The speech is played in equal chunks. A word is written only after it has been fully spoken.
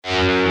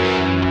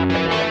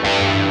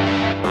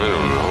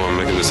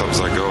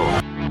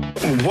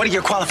What are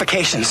your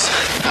qualifications?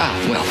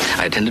 Well,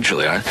 I attended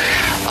Juilliard.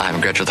 I'm a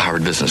graduate of the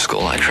Harvard Business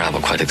School. I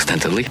travel quite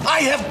extensively.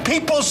 I have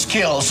people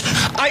skills.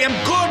 I am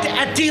good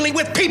at dealing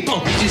with people.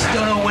 You just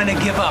don't know when to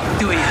give up,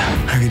 do you?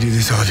 I could do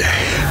this all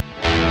day.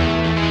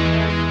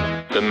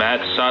 The Matt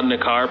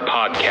Sodnikar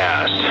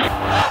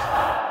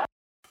Podcast.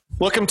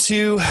 Welcome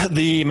to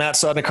the Matt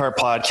Sodnikar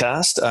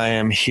Podcast. I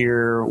am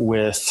here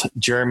with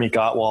Jeremy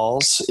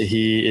Gotwals.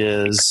 He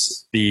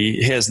has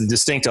the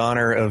distinct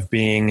honor of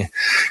being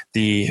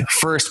the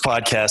first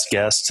podcast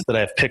guest that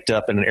I've picked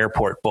up in an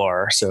airport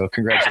bar. So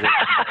congratulations,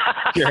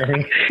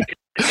 Jeremy.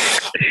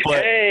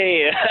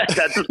 Hey,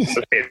 that's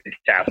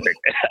fantastic.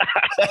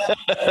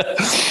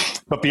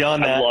 But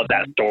beyond that, I love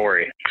that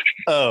story.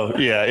 Oh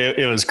yeah,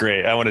 it was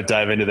great. I want to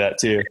dive into that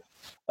too.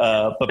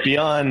 But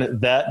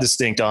beyond that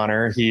distinct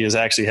honor, he has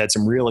actually had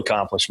some real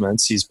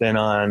accomplishments. He's been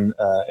on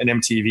an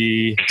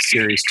MTV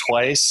series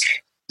twice.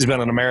 He's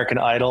been on American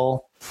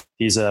Idol.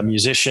 He's a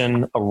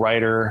musician, a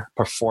writer,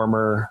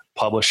 performer,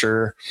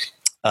 publisher,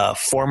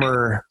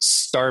 former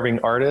starving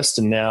artist,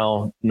 and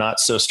now not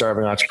so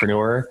starving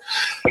entrepreneur.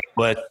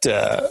 But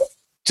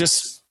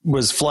just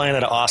was flying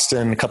out of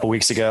Austin a couple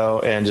weeks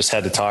ago and just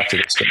had to talk to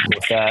this.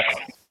 With that,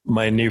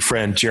 my new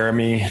friend,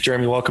 Jeremy.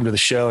 Jeremy, welcome to the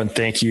show, and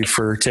thank you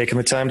for taking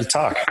the time to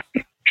talk.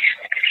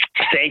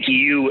 Thank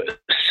you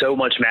so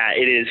much, Matt.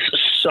 It is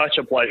such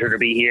a pleasure to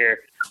be here.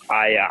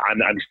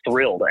 I'm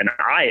thrilled, and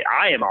I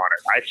am honored.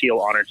 I feel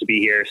honored to be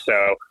here.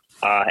 So,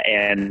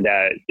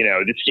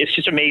 it's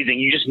just amazing.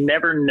 You just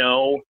never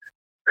know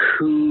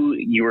who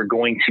you are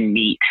going to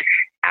meet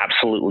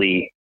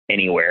absolutely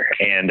anywhere.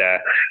 And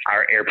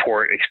our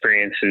airport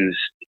experience is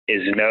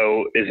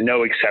no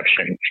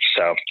exception.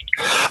 So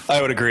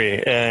I would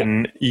agree.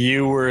 And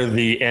you were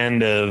the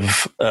end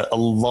of a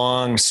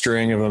long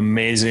string of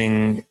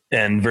amazing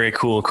and very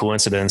cool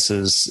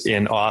coincidences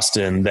in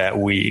Austin that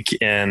week.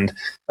 And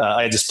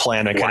I just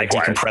planned on kind of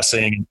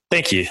decompressing.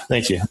 Thank you.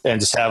 And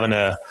just having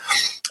a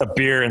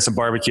beer and some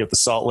barbecue at the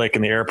Salt Lake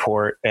and the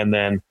airport. And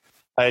then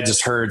I had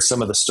just heard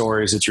some of the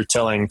stories that you're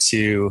telling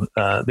to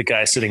the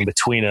guy sitting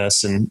between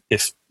us. And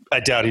I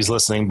doubt he's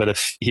listening, but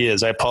if he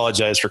is, I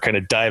apologize for kind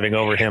of diving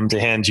over him to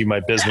hand you my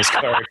business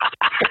card.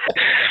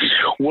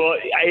 Well,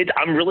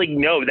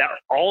 that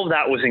all of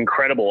that was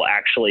incredible.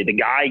 Actually, the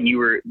guy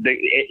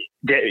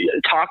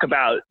talk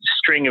about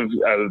string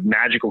of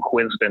magical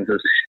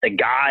coincidences. The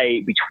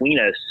guy between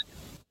us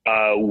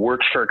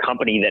works for a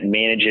company that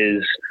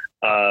manages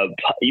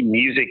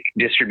music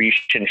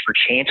distribution for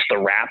Chance the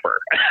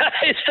Rapper.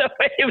 So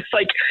it was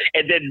like,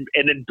 and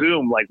then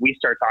boom, like we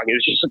start talking. It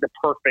was just like the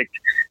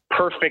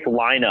perfect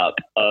lineup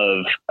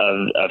of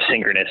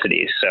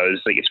synchronicities. So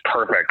it's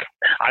perfect.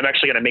 I'm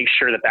actually going to make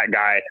sure that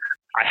guy,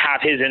 I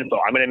have his info.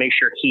 I'm going to make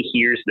sure he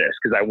hears this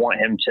because I want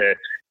him to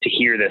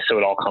hear this so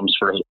it all comes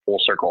full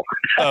circle.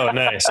 Oh,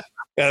 nice.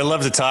 I'd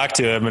love to talk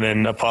to him and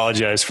then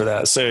apologize for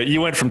that. So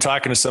you went from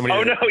talking to somebody.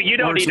 Oh, no, you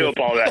don't need to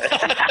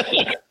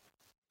apologize.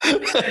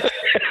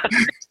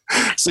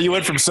 So you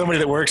went from somebody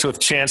that works with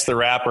Chance the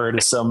Rapper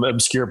to some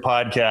obscure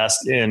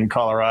podcast in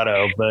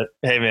Colorado, but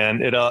hey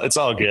man, it's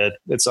all good.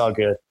 It's all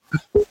good.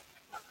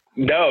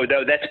 No,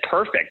 that's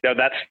perfect. No,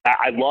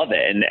 I love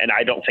it. And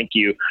I don't think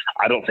you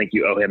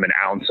owe him an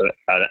ounce of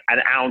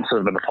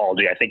an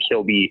apology. I think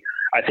he'll be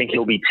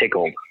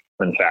tickled,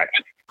 in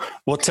fact.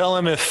 Well, tell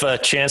him if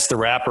Chance the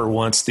Rapper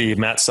wants the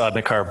Matt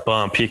Sodnikar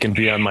bump, he can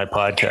be on my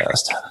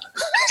podcast.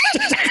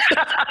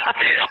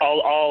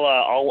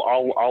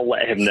 I'll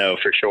let him know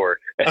for sure.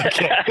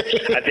 Okay.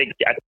 I think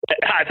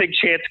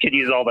Chance could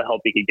use all the help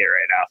he can get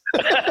right now.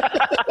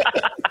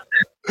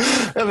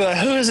 I'll be like,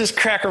 who is this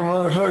cracker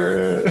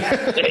motherfucker?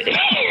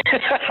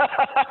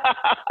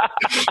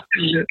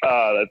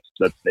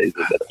 That's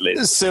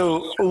amazing.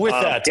 So with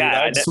that, dude,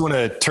 I just want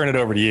to turn it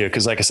over to you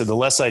because, like I said, the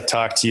less I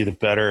talk to you, the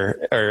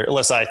better, or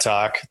less I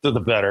talk, the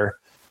better.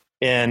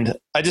 And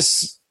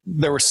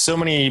there were so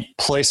many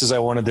places I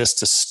wanted this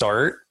to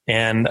start,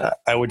 and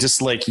I would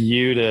just like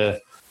you to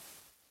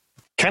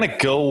kind of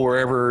go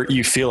wherever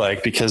you feel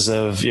like, because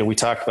of, we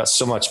talked about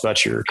so much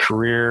about your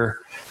career.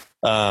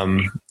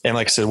 And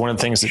like I said, one of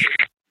the things that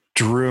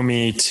drew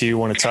me to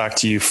want to talk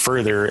to you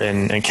further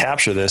and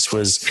capture this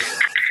was,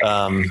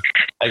 I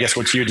guess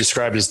what you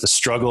described as the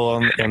struggle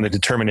and the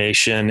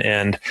determination.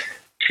 And,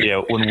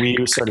 when we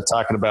started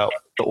talking about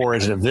the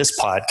origin of this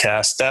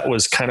podcast, that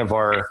was kind of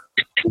our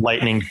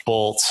lightning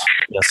bolt,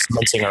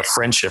 cementing our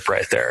friendship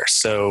right there.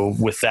 So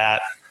with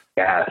that,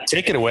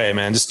 take it away,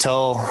 man. Just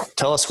tell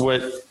us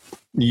what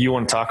you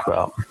want to talk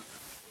about.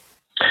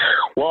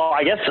 Well,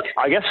 I guess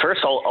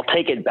first I'll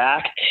take it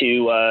back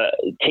to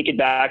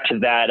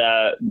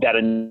that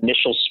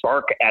initial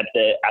spark at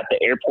the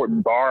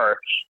airport bar,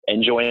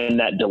 enjoying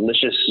that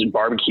delicious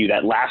barbecue,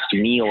 that last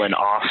meal in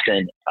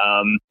Austin,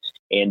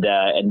 and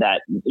that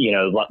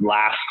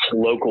last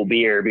local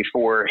beer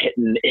before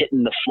hitting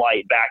the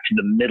flight back to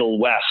the Middle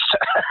West.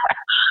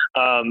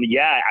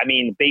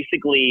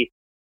 Basically,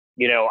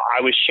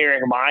 I was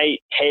sharing my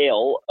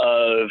tale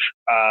of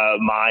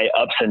my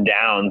ups and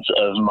downs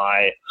of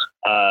my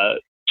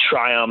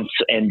triumphs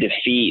and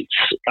defeats,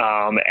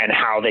 and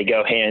how they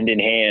go hand in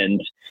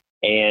hand.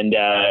 And,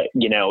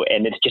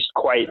 and it's just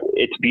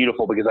it's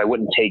beautiful because I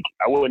wouldn't take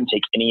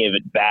any of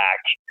it back.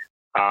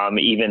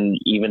 Even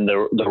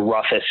the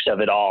roughest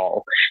of it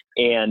all.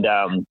 And,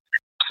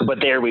 but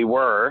there we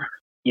were,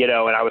 and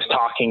I was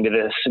talking to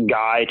this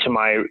guy to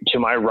my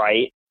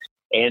right,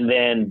 and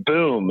then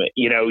boom,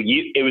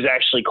 it was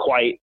actually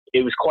quite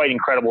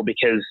incredible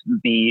because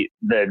the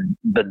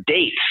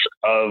dates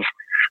of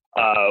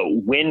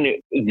when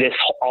this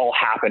all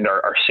happened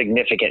are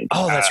significant.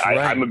 Oh, that's right.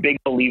 I'm a big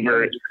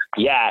believer.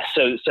 Yeah.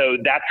 So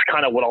that's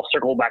kind of what I'll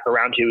circle back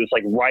around to. Is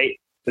like, right.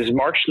 It was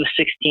March the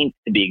 16th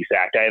to be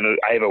exact. I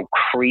have a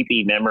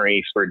creepy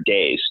memory for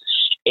days.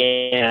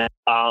 And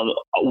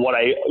what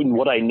I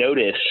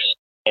noticed,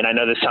 and I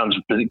know this sounds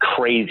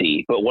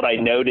crazy, but what I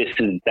noticed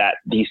is that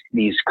these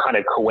kind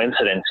of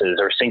coincidences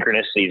or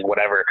synchronicities,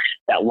 whatever,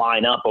 that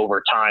line up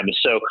over time.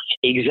 So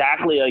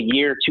exactly a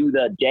year to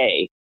the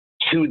day,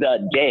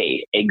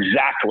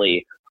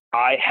 exactly,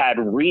 I had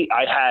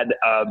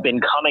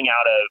been coming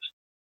out of,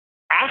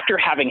 after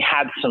having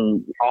had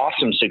some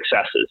awesome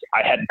successes,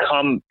 I'd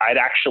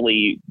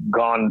actually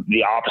gone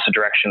the opposite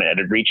direction. It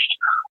had reached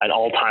an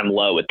all-time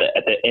low at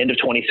the end of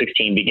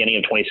 2016, beginning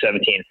of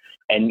 2017.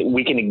 And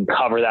we can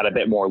cover that a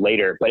bit more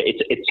later, but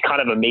it's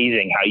kind of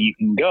amazing how you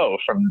can go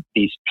from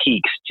these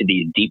peaks to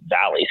these deep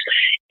valleys.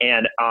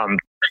 And,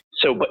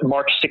 but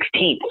March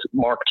 16th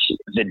marked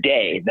the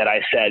day that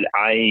I said,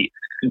 I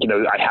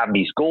have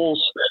these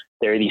goals.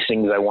 There are these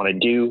things I want to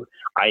do.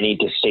 I need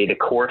to stay the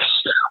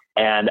course,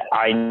 and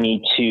I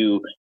need to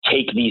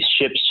take these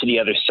ships to the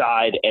other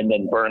side and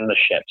then burn the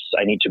ships.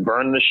 I need to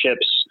burn the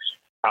ships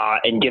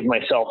and give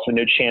myself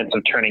no chance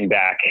of turning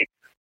back,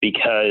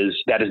 because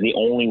that is the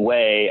only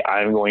way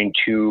I'm going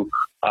to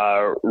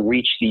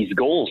reach these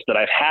goals that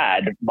I've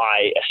had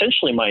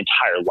essentially my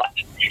entire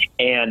life,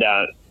 and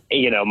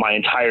my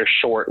entire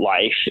short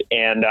life.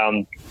 And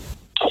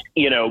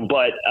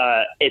but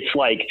it's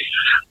like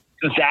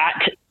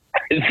that.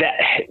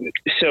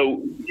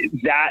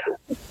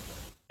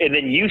 And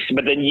then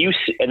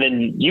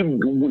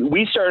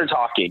we started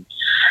talking,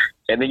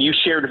 and then you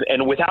shared,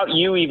 and without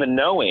you even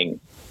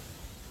knowing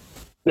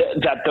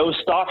that those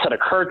thoughts had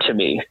occurred to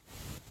me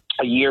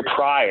a year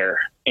prior,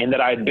 and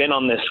that I'd been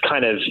on this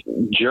kind of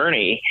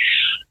journey,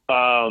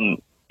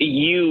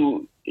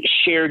 you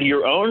shared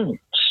your own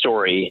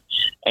story,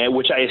 and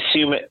which I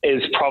assume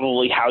is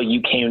probably how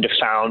you came to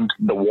found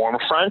the Warm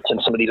Front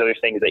and some of these other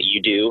things that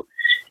you do.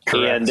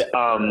 Correct.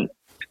 But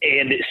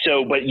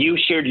you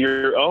shared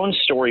your own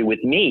story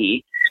with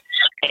me,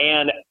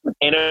 and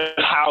the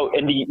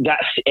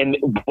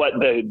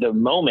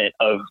moment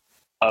of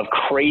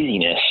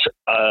craziness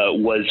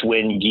was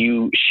when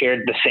you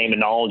shared the same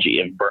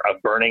analogy of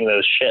burning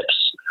those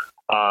ships.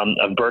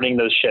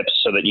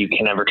 So that you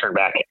can never turn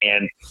back.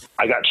 And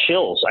I got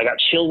chills. I got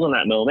chills in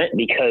that moment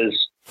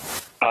because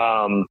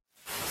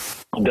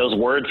those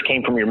words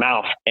came from your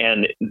mouth,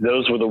 and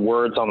those were the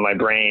words on my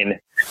brain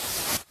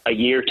a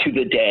year to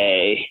the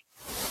day.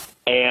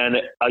 And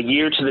a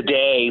year to the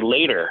day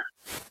later,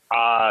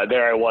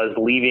 there I was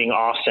leaving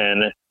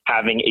Austin,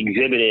 having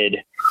exhibited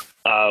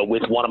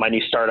with one of my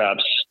new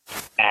startups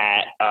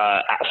at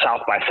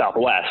South by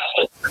Southwest.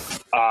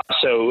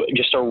 So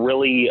just a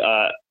really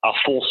a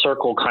full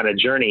circle kind of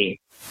journey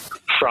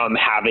from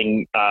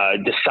having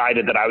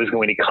decided that I was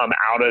going to come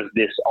out of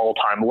this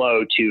all-time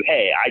low to,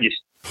 hey, I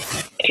just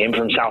came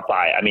from South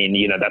by. I mean,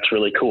 that's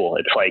really cool.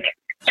 It's like,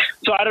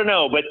 so I don't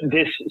know, but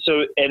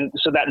so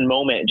that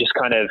moment just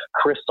kind of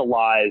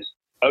crystallized,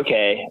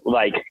 okay,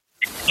 like,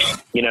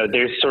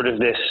 there's sort of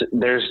this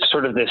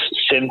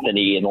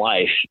symphony in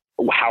life,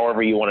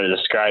 however you want to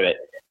describe it.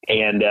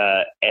 And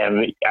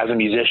as a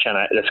musician,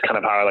 that's kind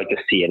of how I like to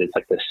see it. It's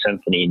like this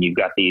symphony, and you've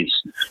got these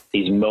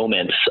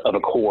moments of a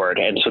chord.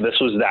 And so this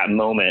was that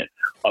moment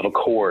of a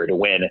chord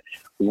when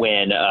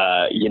the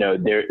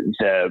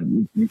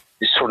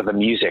sort of the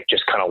music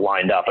just kind of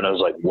lined up, and I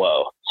was like,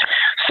 whoa.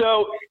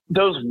 So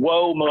those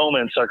whoa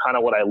moments are kind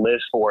of what I live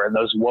for. And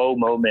those whoa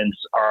moments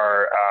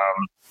are,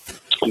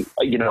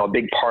 a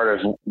big part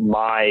of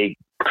my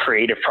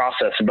creative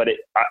process, but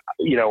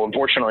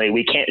unfortunately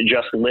we can't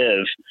just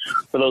live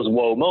for those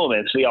whoa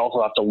moments. We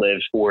also have to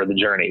live for the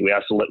journey. We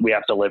have to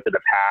live for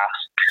the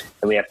past,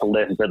 and we have to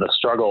live for the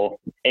struggle.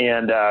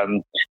 And,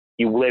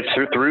 you live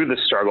through the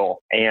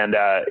struggle. And,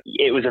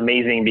 it was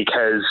amazing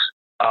because,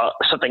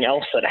 something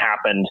else that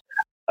happened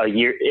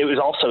it was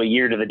also a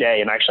year to the day.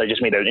 And actually I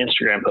just made an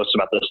Instagram post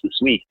about this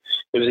week.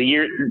 It was a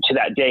year to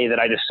that day that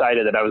I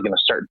decided that I was going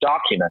to start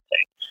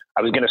documenting.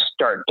 I was going to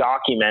start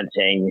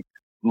documenting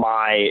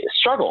my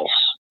struggles.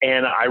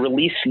 And I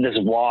released this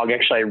vlog.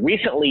 Actually, I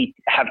recently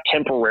have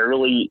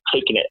temporarily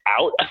taken it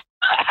out,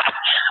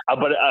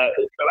 but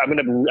I'm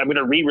going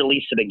to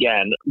re-release it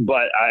again.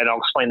 But and I'll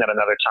explain that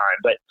another time.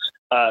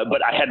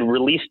 But I had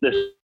released this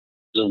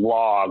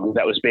vlog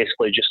that was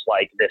basically just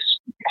like this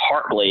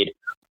Heartblade,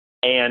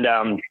 and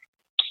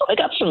I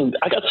got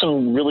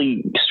some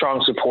really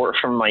strong support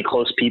from my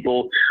close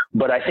people,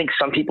 but I think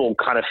some people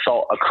kind of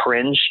felt a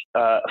cringe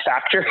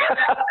factor.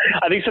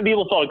 I think some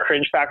people felt a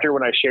cringe factor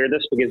when I shared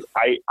this, because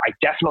I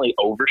definitely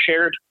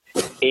overshared.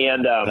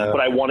 And,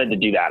 but I wanted to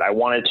do that. I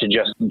wanted to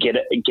just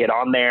get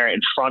on there in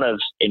front of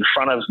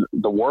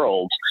the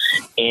world.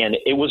 And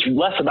it was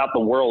less about the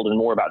world and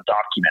more about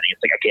documenting.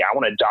 It's like, okay, I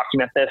want to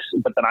document this,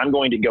 but then I'm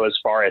going to go as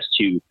far as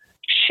to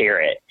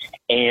share it.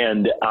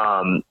 And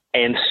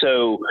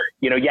so,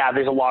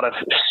 there's a lot of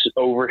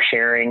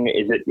oversharing.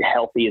 Is it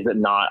healthy? Is it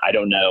not? I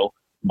don't know.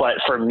 But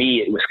for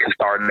me, it was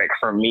cathartic.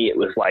 For me, it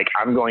was like,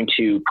 I'm going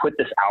to put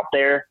this out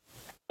there,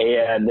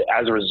 and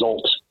as a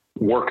result,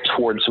 work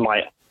towards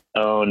my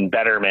own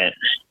betterment,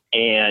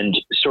 and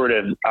sort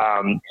of,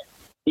 as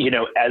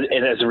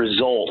a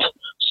result,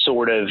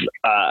 sort of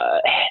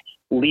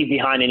leave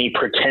behind any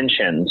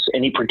pretensions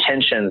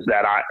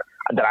that I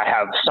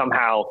have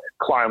somehow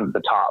climbed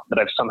the top, that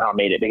I've somehow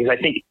made it. Because I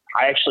think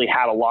I actually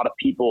had a lot of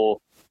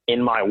people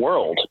in my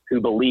world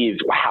who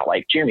believed, wow,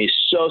 like Jeremy is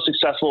so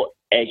successful,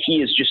 and he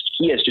has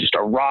just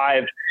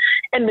arrived,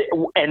 and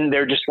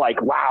they're just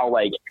like, wow,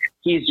 like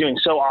he's doing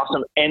so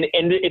awesome. And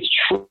it's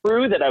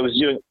true that I was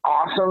doing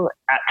awesome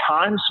at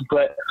times,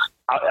 but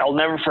I'll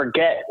never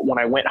forget when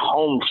I went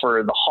home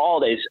for the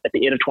holidays at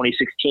the end of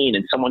 2016,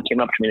 and someone came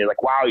up to me, they're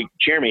like, wow,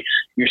 Jeremy,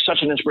 you're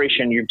such an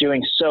inspiration. You're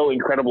doing so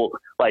incredible.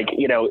 Like,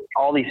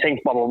 all these things,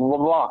 blah, blah, blah,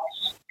 blah.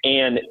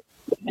 And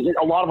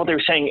a lot of what they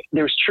were saying,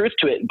 there was truth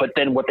to it, but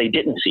then what they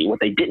didn't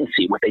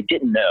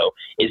know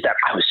is that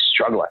I was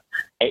struggling.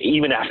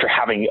 Even after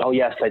having, oh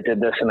yes, I did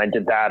this and I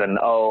did that, and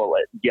oh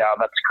yeah,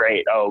 that's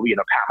great. Oh,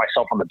 pat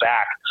myself on the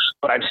back,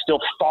 but I'm still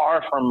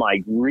far from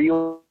my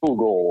real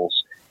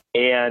goals.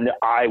 And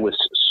I was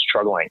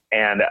struggling,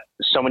 and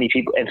so many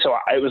people. And so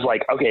I was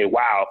like, okay,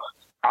 wow,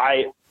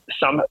 I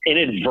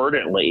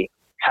inadvertently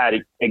had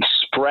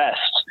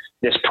expressed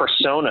this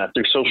persona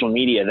through social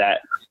media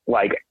that,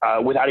 like,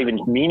 without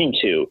even meaning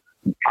to,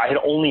 I had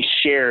only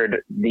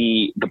shared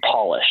the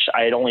polish.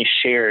 I had only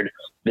shared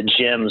the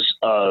gems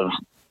of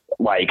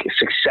like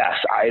success.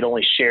 I had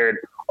only shared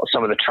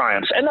some of the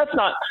triumphs, and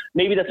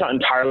maybe that's not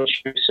entirely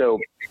true. So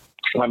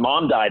my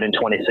mom died in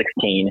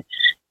 2016,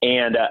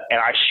 and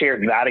I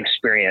shared that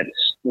experience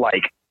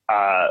like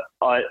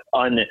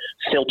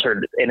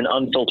unfiltered, in an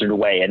unfiltered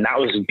way. And that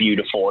was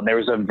beautiful. And there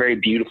was a very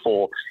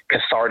beautiful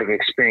cathartic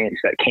experience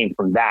that came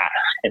from that.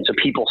 And so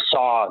people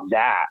saw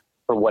that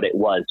for what it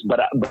was, but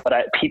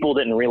people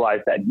didn't realize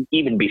that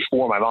even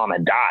before my mom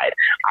had died,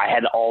 I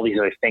had all these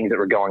other things that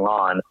were going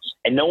on,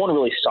 and no one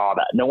really saw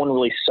that. No one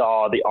really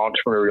saw the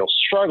entrepreneurial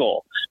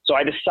struggle. So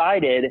I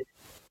decided,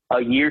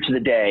 a year to the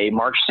day,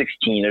 March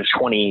 16 of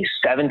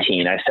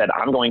 2017, I said,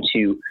 I'm going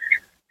to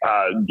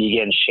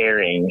begin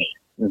sharing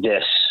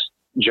this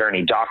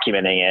journey,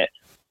 documenting it,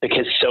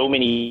 because so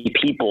many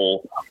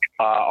people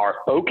are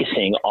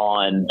focusing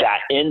on that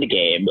end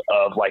game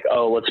of like,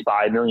 oh, let's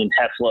buy 1 million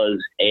Teslas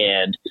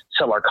and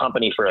sell our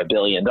company for $1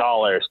 billion.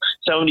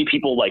 So many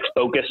people like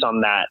focus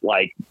on that,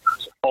 like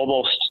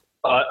almost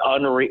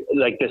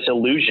like this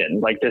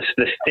illusion, like this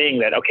thing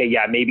that, okay,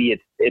 yeah, maybe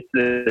it's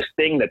this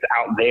thing that's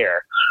out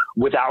there,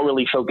 without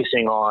really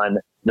focusing on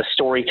the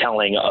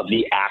storytelling of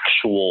the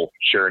actual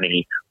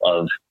journey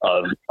of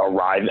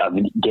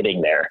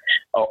getting there,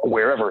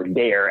 wherever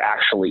there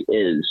actually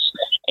is.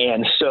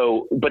 And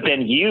so, but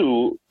then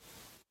you,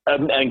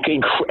 in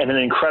an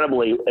incredible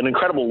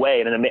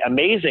way, and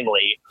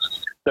amazingly,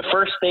 the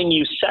first thing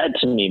you said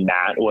to me,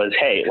 Matt, was,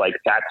 hey, like,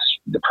 that's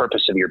the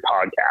purpose of your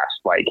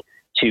podcast, like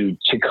to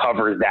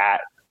cover that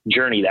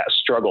journey, that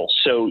struggle.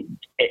 So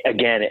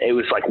again, it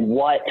was like,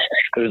 what?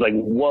 It was like,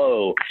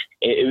 whoa.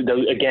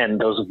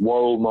 Those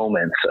whoa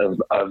moments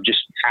of just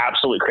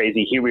absolute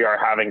crazy. Here we are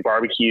having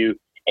barbecue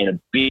in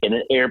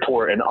an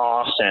airport in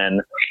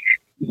Austin,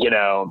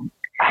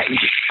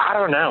 I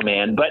don't know,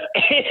 man, but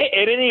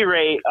at any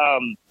rate,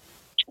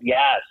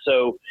 yeah.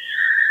 So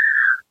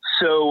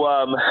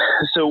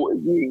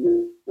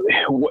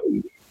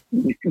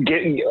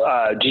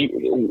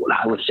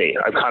let's see.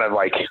 I'm kind of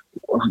like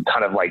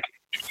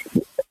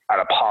at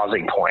a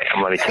pausing point.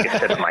 I'm going to take a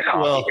sip of my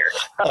coffee here.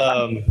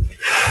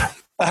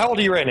 How old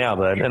are you right now,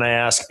 bud? And I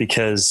ask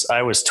because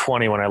I was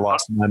 20 when I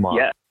lost my mom,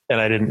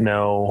 and I didn't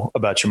know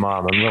about your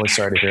mom. I'm really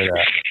sorry to hear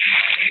that.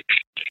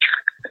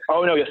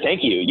 Oh no,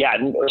 thank you. Yeah,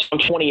 I'm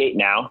 28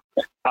 now.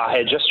 I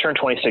had just turned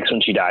 26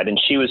 when she died, and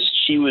she was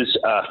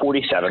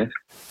 47.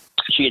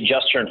 She had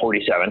just turned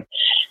 47,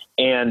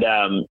 and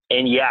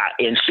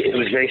it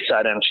was very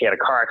sudden. She had a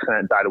car accident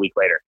and died a week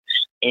later.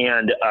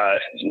 And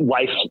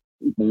life,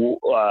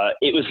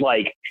 it was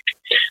like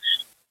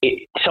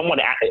someone.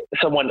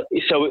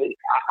 So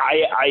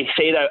I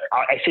say that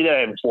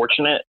I'm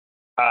fortunate.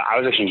 I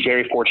was actually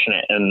very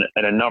fortunate in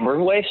a number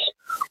of ways.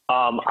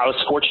 I was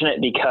fortunate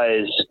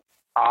because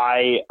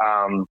I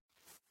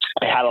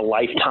had a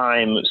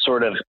lifetime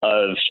sort of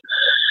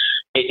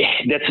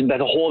that's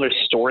a whole other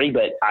story,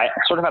 but I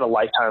sort of had a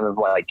lifetime of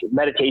like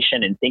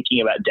meditation and thinking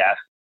about death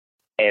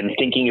and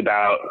thinking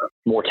about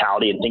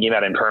mortality and thinking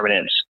about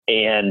impermanence.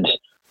 And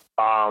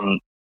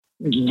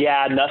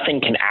yeah, nothing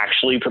can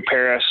actually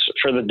prepare us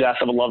for the death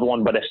of a loved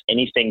one, but if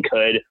anything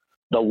could,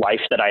 the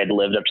life that I had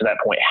lived up to that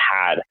point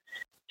had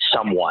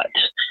somewhat.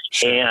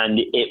 Sure. And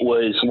it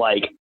was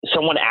like,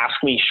 someone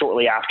asked me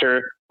shortly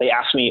after, they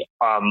asked me,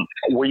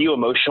 were you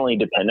emotionally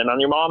dependent on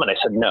your mom? And I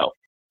said, no,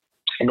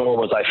 nor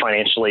was I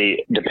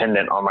financially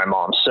dependent on my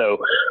mom. So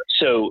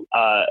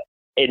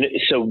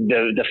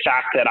the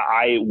fact that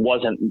I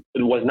was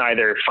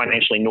neither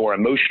financially nor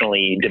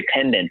emotionally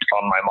dependent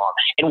on my mom.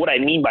 And what I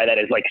mean by that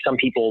is, like, some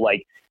people,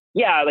 like,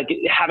 yeah, like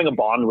having a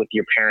bond with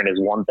your parent is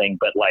one thing,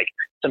 but like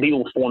some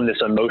people form this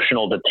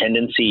emotional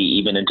dependency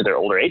even into their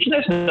older age. And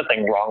there's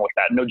nothing wrong with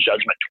that. No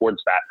judgment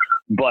towards that.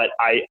 But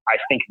I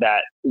think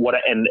that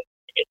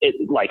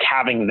like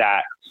having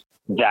that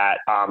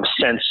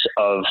sense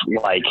of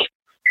like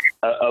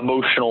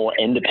emotional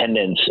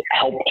independence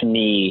helped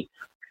me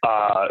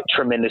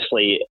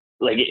tremendously,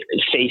 like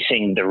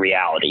facing the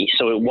reality.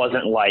 So it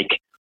wasn't like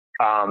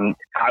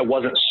I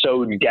wasn't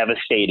so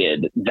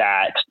devastated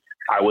that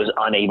I was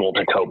unable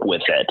to cope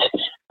with it.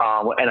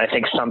 And I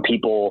think some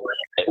people,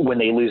 when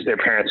they lose their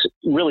parents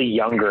really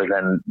younger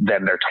than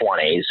their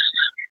 20s,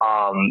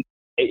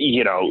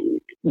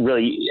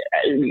 really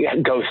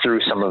go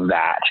through some of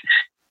that.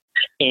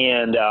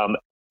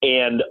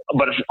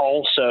 But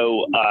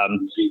also,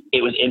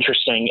 it was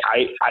interesting.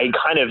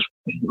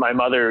 My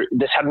mother,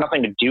 this had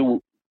nothing to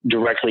do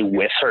directly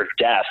with her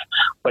death,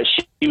 but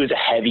she was a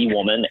heavy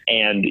woman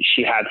and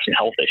she had some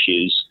health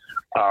issues.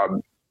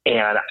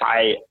 And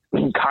I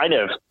kind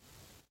of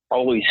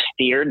always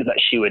feared that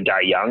she would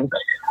die young.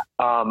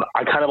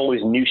 I kind of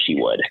always knew she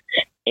would.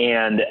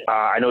 And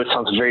I know it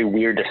sounds very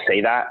weird to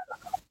say that,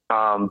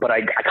 but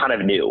I kind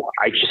of knew.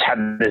 I just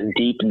had this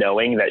deep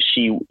knowing that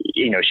she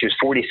was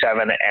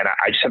 47, and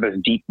I just had this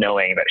deep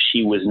knowing that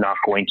she was not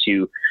going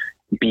to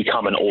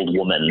become an old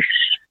woman.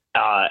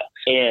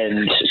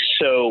 And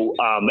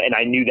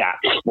I knew that,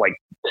 like,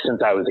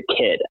 since I was a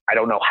kid. I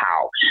don't know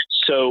how.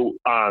 So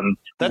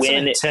that's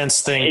an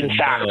intense thing. In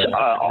fact,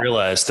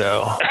 realize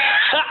though.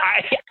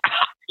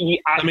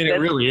 I mean, it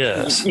really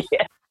is.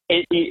 Yeah,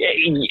 it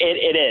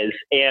is,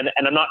 and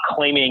I'm not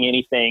claiming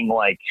anything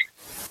like.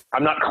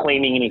 I'm not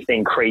claiming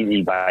anything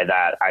crazy by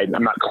that.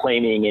 I'm not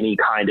claiming any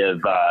kind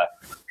of.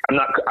 I'm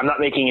not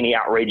making any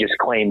outrageous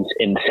claims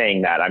in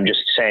saying that. I'm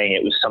just saying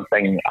it was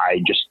something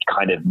I just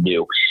kind of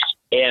knew,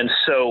 and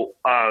so.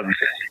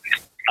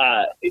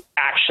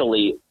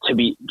 Actually,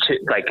 to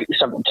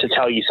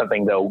tell you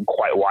something though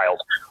quite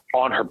wild,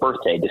 on her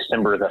birthday,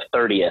 December the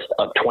 30th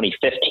of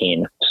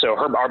 2015. So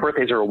our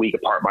birthdays are a week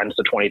apart. Mine's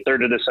the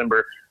 23rd of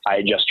December. I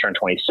had just turned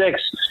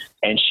 26,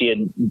 and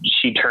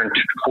she turned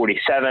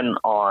 47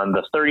 on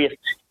the 30th.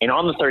 And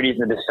on the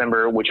 30th of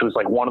December, which was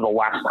like one of the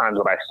last times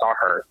that I saw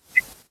her,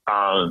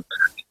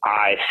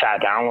 I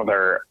sat down with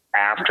her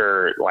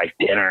after like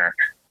dinner.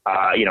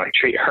 Her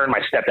and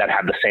my stepdad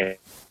had the same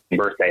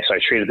birthday, so I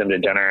treated them to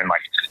dinner, and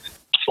like,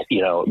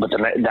 but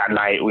that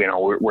night,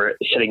 we're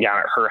sitting down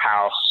at her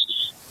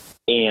house,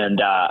 and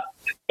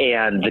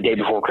the day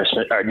before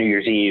Christmas or New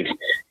Year's Eve,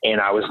 and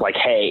I was like,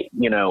 hey,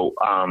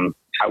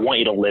 I want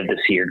you to live to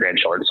see your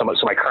grandchildren. So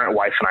my current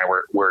wife and I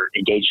were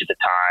engaged at the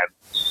time,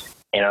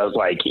 and I was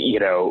like,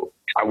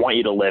 I want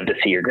you to live to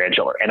see your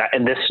grandchildren.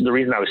 And the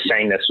reason I was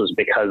saying this was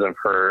because of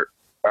her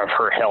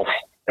health,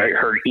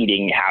 her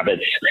eating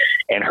habits,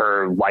 and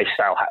her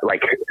lifestyle.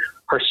 Like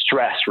her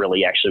stress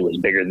really actually was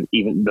bigger than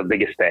even the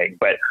biggest thing,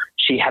 but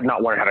she had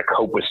not learned how to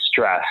cope with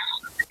stress.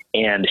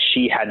 And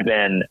she had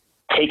been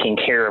taking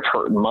care of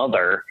her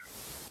mother,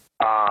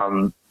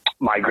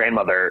 my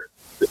grandmother,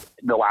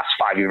 the last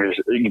 5 years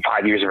of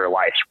her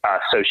life.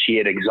 So she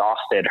had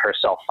exhausted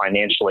herself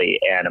financially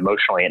and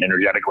emotionally and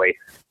energetically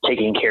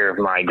taking care of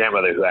my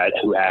grandmother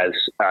who has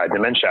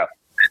dementia.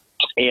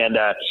 And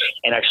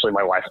actually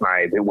my wife and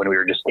I, when we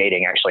were just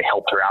dating, actually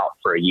helped her out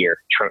for a year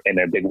in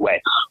a big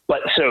way.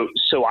 But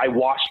so I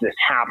watched this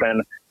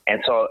happen.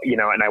 And so,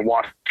 and I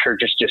watched her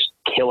just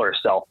kill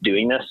herself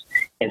doing this.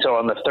 And so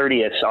on the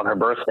 30th, on her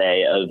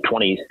birthday of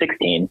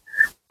 2015,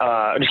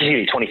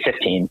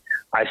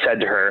 I said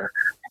to her,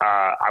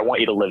 I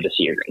want you to live to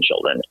see your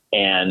grandchildren.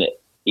 And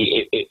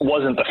it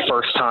wasn't the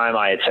first time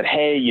I had said,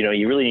 hey,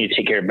 you really need to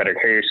take better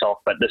care of yourself.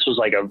 But this was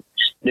like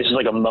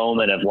a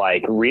moment of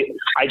like,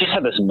 I just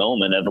had this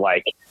moment of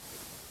like,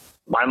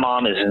 my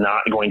mom is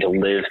not going to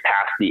live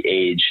past the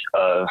age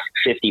of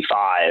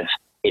 55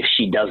 if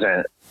she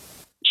doesn't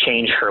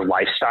change her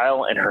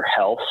lifestyle and her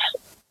health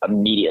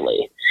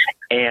immediately.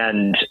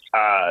 And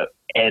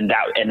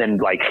then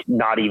like,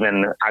 not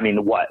even,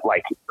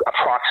 like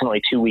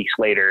approximately 2 weeks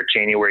later,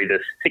 January the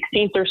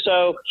 16th or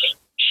so,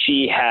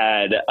 she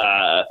had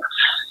a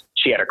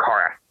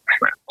car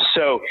accident.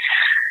 So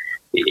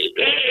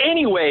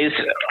anyways,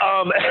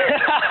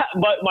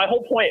 but my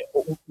whole point,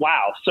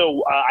 wow.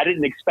 So I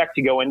didn't expect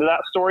to go into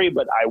that story,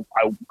 but I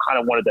kind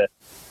of wanted to,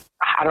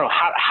 I don't know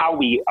how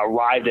we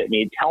arrived at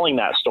me telling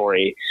that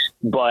story,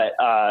 but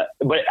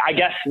I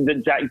guess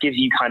that gives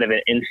you kind of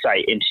an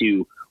insight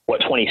into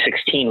what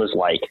 2016 was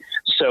like.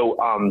 So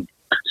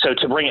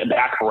to bring it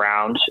back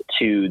around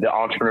to the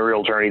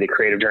entrepreneurial journey, the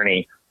creative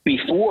journey,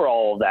 before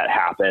all of that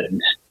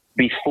happened,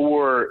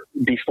 before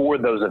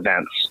those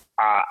events,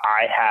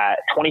 I had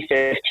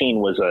 2015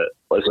 was an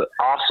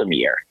awesome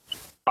year.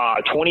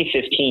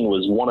 2015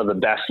 was one of the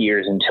best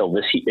years until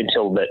the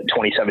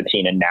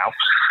 2017 and now.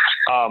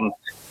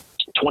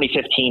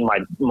 2015,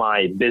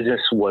 my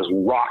business was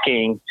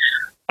rocking.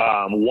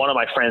 One of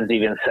my friends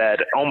even said,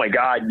 "Oh my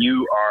God,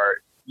 you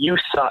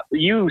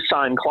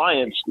sign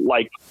clients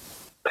like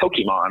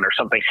Pokemon or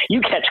something. You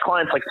catch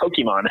clients like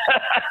Pokemon."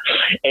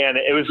 And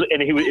it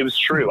was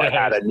true. I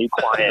had a new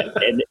client,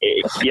 and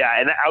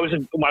I was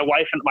my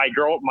wife and my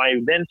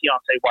then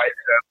fiance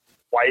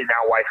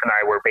wife and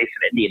I were based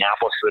in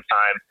Indianapolis at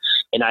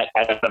the time,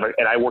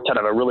 and I worked out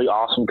of a really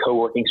awesome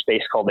co-working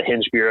space called the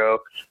Hinge Bureau,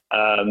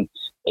 down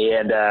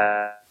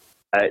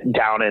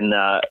in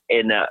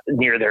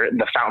near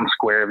the Fountain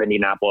Square of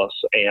Indianapolis,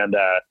 and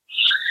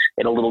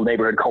in a little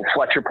neighborhood called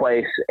Fletcher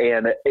Place.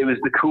 And it was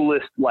the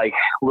coolest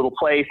little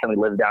place, and we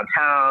lived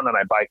downtown, and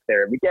I biked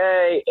there every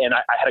day. And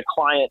I had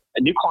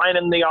a new client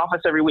in the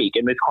office every week,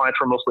 and these clients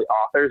were mostly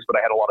authors, but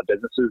I had a lot of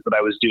businesses that I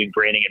was doing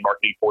branding and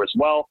marketing for as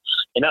well.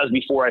 And that was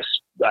before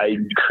I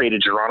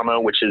created Geronimo,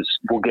 which is,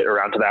 we'll get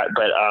around to that.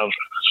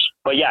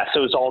 But yeah,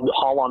 so it's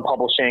all on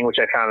Publishing, which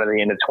I founded at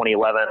the end of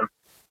 2011.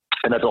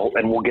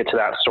 And we'll get to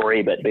that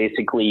story, but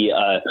basically,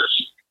 I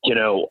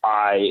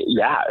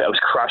was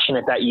crushing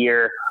it that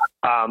year.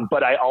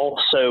 But I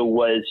also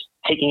was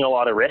taking a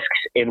lot of risks.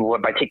 And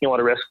by taking a lot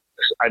of risks,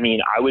 I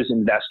mean, I was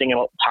investing in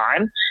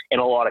time in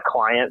a lot of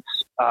clients,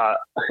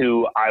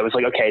 who I was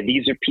like, okay,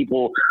 these are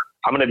people,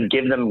 I'm going to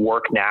give them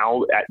work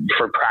now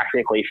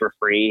practically for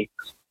free,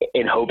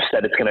 in hopes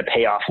that it's going to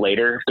pay off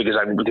later, because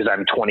I'm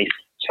 25.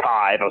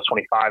 I was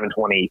 25 in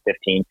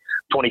 2015,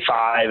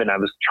 25. And I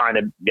was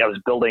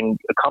building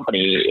a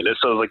company.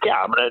 So I was like,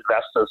 yeah, I'm going to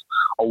invest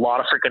a lot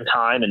of freaking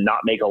time and not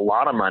make a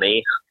lot of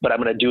money, but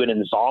I'm going to do it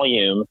in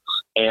volume.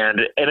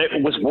 And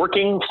it was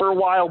working for a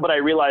while, but I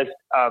realized,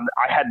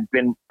 I had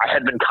been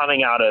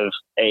coming out of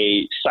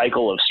a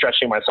cycle of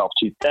stretching myself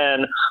too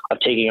thin, of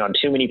taking on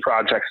too many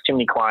projects, too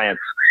many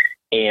clients.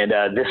 And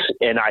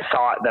I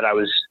thought that I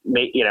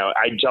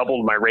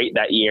doubled my rate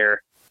that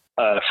year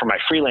for my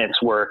freelance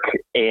work,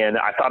 and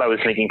I thought I was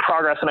making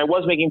progress, and I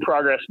was making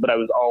progress, but I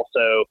was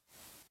also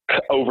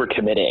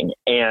overcommitting.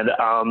 And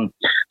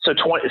so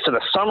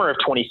the summer of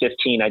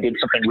 2015, I did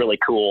something really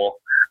cool.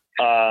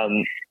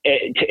 And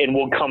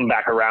we'll come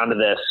back around to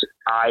this.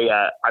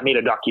 I made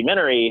a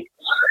documentary,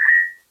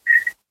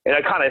 and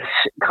I kind of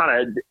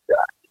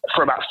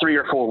for about 3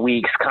 or 4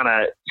 weeks, kind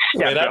of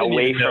stepped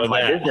away from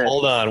my business.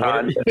 Hold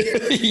on.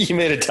 You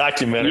made a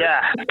documentary.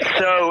 Yeah.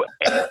 So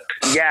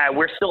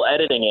we're still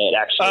editing it,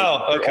 actually.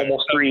 Oh, okay.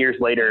 Almost 3 years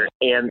later.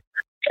 And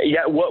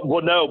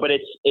no, but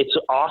it's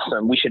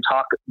awesome. We should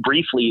talk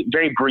very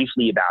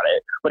briefly about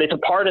it, but it's a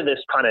part of this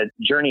kind of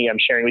journey I'm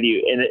sharing with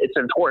you. And it's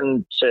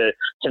important to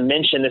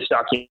mention this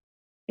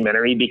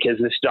documentary, because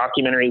this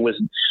documentary was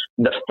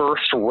the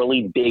first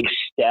really big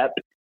step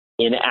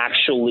in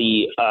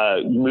actually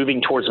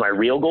moving towards my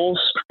real goals.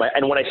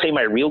 And when I say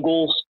my real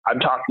goals, I'm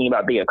talking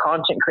about being a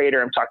content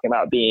creator. I'm talking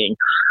about being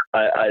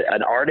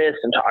an artist.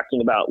 I'm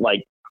talking about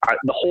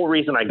the whole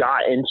reason I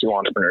got into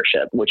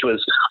entrepreneurship, which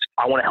was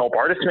I want to help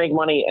artists make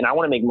money, and I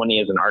want to make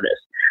money as an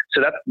artist.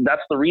 So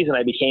that's the reason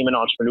I became an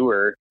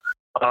entrepreneur.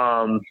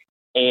 I know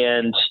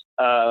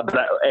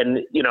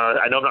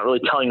I'm not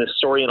really telling this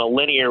story in a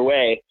linear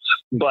way,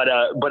 but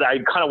I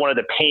kind of wanted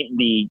to paint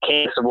the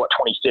canvas of what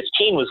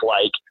 2015 was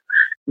like,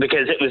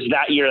 because it was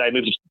that year that I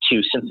moved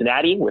to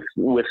Cincinnati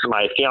with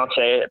my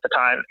fiance at the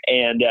time.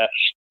 And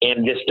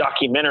this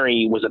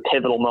documentary was a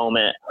pivotal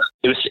moment.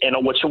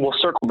 Which we'll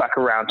circle back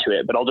around to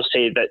it, but I'll just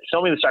say that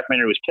filming this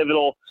documentary was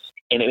pivotal,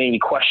 and it made me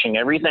questioning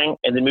everything.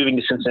 And then moving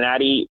to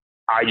Cincinnati,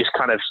 I just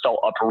kind of felt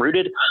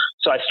uprooted.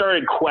 So I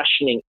started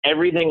questioning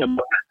everything.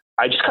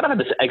 I just kind of had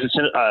this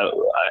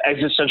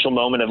existential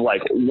moment of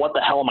what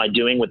the hell am I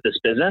doing with this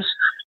business?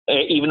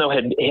 Even though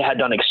it had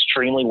done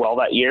extremely well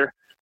that year.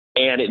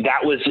 And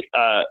that was,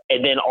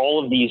 and then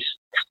all of these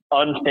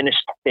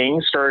unfinished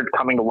things started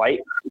coming to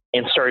light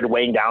and started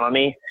weighing down on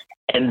me.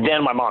 And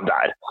then my mom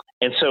died.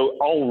 And so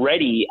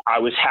already I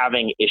was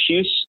having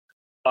issues,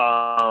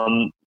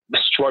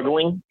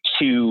 struggling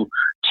to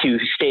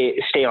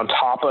stay on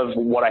top of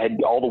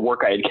all the work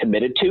I had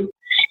committed to.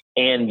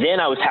 And then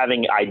I was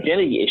having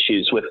identity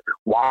issues with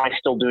why I'm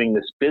still doing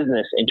this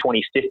business in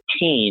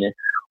 2015,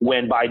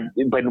 when by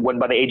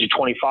the age of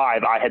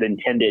 25, I had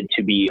intended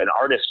to be an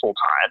artist full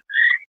time.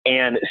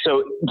 And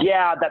so,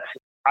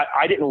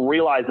 I didn't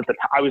realize that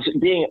I was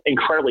being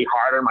incredibly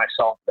hard on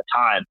myself at the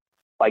time.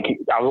 I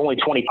was only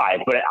 25,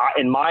 but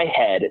in my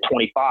head at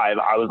 25,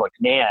 I was like,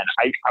 man,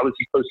 I was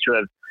supposed to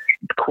have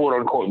quote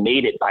unquote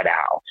made it by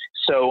now.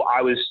 So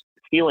I was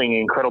feeling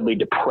incredibly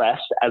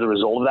depressed as a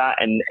result of that,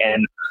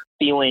 and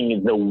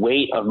feeling the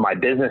weight of my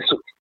business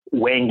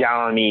weighing down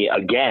on me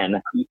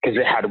again, because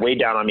it had weighed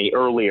down on me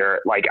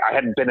earlier. I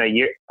had been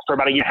for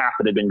about a year and a half,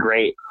 it had been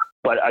great,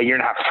 but a year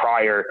and a half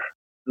prior,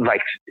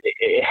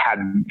 it had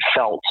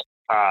felt,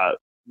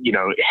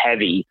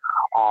 heavy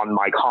on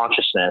my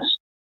consciousness.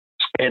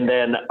 And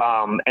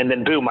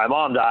then boom, my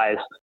mom dies.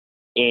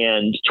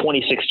 And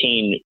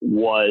 2016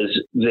 was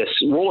this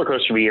roller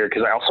coaster year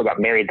because I also got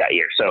married that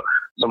year. So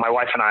my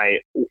wife and I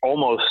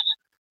almost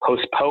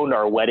postponed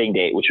our wedding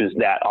date, which was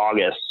that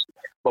August,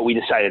 but we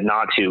decided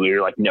not to. We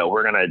were like, no,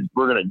 we're gonna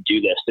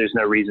do this. There's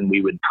no reason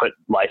we would put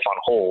life on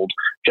hold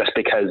just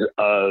because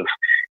of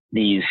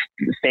these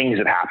things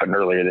that happened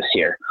earlier this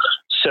year.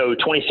 So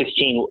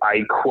 2016,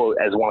 I quote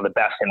as one of the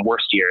best and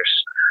worst years.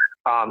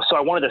 So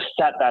I wanted to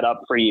set that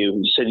up for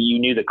you so that you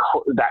knew that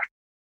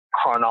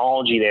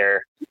chronology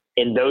there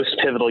in those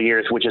pivotal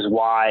years, which is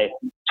why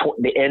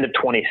the end of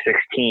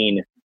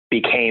 2016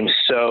 became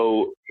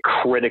so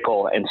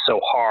critical and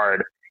so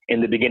hard in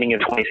the beginning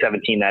of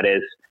 2017, that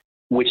is,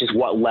 which is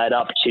what led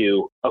up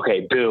to,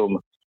 okay, boom,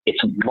 it's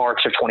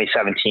March of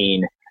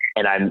 2017.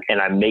 And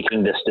I'm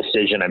making this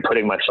decision. I'm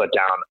putting my foot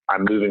down.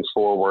 I'm moving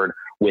forward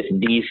with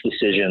these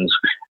decisions.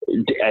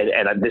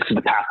 And this is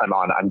the path I'm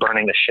on. I'm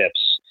burning the ships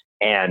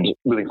and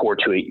moving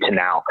forward to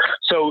now.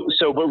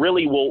 But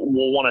really we'll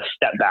want to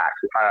step back.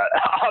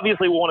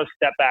 Obviously we'll want to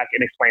step back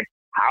and explain,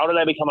 how did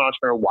I become an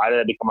entrepreneur? Why did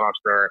I become an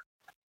entrepreneur?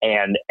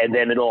 And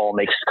then it'll all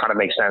make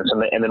sense.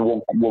 And then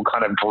we'll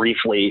kind of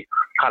briefly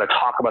kind of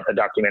talk about the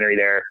documentary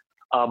there.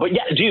 But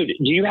yeah, dude, do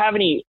you have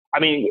any, I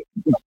mean,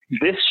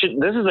 this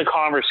is a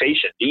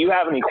conversation. Do you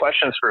have any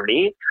questions for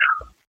me?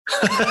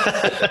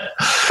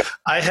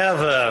 I have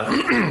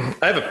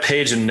a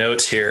page of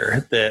notes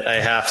here that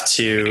I have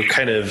to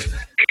kind of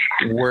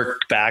work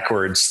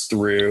backwards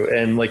through,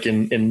 and like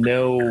in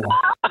no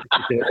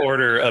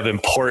order of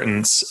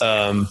importance.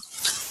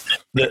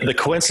 The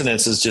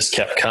coincidences just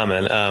kept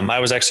coming. I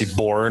was actually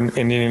born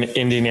in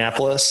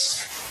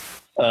Indianapolis.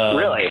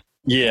 Really?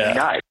 Yeah.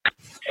 Nice.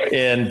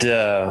 And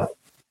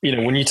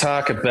when you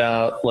talk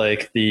about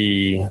like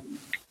the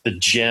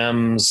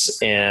gems,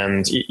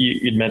 and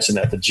you'd mentioned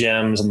that the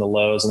gems and the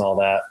lows and all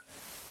that,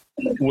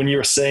 when you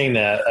were saying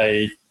that,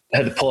 I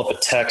had to pull up a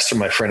text from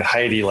my friend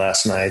Heidi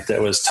last night that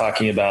was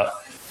talking about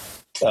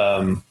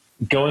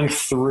going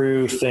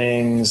through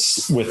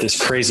things with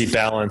this crazy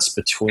balance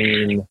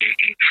between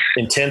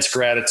intense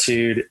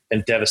gratitude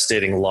and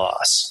devastating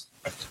loss.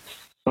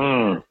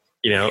 The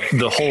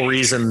whole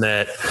reason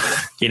that,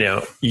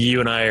 you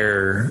and I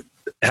are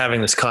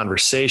having this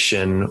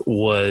conversation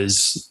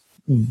was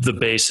the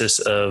basis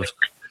of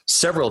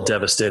several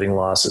devastating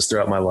losses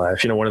throughout my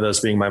life. One of those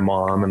being my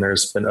mom, and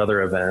there's been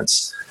other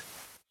events.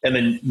 And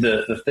then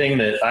the thing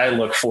that I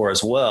look for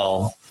as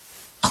well,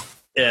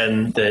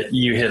 and that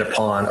you hit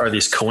upon, are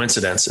these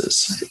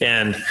coincidences.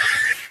 And,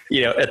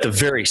 at the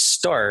very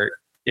start,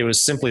 it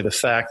was simply the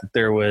fact that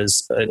there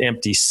was an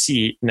empty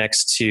seat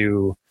next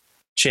to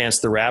Chance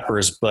the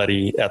Rapper's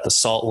buddy at the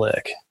Salt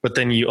Lick. But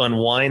then you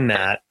unwind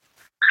that,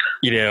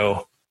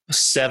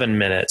 7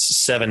 minutes,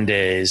 7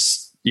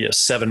 days,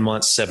 7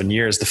 months, 7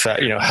 years, the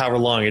fact, however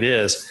long it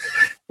is.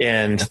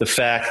 And the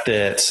fact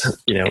that,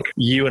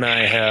 you and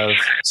I have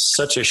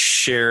such a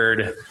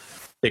shared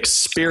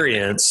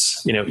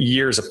experience,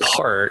 years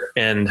apart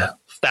and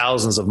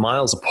thousands of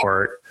miles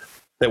apart,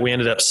 that we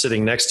ended up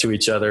sitting next to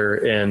each other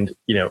and,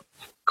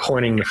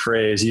 using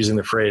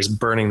the phrase,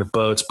 burning the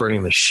boats,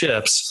 burning the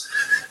ships.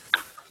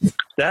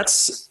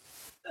 That's,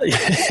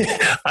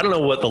 I don't know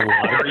what the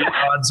lottery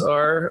odds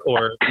are,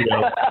 or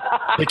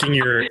picking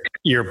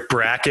your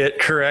bracket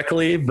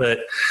correctly, but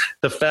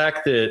the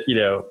fact that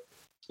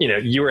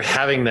you were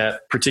having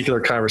that particular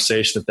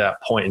conversation at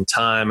that point in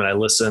time, and I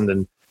listened,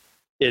 and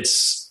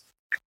it's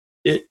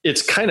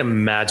kind of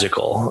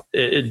magical.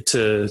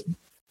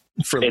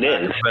 For lack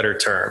of a better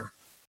term.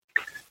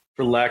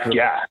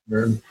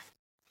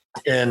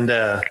 And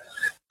the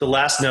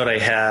last note I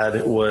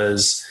had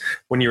was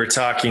when you were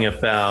talking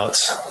about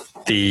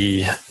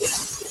the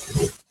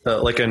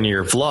like on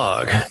your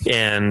vlog,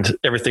 and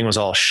everything was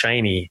all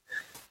shiny,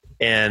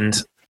 and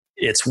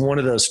it's one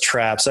of those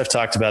traps. I've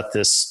talked about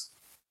this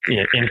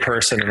in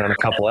person and on a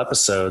couple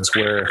episodes,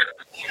 where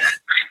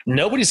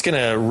nobody's going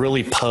to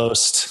really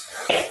post,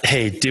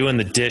 hey, doing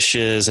the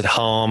dishes at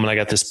home and I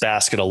got this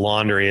basket of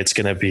laundry. It's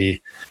going to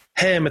be,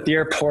 hey, I'm at the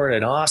airport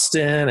in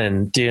Austin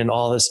and doing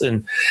all this.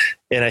 And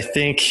I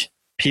think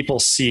people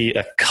see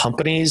a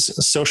company's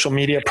social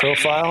media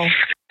profile,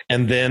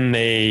 and then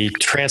they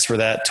transfer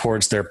that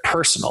towards their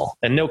personal,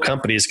 and no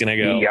company is going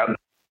to go, yep,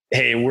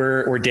 hey,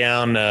 we're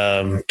down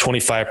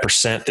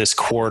 25% this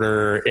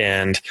quarter,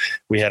 and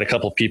we had a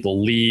couple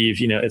people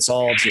leave. It's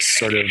all just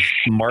sort of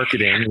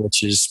marketing,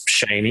 which is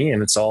shiny,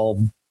 and it's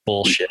all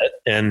bullshit,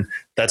 and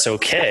that's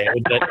okay.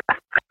 But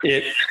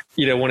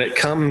when it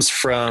comes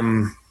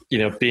from,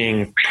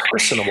 being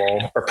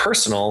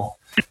personal,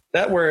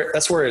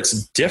 that's where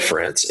it's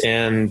different.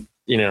 And,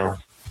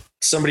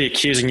 somebody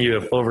accusing you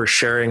of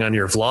oversharing on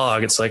your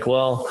vlog, it's like,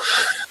 well,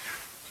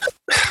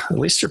 at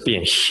least you're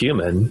being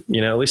human,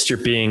 at least you're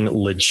being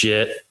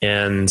legit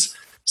and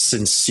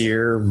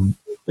sincere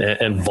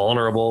and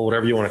vulnerable,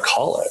 whatever you want to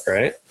call it.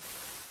 Right.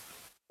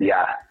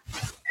 Yeah,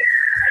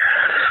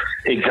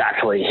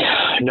 exactly.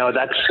 No,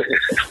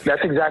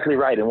 that's exactly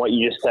right. And what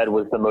you just said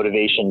was the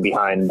motivation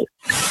behind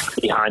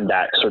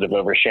that sort of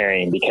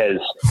oversharing, because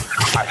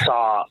I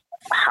saw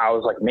how I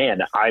was like,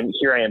 man, I am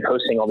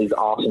posting all these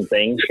awesome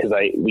things because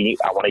I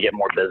want to get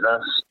more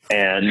business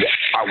and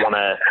I want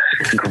to,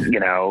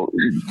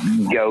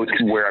 go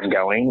to where I'm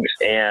going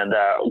and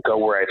go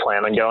where I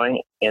plan on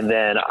going. And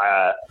then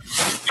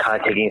kind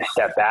of taking a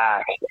step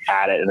back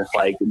at it. And it's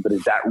like, but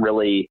is that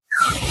really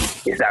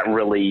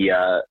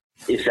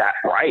is that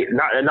right?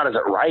 Not is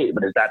it right,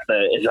 but is that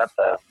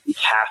the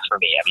path for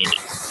me? I mean,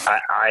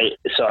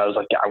 so I was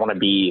like, I want to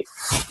be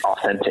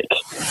authentic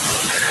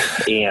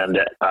and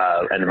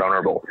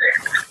vulnerable,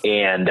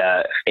 and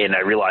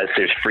I realized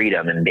there's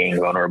freedom in being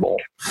vulnerable.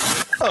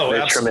 Oh,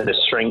 there's absolutely.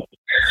 tremendous strength.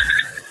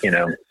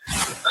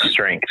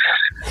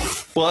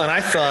 Well, and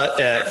I thought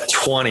at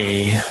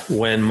 20,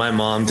 when my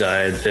mom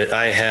died, that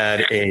I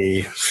had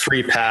a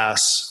free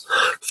pass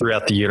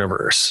throughout the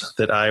universe,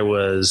 that I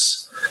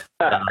was,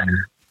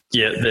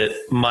 that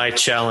my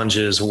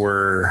challenges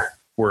were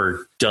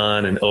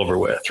done and over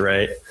with.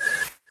 Right.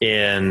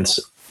 And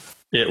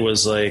it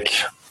was like,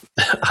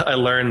 I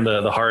learned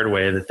the hard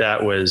way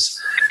that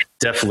was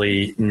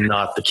definitely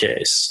not the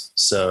case.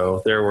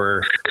 So there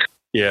were,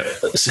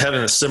 having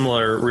a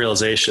similar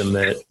realization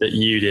that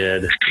you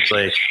did. It's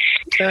like,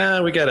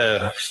 we got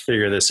to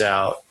figure this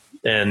out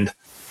and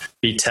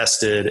be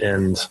tested.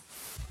 And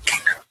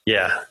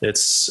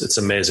it's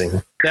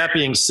amazing. That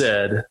being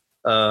said,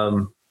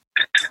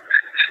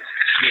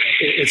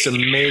 it's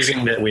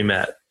amazing that we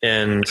met,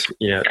 and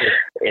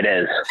it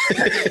is.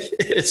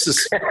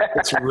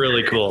 it's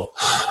really cool.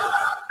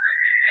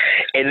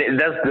 And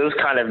those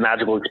kind of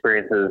magical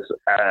experiences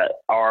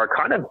are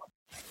kind of,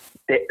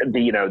 I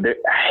believe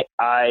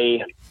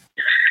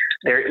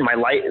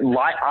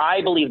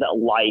that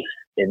life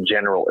in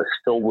general is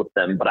filled with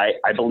them, but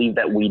I believe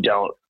that we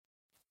don't.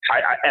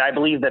 I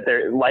believe that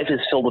life is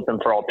filled with them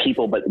for all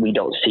people, but we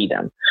don't see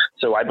them.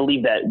 So I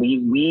believe that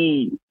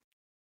we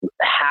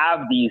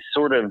have these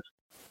sort of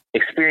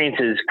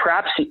experiences,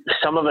 perhaps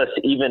some of us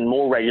even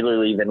more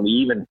regularly than we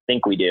even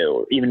think we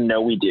do, even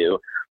know we do.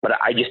 But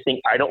I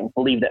don't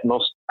believe that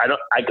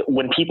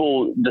when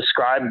people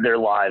describe their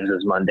lives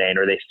as mundane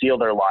or they feel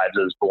their lives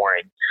as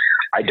boring,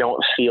 I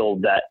don't feel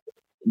that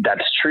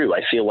that's true.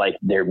 I feel like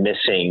they're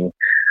missing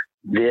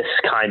this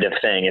kind of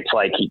thing. It's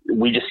like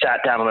we just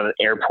sat down at an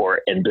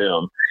airport and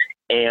boom.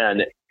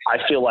 And I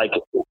feel like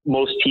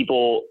most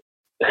people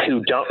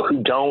who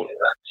don't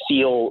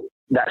feel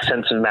that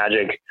sense of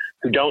magic,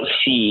 who don't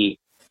see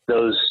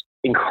those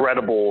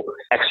incredible,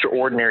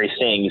 extraordinary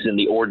things in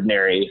the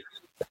ordinary,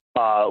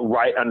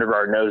 right under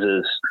our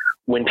noses.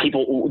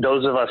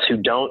 Those of us who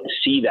don't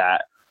see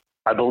that,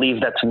 I believe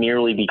that's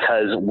merely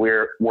because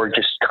we're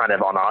just kind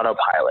of on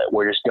autopilot.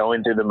 We're just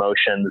going through the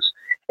motions.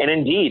 And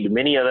indeed,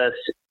 many of us,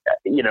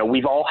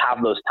 we've all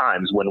have those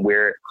times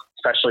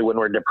especially when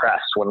we're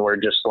depressed, when we're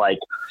just like,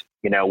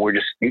 we're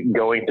just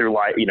going through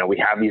life,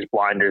 we have these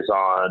blinders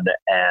on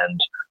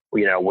and,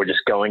 we're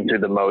just going through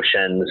the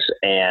motions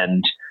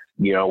and,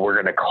 we're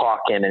going to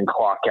clock in and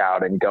clock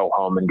out and go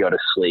home and go to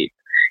sleep.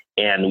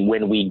 And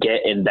when we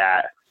get in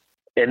that,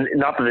 and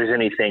not that there's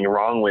anything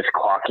wrong with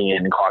clocking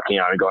in and clocking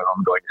out and going home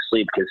and going to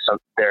sleep, because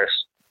there's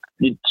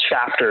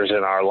chapters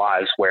in our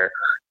lives where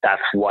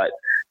that's what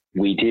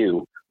we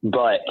do.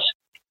 But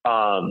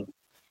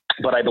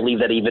I believe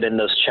that even in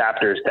those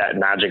chapters, that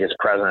magic is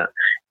present,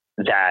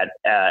 that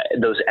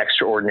those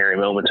extraordinary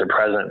moments are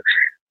present.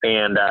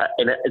 And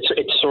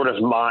it's sort of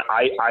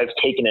I've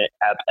taken it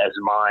up as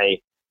my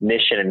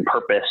mission and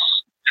purpose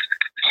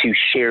to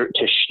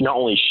not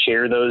only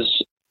share those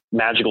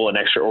magical and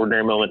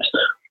extraordinary moments,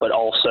 but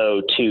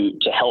also to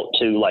help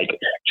to like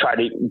try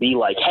to be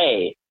like,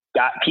 hey,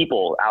 got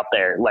people out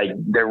there, like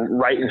they're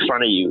right in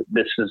front of you.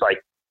 This is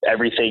like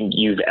everything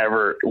you've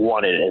ever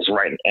wanted is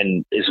right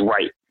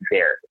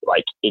there,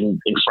 like in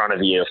front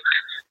of you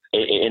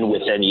and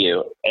within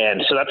you.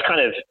 And so that's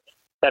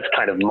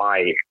kind of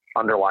my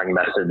underlying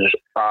message,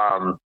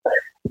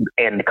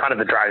 and kind of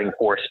the driving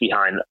force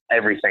behind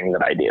everything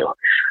that I do.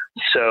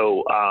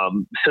 So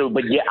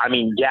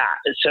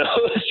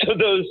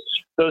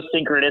those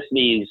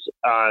synchronicities,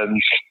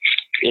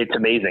 it's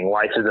amazing.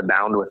 Life is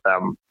abound with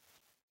them.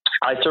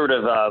 I sort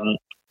of,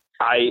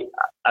 I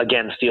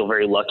again feel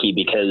very lucky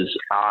because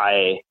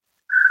I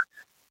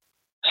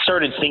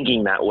started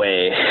thinking that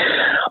way,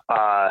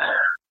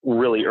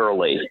 really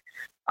early.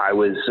 I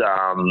was,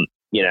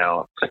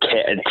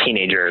 a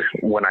teenager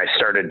when I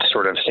started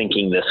sort of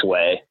thinking this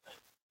way,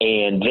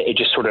 and it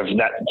just sort of,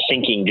 that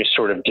thinking just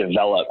sort of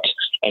developed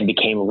and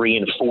became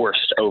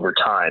reinforced over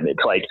time.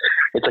 It's like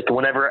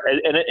whenever,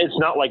 and it's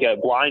not like a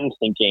blind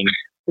thinking.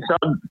 It's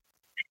not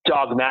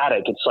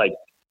dogmatic. It's like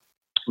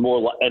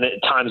more, and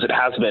at times it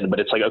has been, but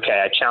it's like,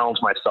 okay, I challenge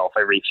myself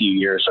every few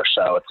years or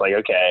so. It's like,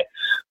 okay,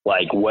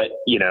 like what,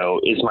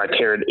 is my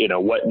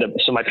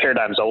so my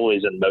paradigm's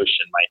always in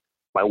motion.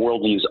 My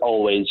worldview is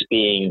always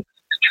being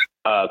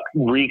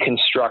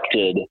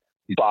reconstructed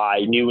by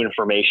new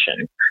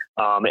information.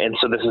 And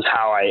so this is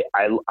how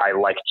I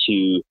like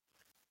to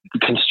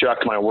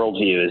construct my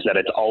worldview, is that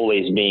it's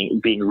always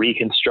being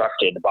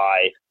reconstructed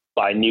by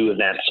new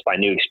events, by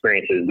new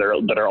experiences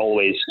that are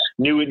always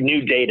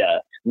new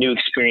data new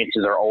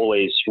experiences are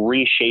always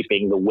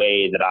reshaping the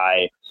way that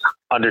I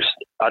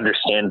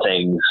understand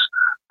things.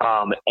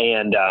 But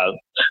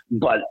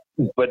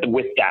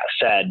with that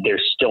said,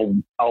 there's still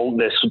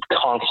the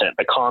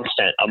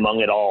constant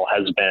among it all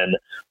has been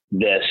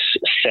this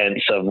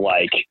sense of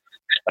like,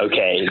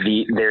 okay,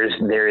 there is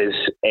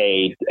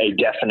a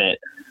definite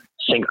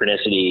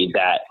synchronicity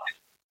that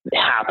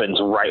happens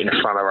right in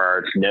front of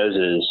our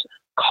noses.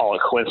 Call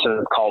it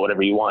coincidence, call it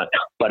whatever you want,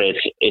 but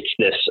it's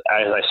this,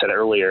 as I said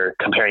earlier,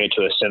 comparing it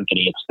to a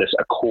symphony, it's this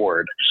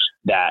accord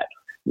that,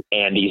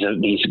 and these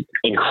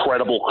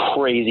incredible,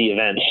 crazy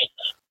events,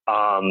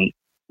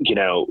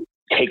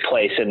 take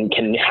place and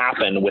can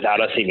happen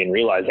without us even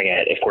realizing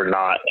it if we're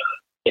not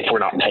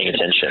paying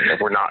attention,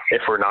 if we're not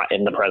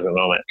in the present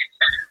moment.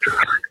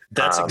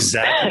 That's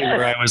exactly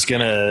where I was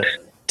going to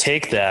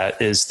take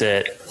that, is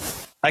that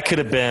I could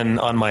have been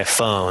on my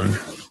phone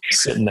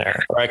sitting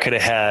there, or I could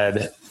have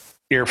had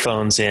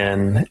earphones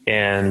in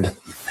and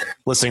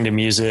listening to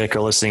music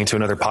or listening to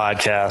another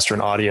podcast or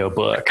an audio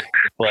book.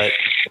 But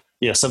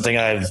something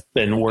I've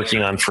been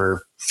working on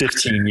for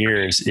 15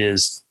 years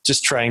is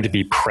just trying to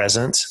be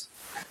present.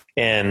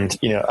 And,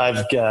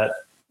 I've got,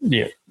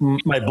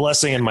 my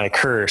blessing and my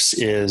curse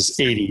is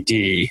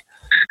ADD.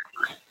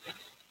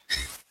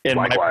 And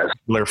my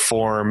particular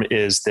form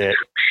is that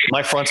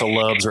my frontal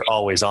lobes are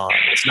always on.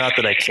 It's not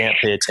that I can't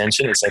pay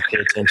attention. It's I pay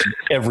attention to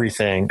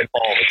everything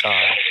all the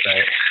time.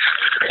 Right.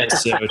 And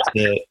so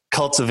to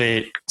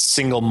cultivate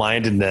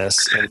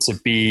single-mindedness and to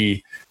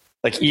be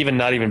like, even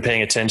not even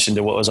paying attention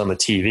to what was on the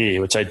TV,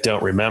 which I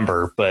don't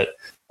remember, but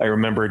I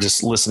remember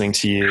just listening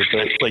to you,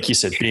 but like you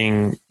said,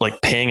 being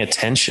like paying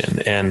attention,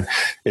 and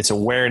it's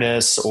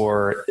awareness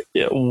or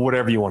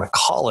whatever you want to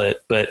call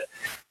it. But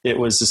it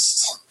was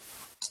just,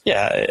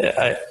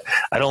 I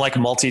don't like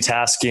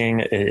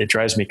multitasking. It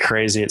drives me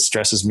crazy. It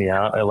stresses me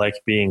out. I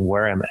like being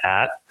where I'm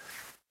at.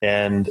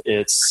 And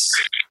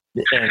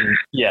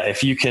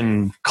if you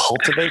can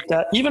cultivate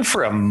that even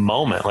for a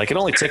moment, like it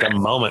only take a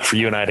moment for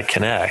you and I to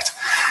connect,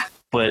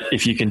 but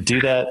if you can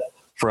do that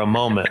for a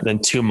moment, then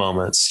 2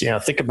 moments,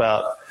 think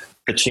about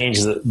the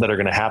changes that are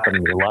going to happen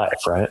in your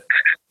life. Right.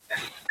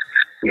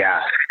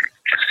 Yeah.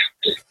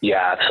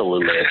 Yeah,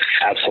 absolutely.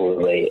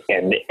 Absolutely.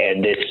 And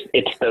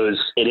it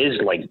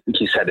is like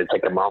you said, it's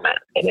like a moment,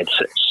 and it's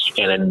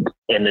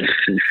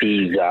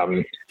these,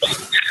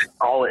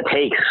 all it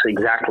takes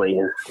exactly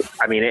is,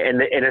 and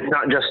it's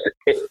not just,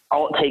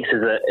 all it takes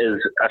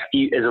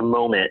is a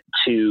moment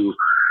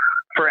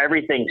for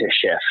everything to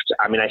shift.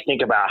 I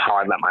think about how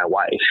I met my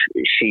wife.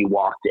 She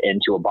walked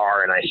into a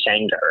bar and I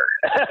sang to her.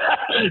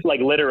 Like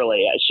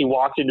literally, she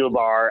walked into a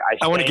bar.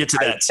 I want to get to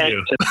that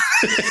too.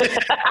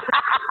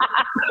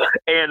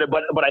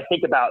 But I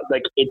think about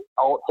like it's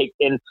all it takes.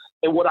 And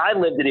what I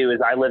live to do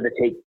is I live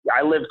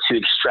to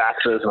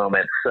extract those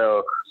moments.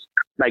 So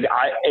like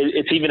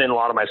it's even in a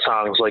lot of my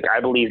songs. Like I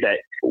believe that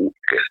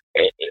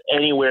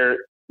anywhere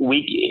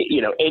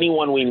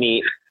anyone we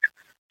meet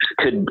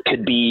could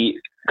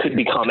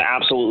become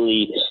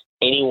absolutely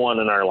anyone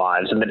in our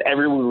lives. And that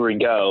everywhere we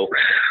go,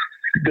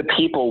 the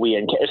people we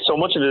encounter, so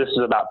much of this is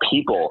about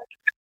people.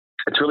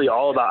 It's really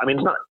all about,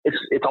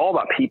 it's all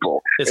about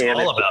people. It's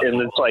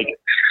like,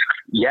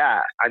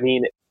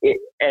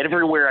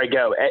 everywhere I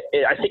go,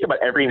 I think about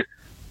every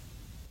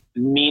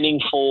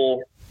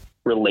meaningful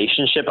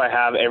relationship I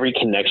have, every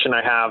connection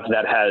I have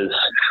that has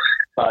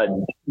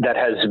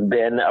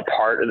been a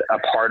part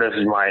of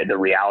the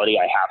reality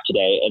I have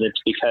today. And it's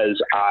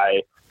because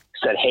I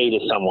said hey to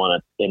someone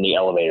in the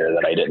elevator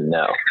that I didn't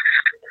know,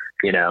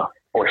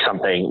 or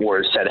something,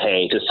 or said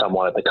hey to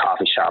someone at the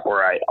coffee shop,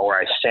 or I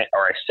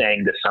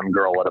sang to some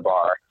girl at a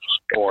bar,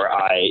 or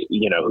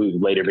who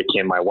later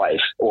became my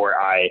wife, or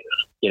I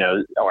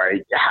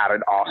had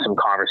an awesome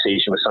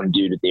conversation with some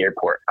dude at the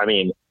airport.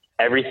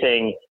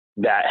 Everything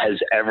that has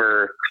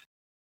ever,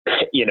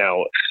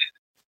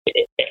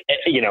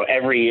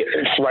 every,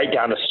 right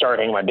down to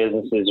starting my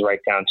businesses,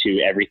 right down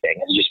to everything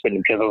has just been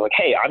because I was like,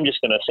 hey, I'm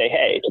just going to say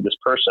hey to this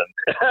person,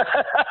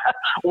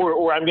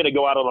 or I'm going to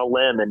go out on a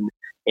limb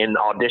and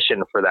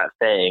audition for that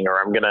thing, or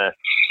I'm gonna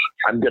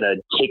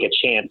take a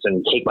chance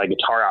and take my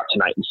guitar out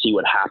tonight and see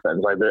what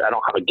happens. I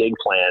don't have a gig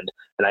planned,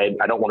 and I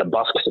don't want to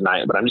busk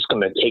tonight, but I'm just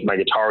going to take my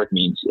guitar with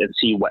me and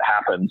see what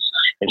happens.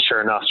 And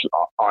sure enough,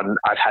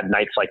 I've had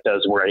nights like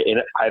those where I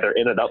either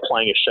ended up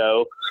playing a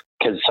show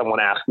because someone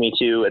asked me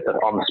to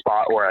on the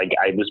spot, or I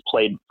just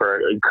played for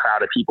a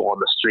crowd of people on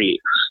the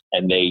street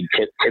and they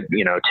tipped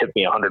me $100 or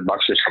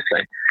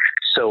something.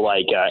 So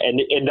like,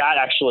 and that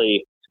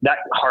actually, that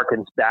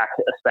harkens back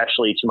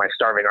especially to my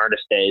starving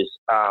artist days.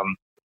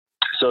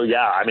 So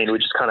yeah, we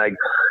just kind of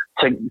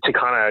to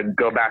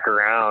go back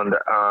around,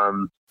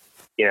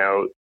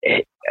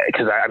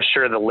 because I'm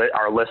sure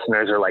our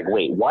listeners are like,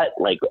 wait, what?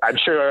 Like, I'm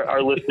sure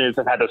our listeners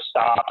have had to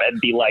stop and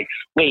be like,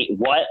 wait,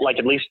 what? Like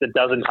at least a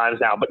dozen times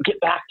now, but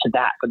get back to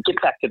that. So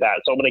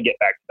I'm going to get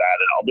back to that.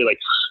 And I'll be like,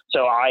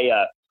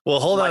 well,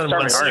 hold on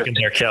 1 second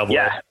there, Cowboy.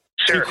 Yeah,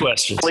 sure. 2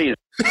 questions. Please.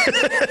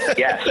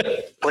 Yes,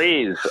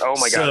 please. Oh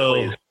my God,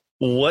 please.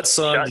 What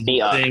song did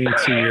you sing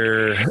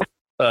to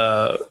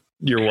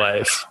your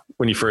wife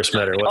when you first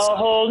met her? What's a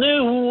whole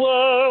new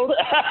world.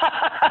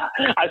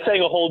 I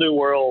sang A Whole New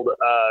World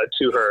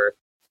to her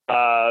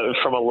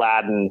from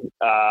Aladdin.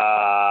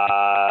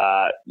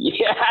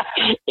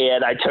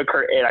 And I took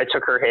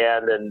her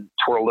hand and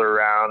twirled her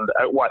around.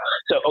 What?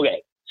 So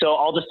okay. So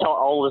I'll just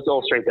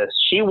illustrate this.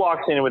 She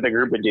walks in with a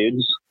group of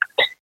dudes,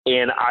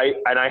 and I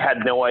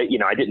had no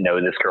idea. I didn't know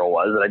who this girl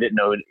was, and I didn't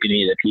know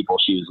any of the people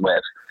she was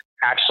with.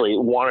 Actually,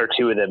 one or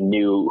two of them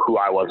knew who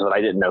I was, but I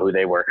didn't know who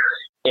they were.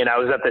 And I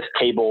was at this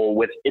table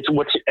with this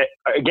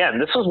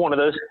was one of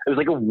those. It was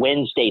like a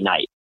Wednesday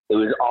night. It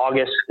was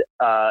August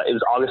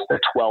the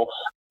 12th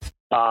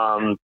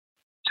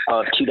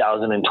of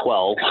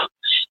 2012,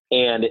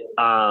 and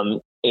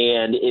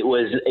it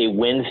was a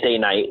Wednesday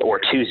night or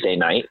Tuesday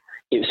night.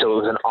 So it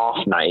was an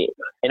off night,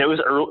 and it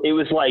was early, it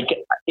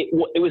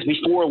was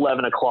before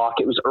 11 o'clock.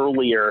 It was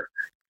earlier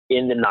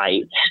in the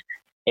night.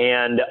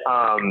 And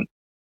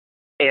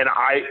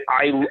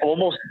I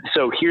almost,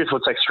 so here's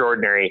what's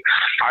extraordinary.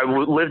 I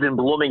lived in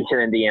Bloomington,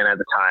 Indiana at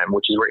the time,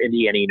 which is where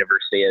Indiana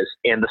University is.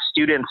 And the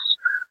students,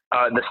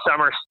 the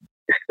summer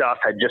stuff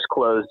had just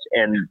closed,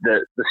 and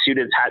the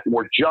students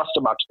were just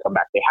about to come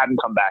back. They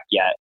hadn't come back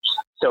yet.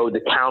 So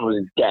the town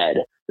was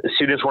dead. The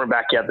students weren't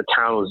back yet. The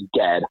town was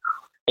dead.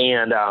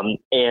 And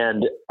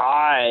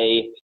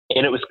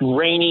it was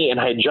rainy, and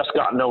I had just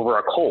gotten over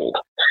a cold.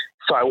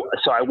 So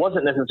I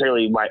wasn't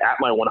necessarily at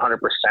my 100%.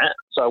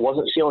 So I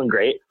wasn't feeling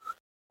great.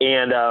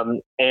 And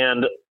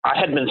I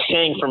had been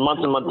saying for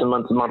months and months and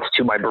months and months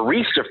to my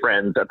barista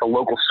friends at the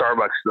local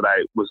Starbucks that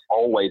I was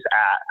always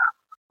at.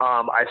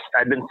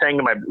 I'd been saying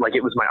to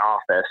it was my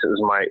office. It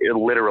was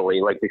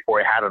literally like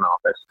before I had an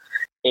office.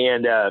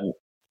 And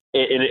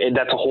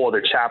that's a whole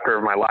other chapter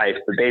of my life.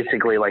 But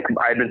basically, like,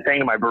 I'd been saying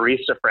to my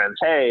barista friends,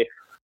 hey,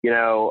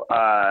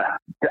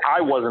 I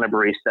wasn't a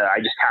barista. I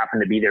just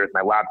happened to be there with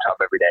my laptop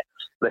every day.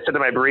 But I said to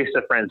my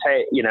barista friends,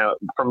 hey,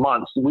 for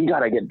months, we got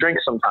to get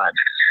drinks sometime.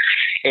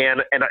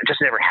 And it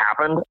just never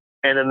happened.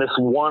 And then this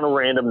one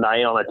random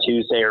night on a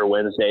Tuesday or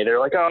Wednesday, they're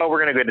like, oh,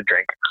 we're going to go to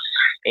drink.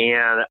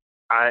 And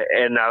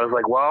I was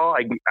like, well,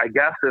 I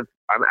guess if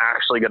I'm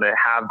actually going to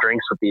have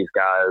drinks with these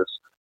guys,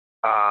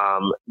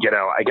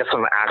 I guess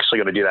I'm actually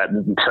going to do that.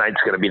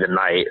 Tonight's going to be the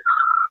night,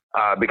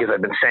 because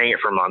I've been saying it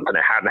for months and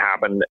it hadn't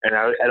happened. And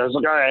I was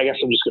like, all right, I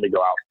guess I'm just going to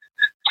go out.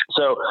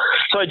 So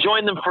I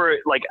joined them for,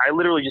 like, I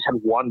literally just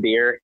had one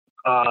beer.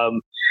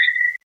 And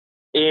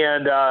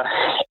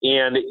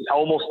it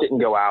almost didn't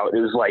go out.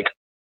 It was like,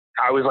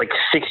 I was like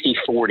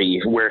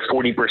 60-40, where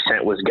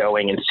 40% was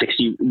going and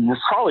 60,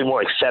 probably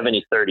more like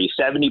 70-30.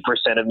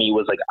 70% of me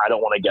was like, I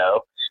don't want to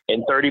go.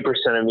 And 30%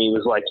 of me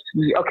was like,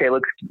 okay,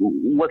 let's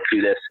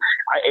do this.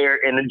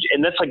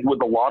 And that's like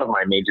with a lot of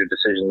my major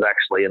decisions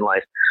actually in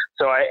life.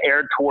 So I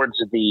aired towards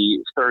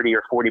the 30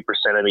 or 40%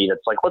 of me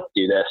that's like, let's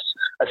do this.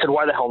 I said,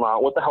 why the hell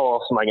not? What the hell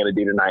else am I going to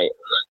do tonight?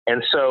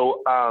 And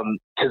so,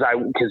 cause I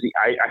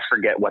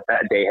forget what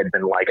that day had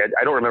been like.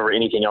 I don't remember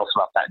anything else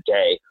about that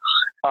day.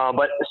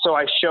 But so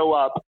I show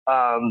up,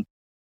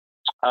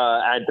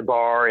 at the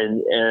bar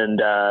and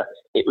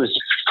it was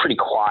pretty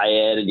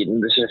quiet,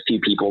 and there's just a few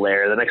people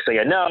there. The next thing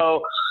I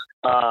know,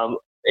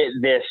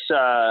 this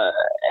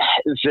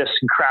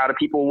crowd of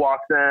people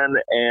walks in,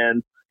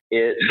 and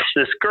it's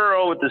this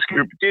girl with this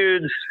group of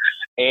dudes,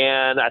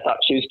 and I thought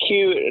she was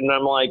cute, and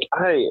I'm like,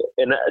 hey,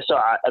 and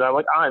I'm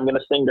like, I'm gonna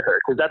sing to her,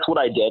 because that's what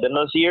I did in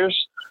those years.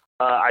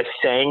 I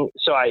sang,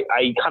 so I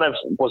kind of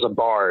was a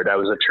bard. I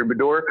was a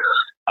troubadour.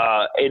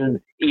 And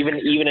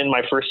even in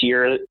my first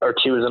year or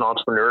two as an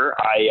entrepreneur,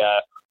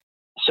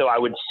 I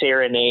would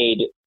serenade,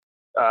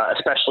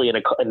 especially in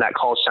that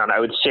college town. I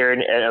would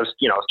serenade. I was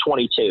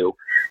 22,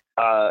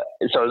 so I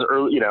was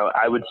early.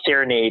 I would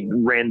serenade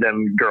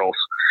random girls,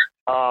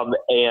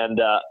 and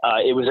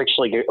it was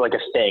actually like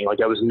a thing. Like,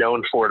 I was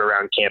known for it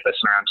around campus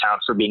and around town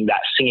for being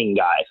that singing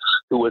guy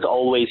who was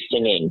always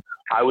singing.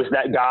 I was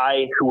that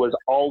guy who was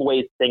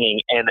always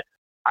singing, and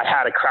I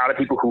had a crowd of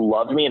people who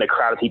loved me and a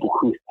crowd of people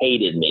who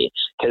hated me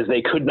because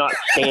they could not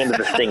stand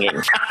the singing.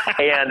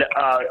 And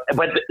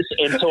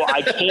so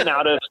I came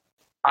out of,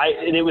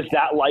 and it was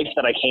that life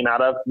that I came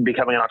out of,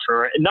 becoming an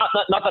entrepreneur. Not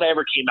that I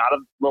ever came out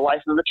of the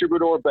life of a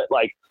troubadour, but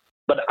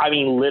I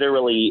mean,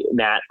 literally,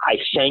 Matt, I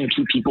sang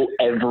to people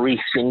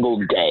every single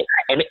day.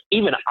 And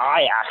even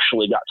I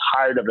actually got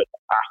tired of it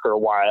after a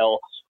while.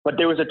 But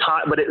there was a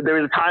time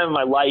in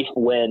my life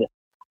when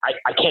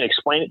I can't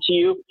explain it to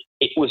you.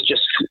 It was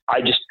just,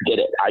 I just did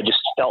it. I just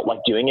felt like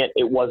doing it.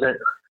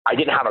 I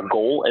didn't have a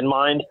goal in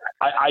mind.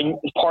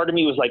 Part of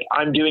me was like,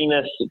 I'm doing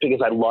this because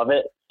I love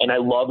it. And I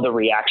love the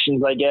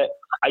reactions I get.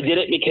 I did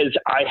it because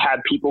I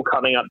had people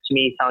coming up to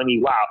me telling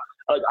me, wow,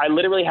 I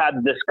literally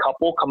had this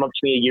couple come up to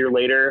me a year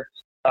later,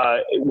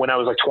 when I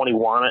was like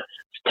 21,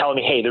 telling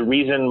me, hey, the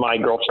reason my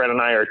girlfriend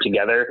and I are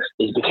together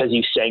is because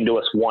you sang to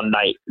us one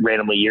night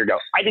randomly a year ago.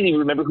 I didn't even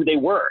remember who they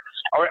were.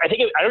 Or I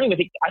think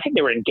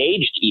they were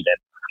engaged even.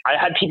 I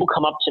had people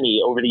come up to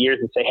me over the years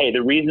and say, hey,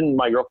 the reason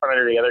my girlfriend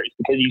and I are together is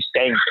because you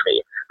sang to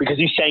me, because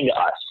you sang to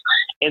us.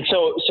 And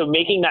so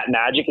making that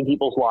magic in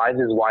people's lives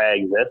is why I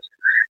exist.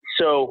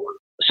 So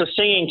so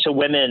singing to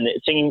women,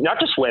 not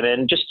just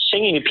women, just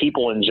singing to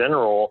people in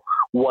general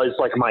was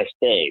like my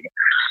thing.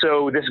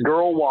 So this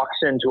girl walks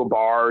into a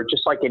bar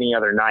just like any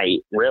other night,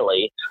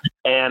 really.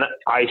 And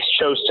I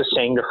chose to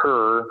sing to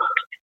her,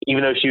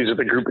 even though she was with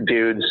a group of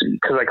dudes,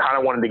 because I kind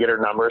of wanted to get her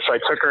number. So I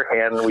took her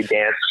hand and we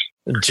danced.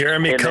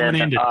 Jeremy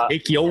coming in to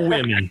take your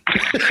women.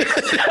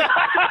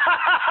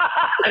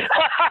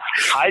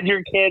 Hide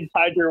your kids,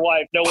 hide your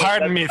wife. No,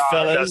 pardon me,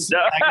 fellas. No.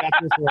 I got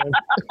this one.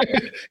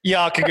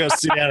 Y'all can go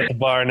sit down at the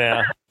bar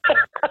now.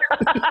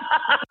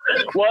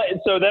 Well,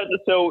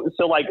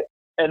 so like,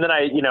 and then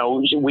I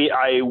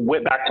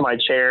went back to my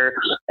chair,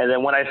 and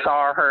then when I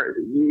saw her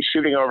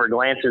shooting over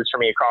glances from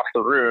me across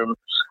the room,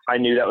 I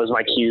knew that was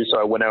my cue. So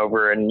I went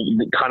over, and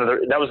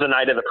that was the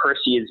night of the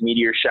Perseids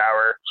meteor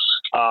shower.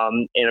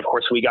 And of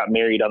course we got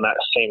married on that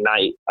same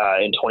night,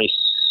 in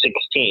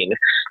 2016.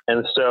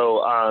 And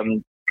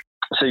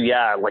so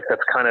yeah, like that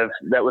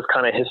was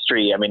kind of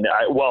history. I mean,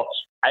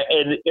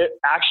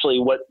 actually,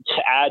 what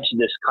to add to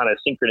this kind of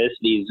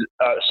synchronicities.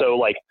 So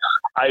like,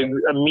 I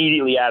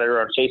immediately added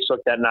her on Facebook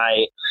that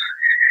night,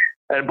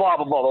 and blah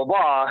blah blah blah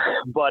blah.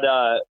 But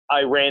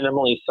I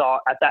randomly saw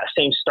at that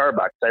same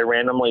Starbucks. I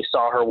randomly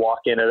saw her walk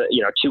in.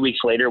 2 weeks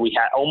later, we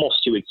had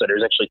almost 2 weeks later.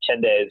 It was actually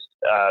 10 days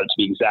to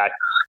be exact,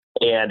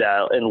 and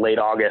in late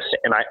August.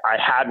 And I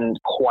hadn't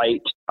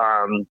quite.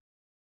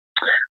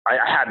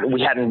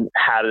 We hadn't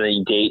had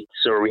any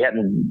dates, or we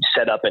hadn't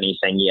set up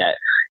anything yet.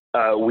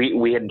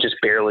 We had just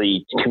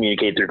barely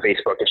communicated through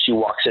Facebook, and she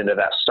walks into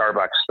that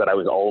Starbucks that I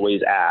was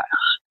always at,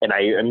 and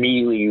I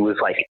immediately was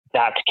like,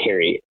 that's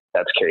Carrie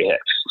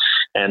Hicks.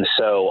 And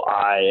so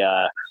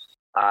I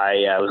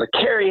was like,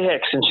 Carrie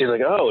Hicks, and she's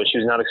like, oh, she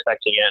was not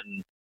expecting it.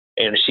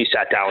 And she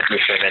sat down with me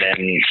for a minute,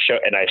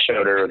 and I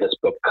showed her this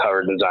book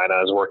cover design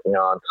I was working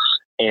on,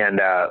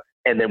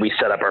 and then we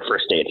set up our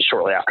first date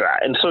shortly after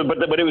that. And so, but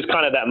it was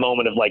kind of that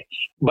moment of like,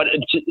 but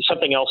it's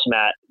something else,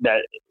 Matt,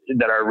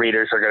 that our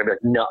readers are going to be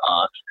like,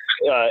 nuh-uh.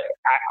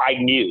 I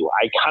knew,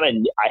 I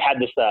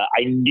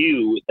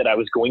knew that I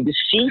was going to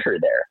see her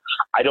there.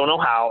 I don't know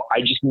how.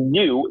 I just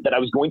knew that I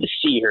was going to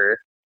see her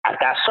at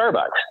that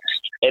Starbucks.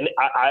 And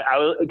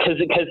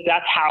because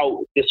that's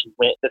how this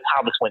went. That's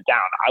how this went down.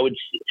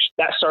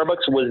 That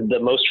Starbucks was the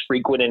most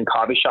frequented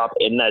coffee shop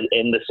in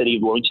the city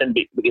of Bloomington,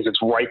 because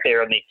it's right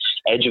there on the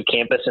edge of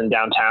campus in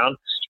downtown,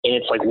 and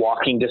it's like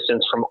walking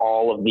distance from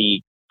all of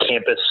the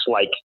campus,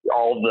 like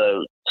all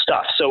the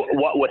stuff. So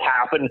what would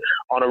happen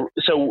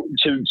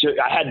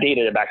I had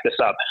data to back this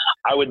up.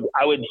 I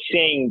would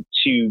sing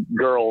to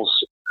girls.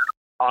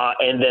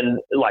 And then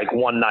like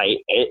one night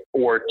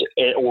or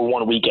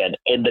one weekend,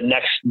 and the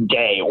next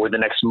day or the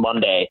next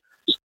Monday,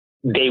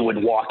 they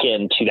would walk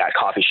into that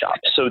coffee shop.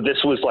 So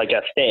this was like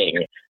a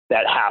thing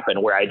that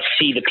happened where I'd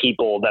see the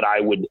people that I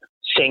would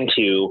sing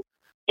to,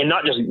 and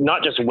not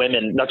just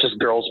women, not just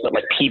girls, but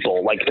like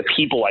people, like the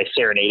people I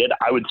serenaded,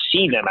 I would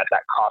see them at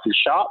that coffee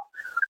shop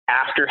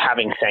after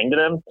having sang to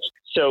them.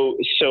 So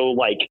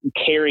like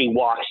Carrie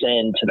walks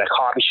into the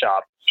coffee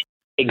shop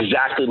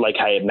exactly like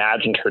I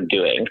imagined her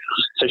doing.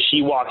 So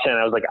she walks in, and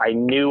I was like, I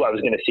knew I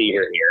was going to see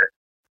her here.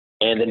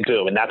 And then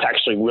boom. And that's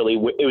actually really,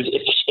 it was,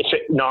 if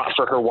it not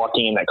for her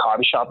walking in that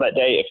coffee shop that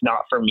day, if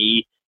not for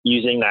me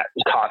using that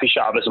coffee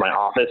shop as my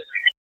office,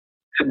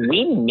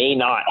 we may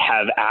not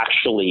have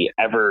actually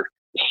ever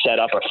set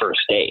up a first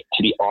date,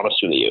 to be honest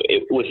with you.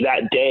 It was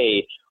that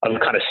day of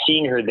kind of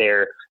seeing her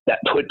there that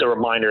put the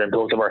reminder in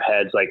both of our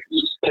heads, like,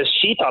 because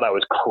she thought I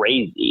was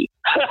crazy.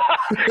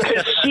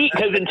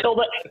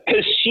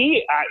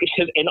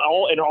 And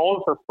all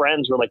of her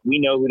friends were like, we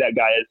know who that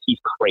guy is. He's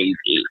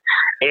crazy.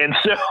 And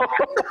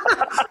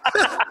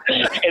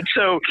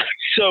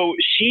so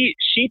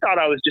she thought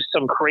I was just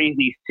some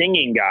crazy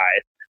singing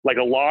guy, like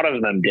a lot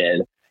of them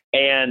did.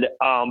 And,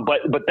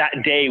 but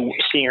that day,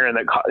 seeing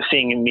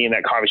me in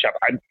that coffee shop,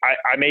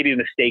 I may be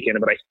mistaken,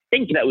 but I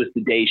think that was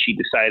the day she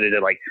decided to,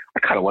 like, I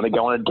kind of want to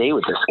go on a date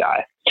with this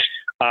guy.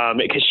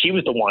 Because she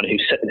was the one who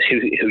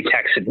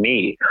texted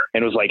me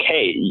and was like,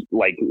 hey,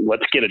 like,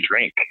 let's get a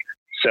drink.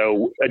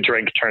 So a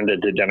drink turned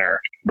into dinner,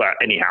 but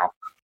anyhow.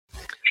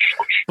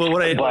 Well,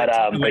 what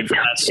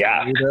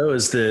though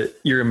is that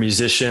you're a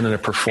musician and a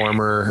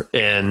performer,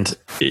 and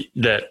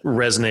that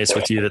resonates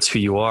with you. That's who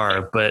you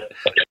are. But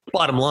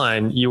bottom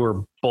line, you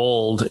were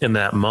bold in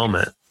that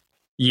moment.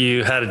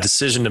 You had a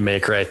decision to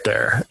make right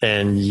there,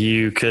 and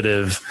you could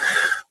have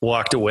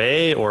walked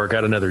away or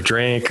got another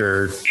drink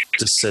or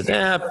just said,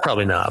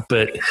 probably not.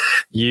 But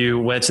you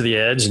went to the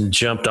edge and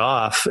jumped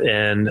off,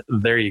 and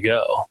there you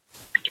go.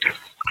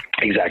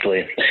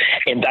 Exactly.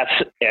 And that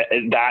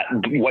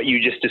what you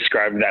just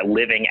described, that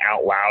living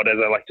out loud, as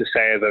I like to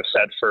say, as I've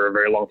said for a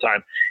very long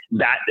time,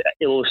 that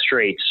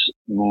illustrates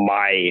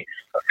my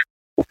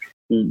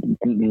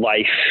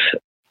life,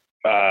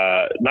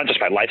 not just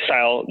my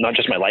lifestyle, not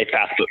just my life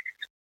path,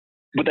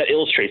 but that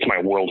illustrates my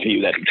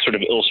worldview. That sort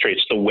of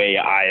illustrates the way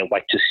I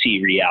like to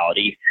see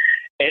reality.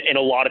 And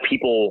a lot of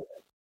people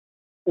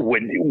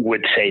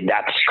would say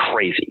that's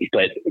crazy,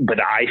 but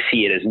I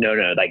see it as no,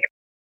 like,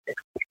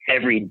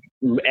 every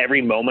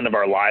moment of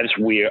our lives,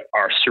 we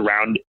are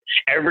surrounded.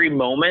 Every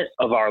moment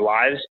of our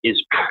lives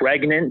is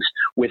pregnant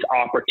with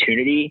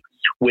opportunity,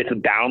 with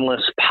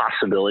boundless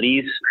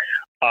possibilities,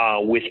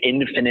 with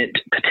infinite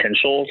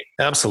potential.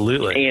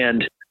 Absolutely.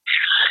 And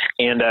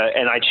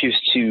I choose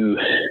to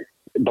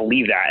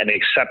believe that and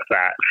accept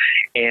that.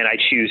 And I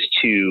choose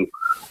to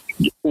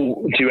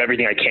do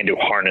everything I can to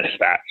harness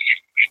that.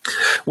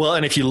 Well,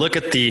 and if you look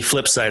at the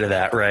flip side of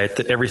that, right,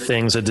 that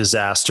everything's a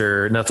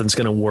disaster, nothing's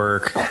going to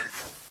work.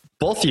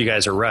 Both of you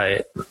guys are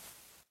right,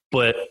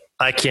 but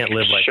I can't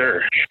live like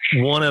Sure.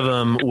 that. One of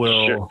them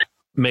will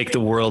make the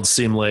world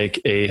seem like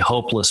a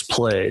hopeless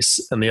place,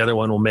 and the other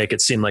one will make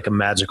it seem like a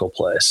magical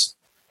place.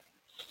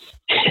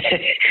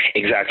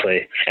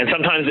 Exactly. And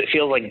sometimes it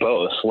feels like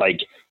both. Like,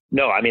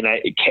 no, I mean,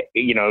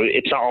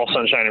 it's not all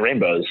sunshine and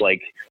rainbows.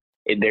 Like,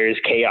 there is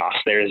chaos,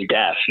 there is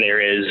death,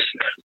 there is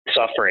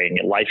suffering.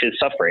 Life is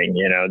suffering,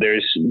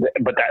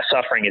 but that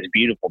suffering is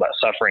beautiful. That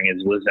suffering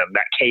is wisdom.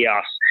 That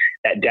chaos,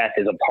 that death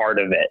is a part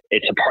of it.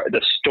 It's a part,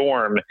 the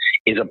storm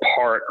is a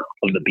part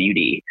of the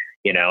beauty,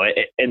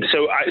 and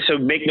so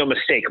make no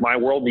mistake, my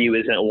worldview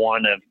isn't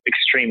one of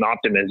extreme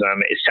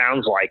optimism. It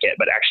sounds like it,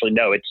 but actually,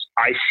 no,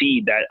 I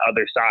see that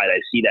other side. I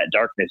see that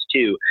darkness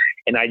too.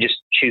 And I just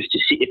choose to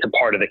see it's a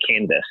part of the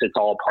canvas. It's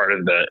all part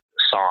of the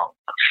song.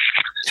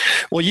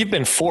 Well, you've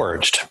been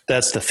forged.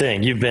 That's the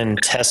thing. You've been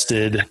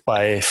tested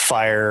by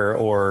fire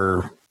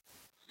or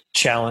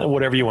challenge,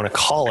 whatever you want to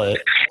call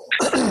it.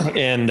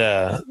 And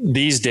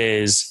these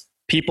days,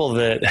 people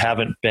that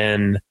haven't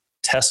been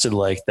tested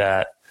like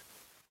that,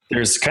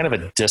 there's kind of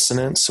a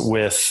dissonance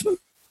with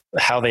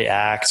how they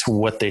act,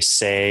 what they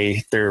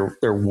say, their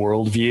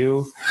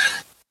worldview,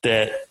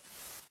 that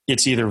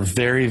it's either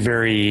very,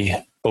 very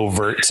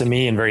overt to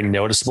me and very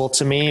noticeable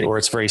to me, or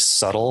it's very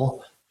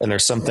subtle. And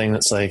there's something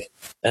that's like,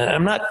 and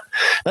I'm not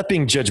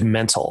being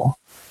judgmental,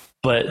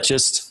 but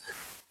just,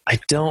 I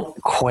don't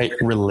quite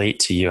relate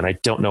to you and I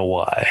don't know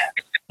why.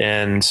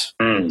 And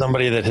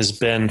somebody that has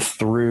been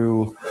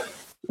through,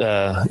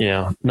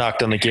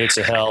 knocked on the gates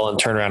of hell and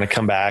turned around and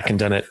come back and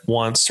done it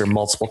once or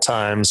multiple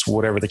times,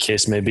 whatever the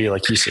case may be,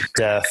 like you said,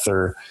 death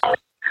or,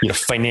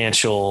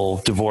 financial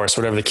divorce,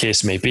 whatever the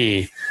case may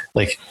be,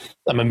 like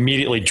I'm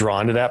immediately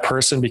drawn to that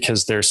person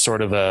because there's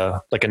sort of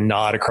a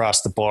nod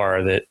across the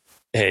bar that,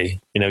 hey,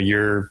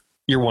 you're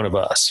one of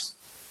us.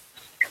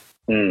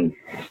 I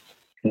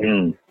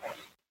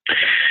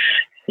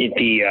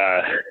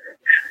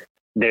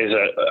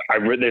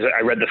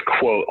read this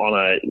quote on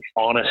a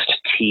Honest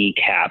Tea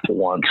cap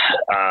once,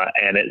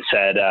 and it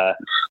said,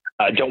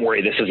 don't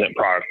worry, this isn't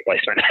product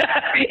placement.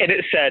 And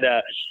it said,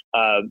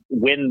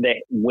 when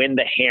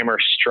the hammer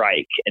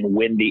strike and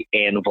when the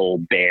anvil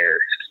bear.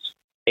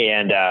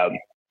 And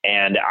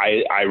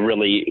I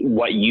really,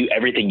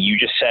 everything you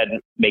just said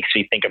makes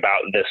me think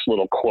about this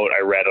little quote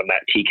I read on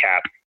that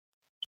teacup.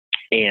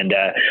 And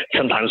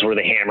sometimes we're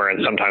the hammer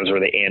and sometimes we're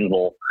the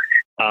anvil.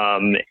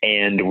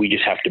 And we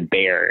just have to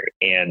bear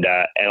and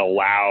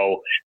allow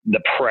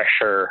the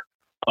pressure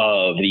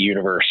of the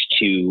universe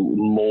to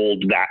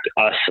mold that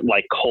us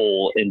like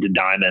coal into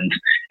diamonds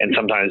and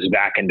sometimes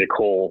back into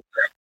coal.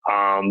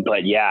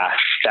 But yeah,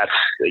 that's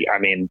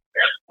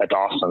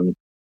awesome.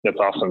 That's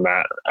awesome,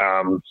 Matt.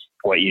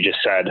 What you just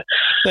said.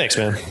 Thanks,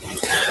 man.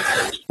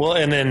 Well,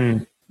 and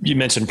then you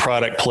mentioned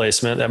product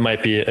placement. That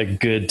might be a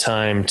good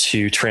time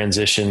to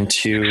transition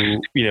to,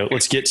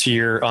 let's get to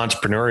your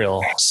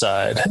entrepreneurial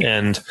side.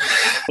 And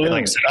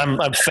like I said,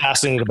 I'm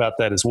fascinated about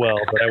that as well,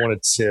 but I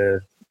wanted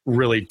to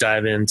really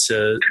dive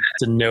into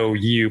to know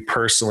you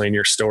personally and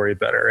your story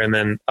better. And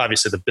then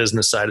obviously the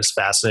business side is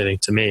fascinating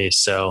to me.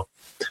 So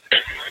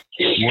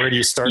where do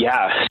you start?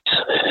 Yeah.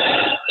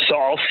 So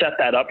I'll set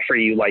that up for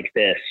you like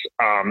this.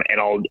 And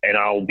I'll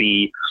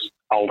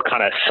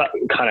kind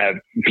of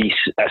be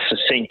as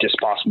succinct as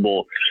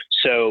possible.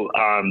 So,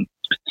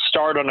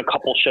 starred on a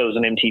couple shows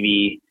on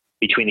MTV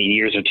between the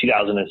years of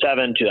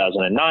 2007,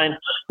 2009.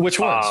 Which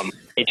ones?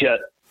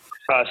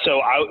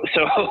 So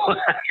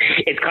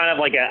it's kind of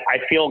like I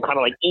feel kind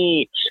of like,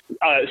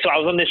 so I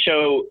was on this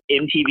show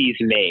MTV's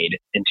Made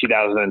in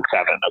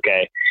 2007.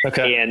 Okay.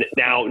 And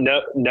now,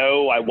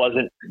 no, I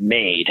wasn't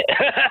made.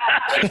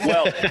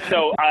 Well,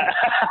 so,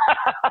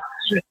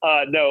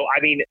 no,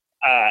 I mean,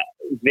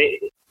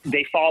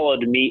 they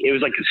followed me. It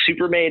was like a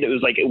super made. It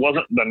was like, it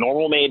wasn't the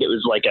normal made. It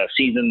was like a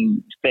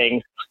season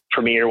thing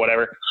for me or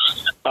whatever.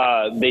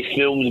 They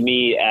filmed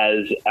me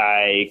as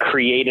I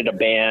created a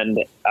band,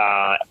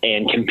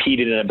 and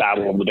competed in a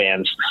battle of the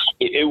bands.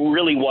 It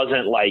really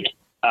wasn't like,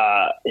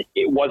 oh,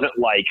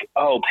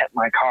 Pet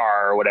My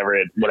Car or whatever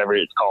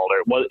it's called.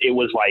 Or it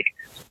was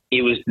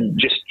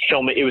just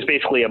filming. It was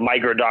basically a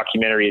micro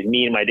documentary of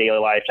me and my daily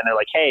life. And they're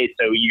like, hey,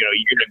 so, you're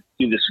going to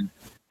do this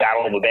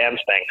battle of the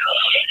bands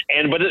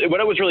thing. But it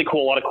was really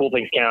cool. A lot of cool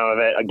things came out of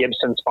it. A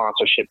Gibson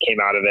sponsorship came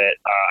out of it.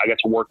 I got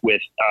to work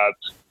with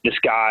this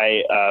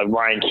guy,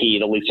 Ryan Key,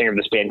 the lead singer of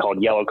this band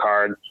called Yellow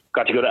Card.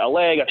 Got to go to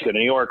LA, got to go to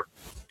New York.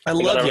 I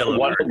love Yellow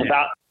Card.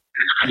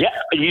 Yeah,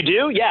 you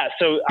do? Yeah.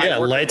 So yeah,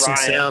 Lights and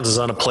Sounds is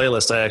on a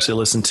playlist I actually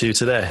listened to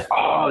today.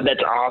 Oh,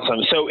 that's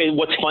awesome. So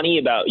what's funny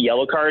about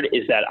Yellow Card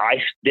is that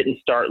I didn't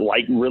start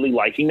really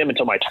liking them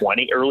until my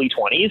early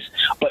 20s.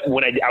 But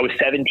when I was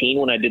 17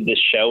 when I did this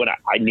show, and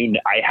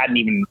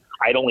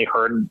I'd only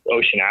heard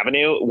Ocean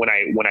Avenue when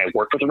I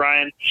worked with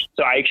Ryan.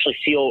 So I actually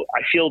feel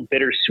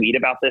bittersweet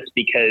about this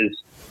because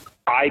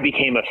I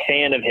became a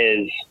fan of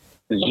his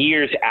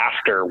years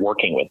after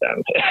working with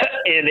them.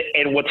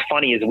 and what's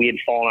funny is we had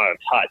fallen out of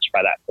touch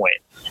by that point.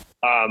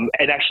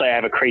 And actually I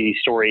have a crazy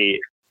story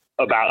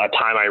about a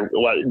time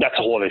that's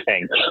a whole other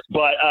thing.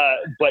 But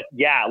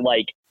yeah,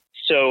 like,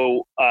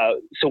 so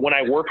when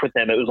I worked with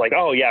them, it was like,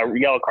 oh yeah,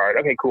 Yellow Card.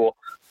 Okay, cool.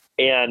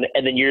 And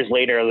then years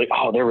later, like,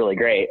 oh, they're really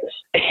great.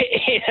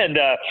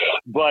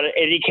 But in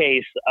any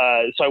case,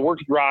 so I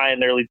worked with Ryan,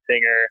 their lead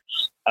singer,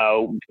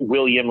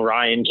 William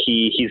Ryan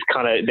Key. He's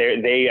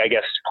they I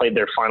guess played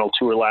their final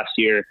tour last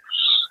year.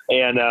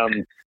 And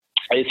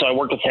so I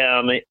worked with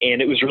him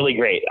and it was really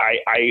great.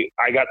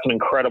 I got some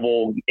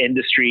incredible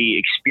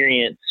industry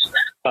experience.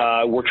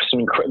 Worked with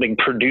some the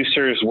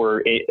producers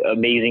were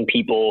amazing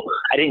people.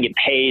 I didn't get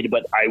paid,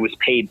 but I was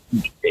paid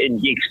in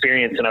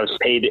experience, and I was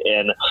paid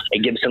in a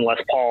Gibson Les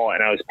Paul,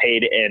 and I was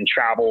paid in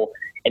travel.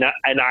 And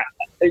I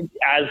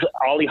as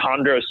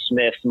Alejandro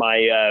Smith,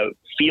 my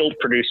field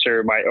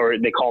producer, or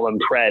they call them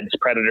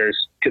Predators,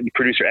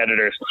 producer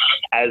editors,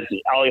 as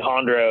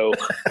Alejandro,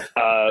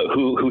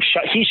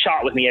 he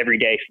shot with me every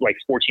day for like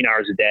 14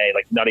 hours a day,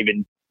 like not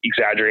even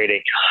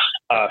exaggerating,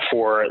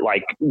 for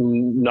like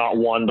not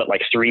one, but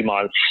like 3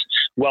 months.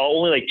 Well,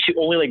 only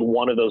like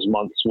one of those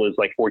months was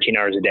like 14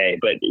 hours a day,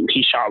 but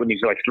he shot with me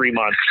for like 3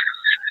 months.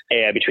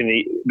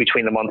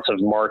 Between the months of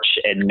March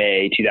and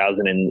May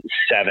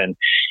 2007,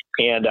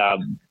 and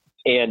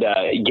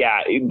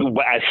yeah,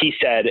 as he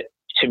said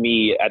to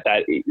me at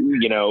that,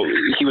 you know,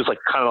 he was like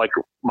kind of like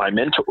my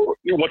mentor.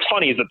 What's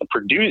funny is that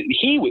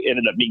he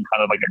ended up being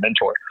kind of like a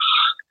mentor,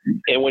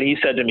 and what he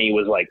said to me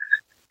was like,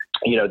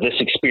 you know, this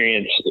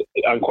experience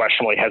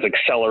unquestionably has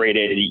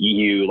accelerated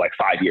you like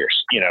 5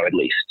 years, you know, at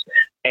least.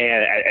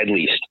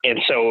 And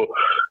so,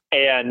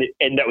 and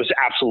that was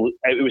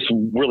it was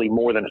really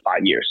more than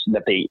 5 years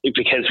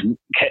because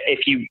if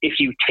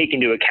you take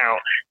into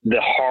account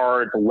the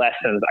hard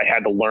lessons I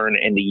had to learn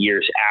in the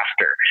years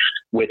after,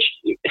 this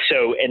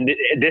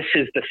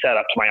is the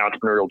setup to my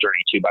entrepreneurial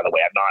journey too, by the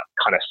way. I'm not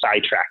kind of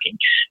sidetracking.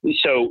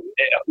 So,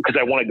 because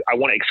I want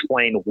to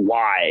explain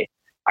why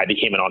I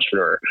became an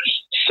entrepreneur.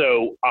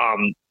 So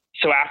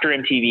after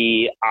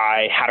MTV,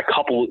 I had a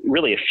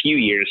few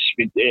years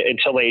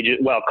until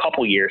a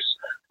couple years.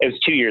 It was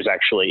 2 years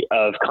actually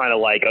of kind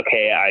of like,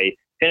 okay, I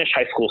finished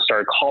high school,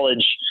 started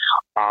college.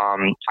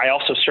 I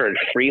also started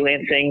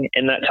freelancing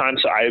in that time.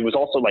 So I was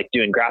also like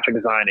doing graphic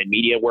design and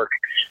media work.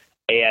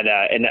 And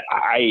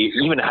I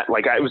even I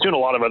was doing a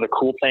lot of other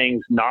cool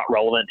things, not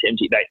relevant to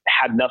MTV, that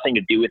had nothing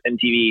to do with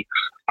MTV.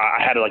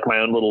 I had like my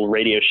own little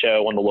radio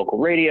show on the local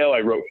radio. I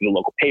wrote for the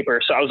local paper.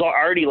 So I was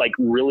already like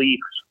really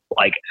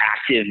like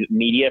active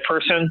media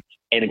person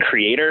and a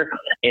creator,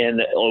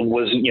 and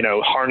was, you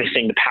know,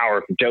 harnessing the power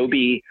of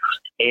Adobe.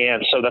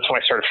 And so that's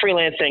when I started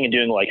freelancing and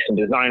doing like some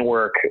design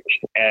work,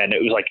 and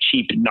it was like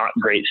cheap, not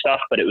great stuff,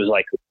 but it was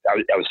like,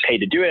 I was paid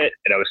to do it,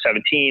 and I was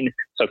 17.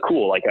 So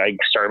cool. Like I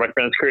started my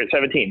freelance career at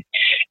 17,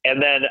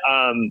 and then,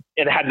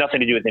 it had nothing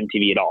to do with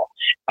MTV at all.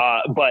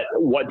 But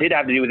what did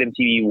have to do with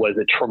MTV was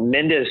a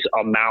tremendous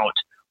amount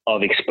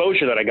of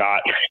exposure that I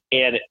got.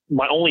 And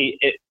my only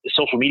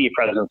social media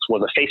presence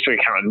was a Facebook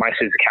account and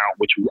MySpace account,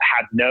 which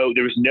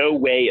there was no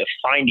way of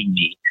finding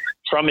me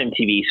from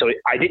MTV. So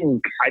I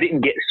didn't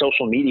get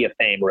social media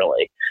fame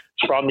really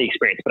from the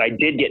experience, but I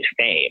did get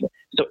fame.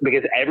 So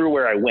because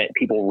everywhere I went,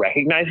 people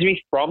recognized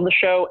me from the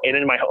show, and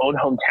in my own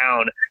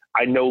hometown,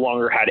 I no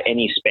longer had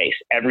any space.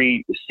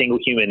 Every single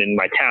human in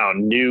my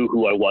town knew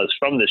who I was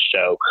from this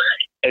show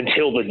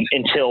until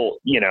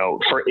you know,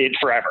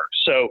 forever.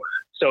 So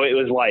it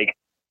was like,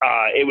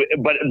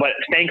 but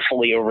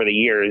thankfully over the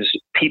years,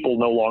 people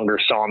no longer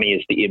saw me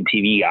as the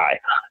MTV guy.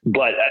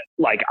 But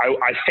like,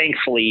 I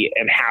thankfully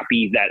am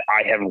happy that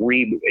I have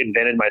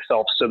reinvented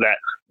myself so that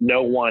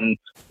no one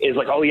is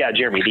like, oh yeah,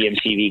 Jeremy, the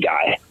MTV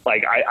guy.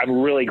 Like,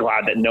 I'm really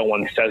glad that no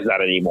one says that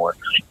anymore.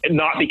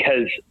 Not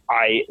because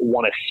I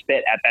want to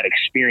spit at that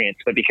experience,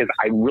 but because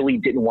I really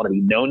didn't want to be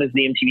known as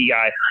the MTV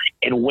guy.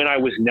 And when I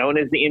was known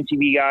as the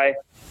MTV guy,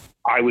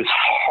 I was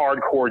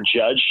hardcore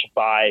judged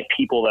by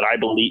people that I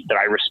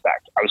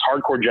respect. I was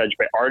hardcore judged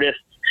by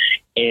artists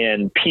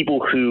and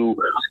people who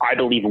I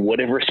believe would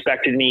have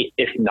respected me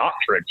if not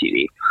for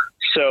MTV.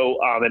 So,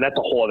 and that's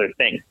a whole other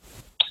thing.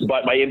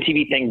 But my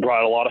MTV thing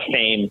brought a lot of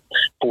fame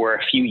for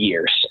a few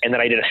years. And then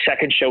I did a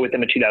second show with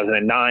them in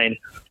 2009.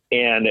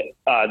 And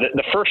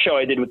the first show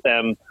I did with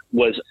them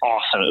was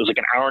awesome. It was like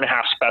an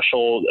hour-and-a-half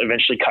special,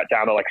 eventually cut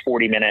down to like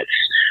 40 minutes.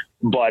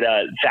 But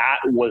that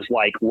was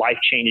like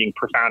life-changing,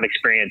 profound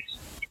experience.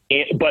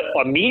 But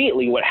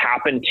immediately what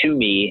happened to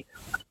me,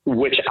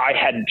 which I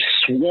had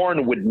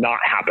sworn would not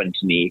happen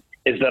to me,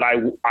 is that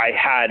I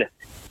had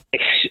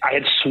I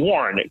had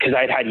sworn, because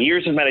I had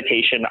years of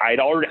meditation. I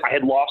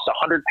had lost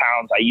 100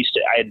 pounds.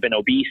 I had been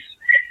obese.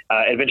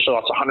 Eventually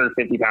lost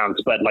 150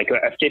 pounds, but like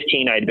at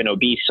 15, I had been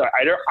obese. So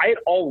I had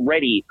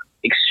already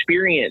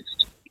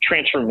experienced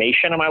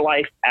transformation in my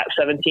life at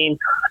 17,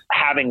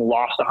 having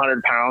lost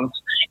 100 pounds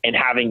and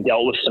having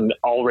dealt with some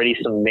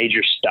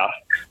major stuff.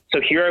 So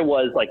here I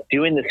was, like,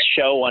 doing this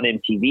show on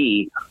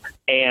MTV,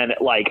 and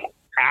like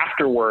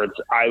afterwards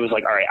I was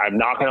like, all right, I'm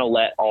not going to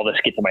let all this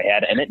get to my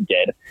head. And it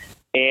did.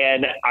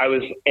 And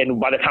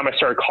by the time I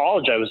started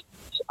college,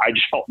 I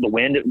just felt the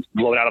wind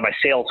blowing out of my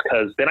sails,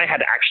 because then I had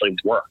to actually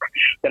work.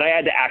 Then I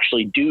had to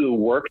actually do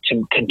work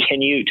to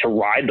continue to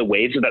ride the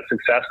waves of that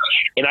success.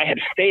 And I had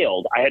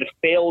failed. I had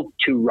failed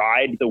to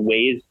ride the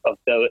waves of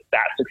that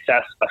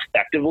success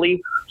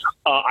effectively.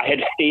 I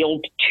had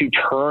failed to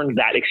turn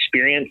that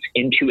experience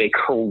into a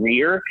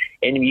career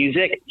in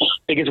music,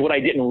 because what I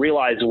didn't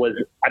realize was,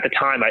 at the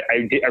time,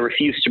 I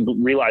refused to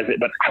realize it,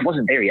 but I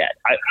wasn't there yet.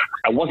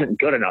 I wasn't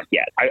good enough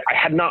yet. I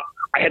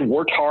had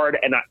worked hard,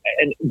 and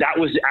that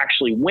was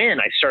actually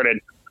when I started.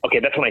 Okay,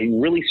 that's when I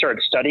really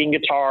started studying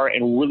guitar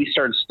and really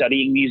started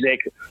studying music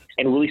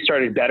and really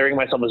started bettering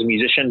myself as a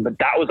musician. But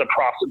that was a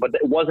process. But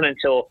it wasn't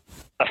until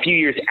a few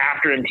years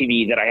after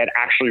MTV that I had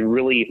actually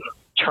really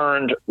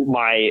turned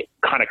my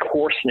kind of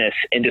coarseness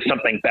into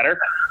something better.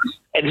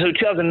 And so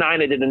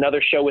 2009, I did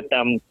another show with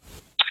them.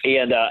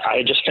 And I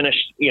had just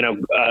finished,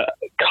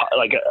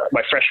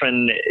 my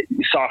freshman,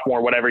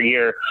 sophomore, whatever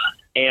year.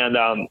 And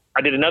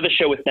I did another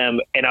show with them,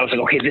 and I was like,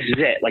 okay, this is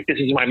it. Like, this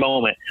is my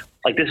moment.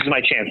 Like, this is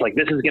my chance. Like,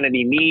 this is going to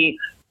be me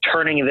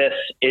turning this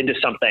into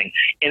something.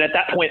 And at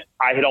that point,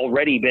 I had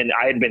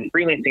been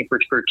freelancing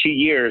for 2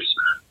 years.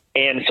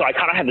 And so I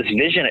kind of had this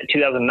vision at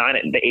 2009,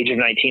 at the age of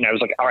 19. I was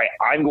like, all right,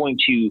 I'm going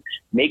to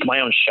make my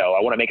own show.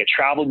 I want to make a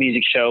travel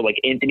music show like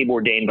Anthony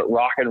Bourdain, but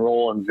rock and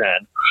roll and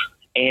Zen.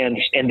 And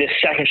this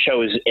second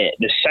show is it.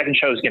 This second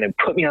show is going to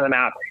put me on the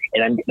map,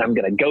 and I'm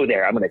going to go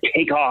there. I'm going to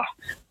take off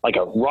like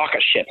a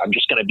rocket ship. I'm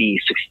just going to be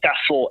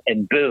successful,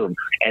 and boom.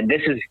 And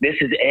this is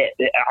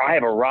it. I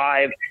have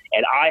arrived,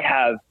 and I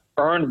have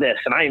earned this,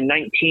 and I am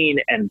 19,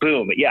 and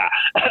boom. Yeah.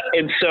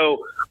 And so,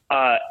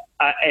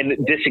 and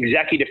this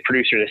executive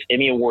producer, this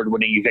Emmy Award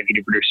winning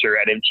executive producer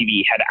at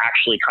MTV, had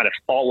actually kind of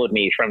followed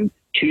me from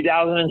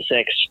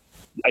 2006,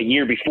 a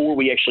year before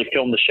we actually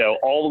filmed the show,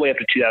 all the way up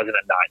to 2009.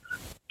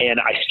 And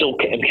I still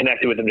am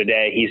connected with him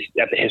today. He's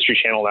at the History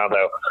Channel now,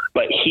 though.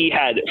 But he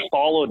had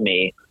followed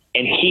me,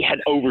 and he had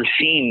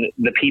overseen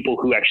the people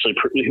who actually,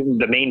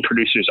 the main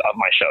producers of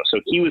my show. So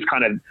he was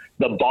kind of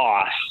the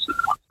boss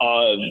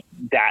of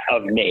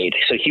Made.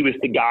 So he was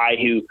the guy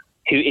who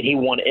he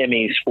won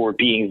Emmys for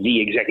being the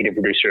executive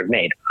producer of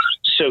Made.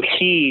 So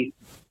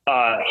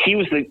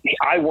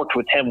I worked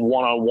with him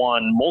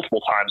one-on-one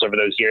multiple times over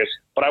those years,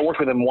 but I worked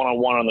with him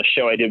one-on-one on the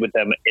show I did with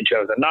them in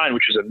 2009,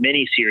 which was a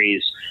mini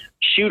series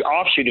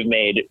offshoot of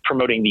Made,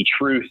 promoting the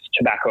Truth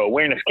Tobacco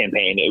Awareness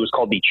campaign. It was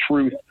called the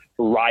Truth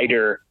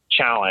Rider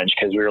Challenge,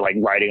 because we were like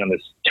riding on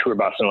this tour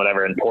bus and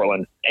whatever in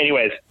Portland.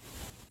 Anyways,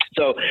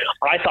 so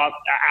I thought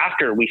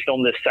after we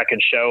filmed this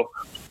second show,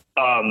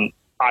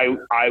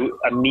 I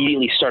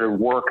immediately started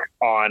work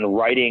on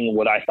writing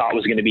what I thought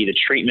was going to be the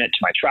treatment to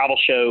my travel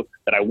show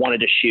that I wanted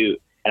to shoot,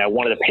 and I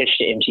wanted to pitch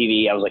to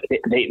MTV. I was like,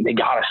 they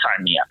got to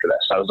sign me after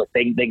this. I was like,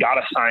 they got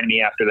to sign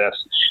me after this.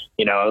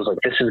 You know, I was like,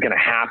 this is going to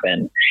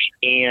happen.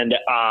 And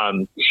I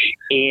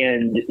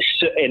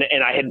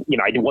had,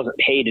 I wasn't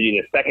paid to do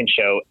the second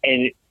show,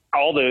 and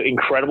all the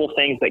incredible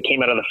things that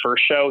came out of the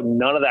first show,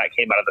 none of that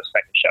came out of the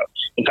second show.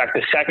 In fact,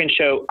 the second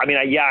show, I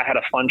had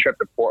a fun trip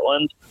to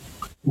Portland,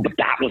 but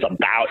that was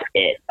about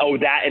it. Oh,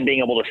 that and being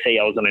able to say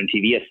I was on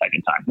MTV a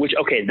second time, which,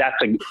 okay, that's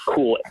a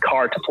cool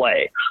card to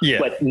play. Yeah.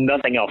 But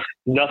nothing else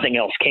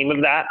came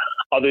of that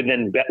other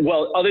than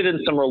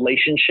some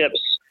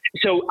relationships.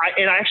 So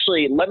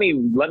let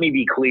me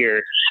be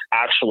clear,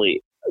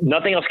 actually,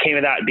 nothing else came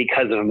of that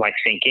because of my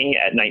thinking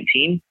at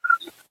 19.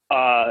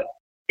 I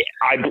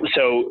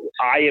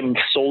am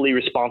solely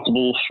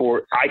responsible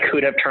for, I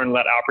could have turned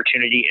that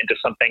opportunity into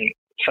something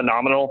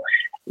phenomenal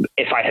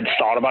if I had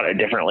thought about it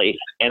differently,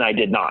 and I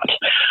did not.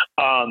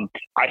 I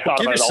thought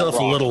Give about yourself it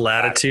all a wrong. little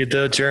latitude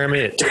though,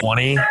 Jeremy, at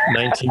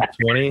 19,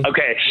 20.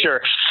 Okay,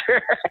 sure.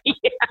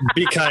 Yeah.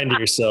 Be kind to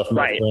yourself,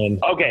 my friend.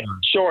 Okay,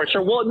 sure.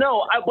 Well,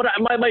 no,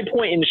 my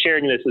point in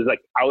sharing this is,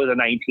 like, I was a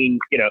 19,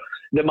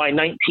 that my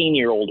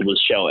 19-year-old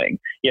was showing,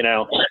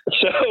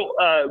 so,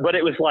 but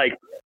it was like,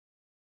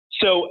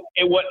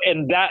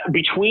 and that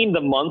between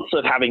the months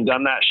of having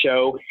done that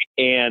show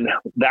and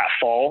that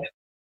fall,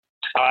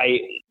 I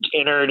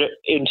entered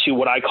into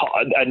what I call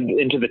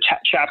into the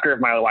chapter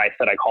of my life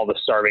that I call the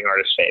starving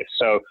artist phase.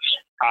 So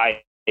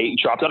I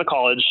dropped out of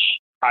college.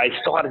 I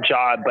still had a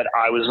job, but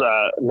I was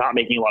not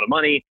making a lot of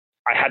money.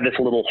 I had this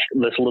little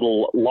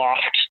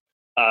loft,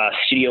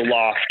 studio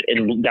loft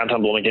in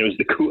downtown Bloomington. It was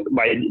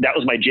that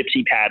was my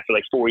gypsy pad for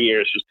like 4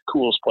 years. It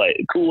was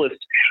the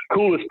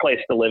coolest place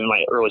to live in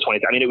my early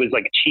 20s. I mean, it was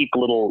like cheap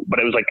little, but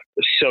it was like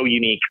so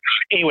unique.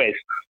 Anyways,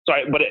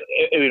 it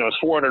was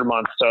 $400 a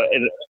month, so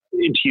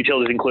it's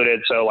utilities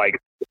included. So like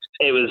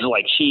it was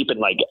like cheap and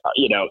like,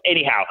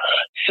 anyhow.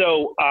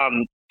 So,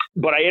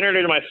 but I entered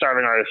into my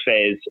starving artist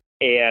phase,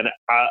 and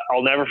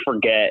I'll never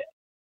forget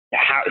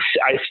how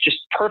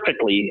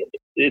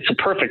it's a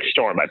perfect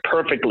storm. I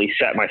perfectly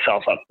set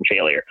myself up for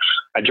failure.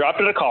 I dropped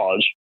out of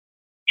college.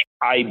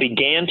 I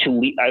began to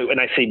leave,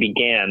 and I say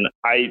began,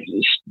 I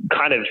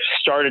kind of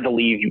started to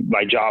leave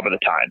my job at the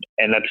time.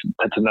 And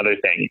that's another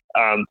thing.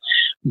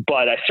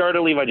 But I started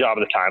to leave my job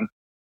at the time,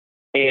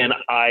 and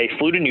I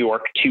flew to New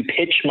York to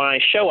pitch my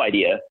show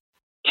idea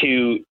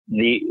to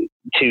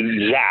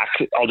Zach.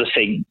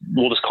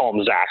 We'll just call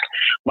him Zach,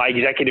 my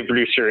executive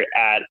producer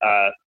at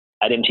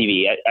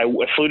MTV. I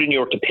flew to New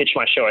York to pitch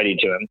my show idea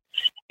to him.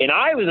 And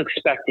I was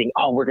expecting,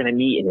 we're going to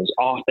meet in his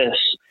office,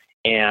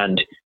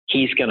 and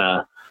he's going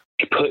to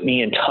put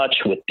me in touch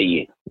with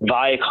the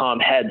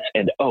Viacom heads,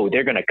 and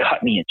they're going to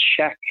cut me a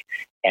check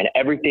and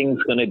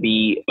everything's going to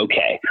be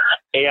okay.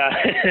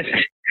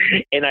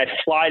 And I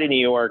fly to New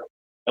York,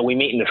 and we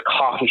meet in this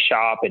coffee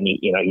shop, and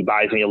he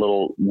buys me a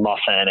little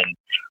muffin, and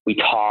we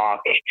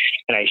talk,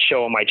 and I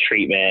show him my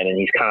treatment, and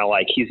he's kind of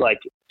like, he's like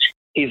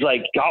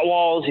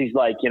Gotwals. He's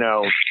like,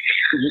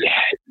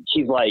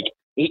 he's like,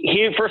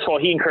 he first of all,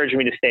 he encouraged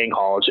me to stay in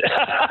college,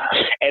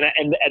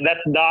 and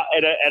that's not,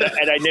 and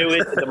I knew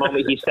it the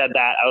moment he said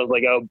that. I was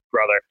like, oh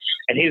brother.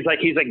 And he's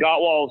like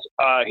Gotwals.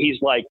 He's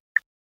like,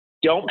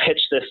 don't pitch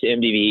this to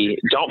MTV.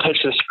 Don't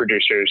pitch this to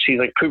producers. He's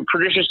like,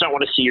 producers don't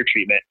want to see your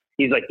treatment.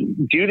 He's like,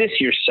 do this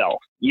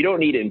yourself. You don't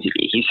need MTV.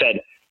 He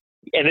said,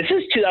 and this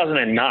is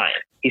 2009.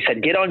 He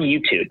said, get on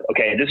YouTube.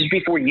 Okay. This is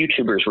before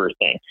YouTubers were a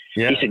thing.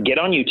 Yeah. He said, get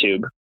on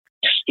YouTube.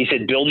 He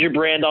said, build your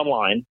brand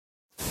online,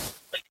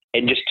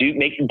 and just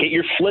get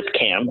your flip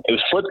cam. It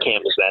was flip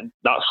cams then,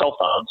 not cell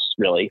phones,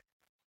 really,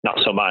 not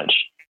so much.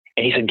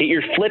 And he said, get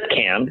your flip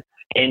cam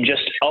and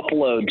just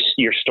upload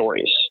your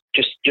stories.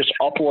 Just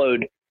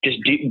upload.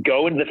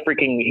 Go into the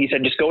freaking. He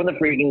said, just go in the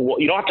freaking.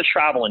 You don't have to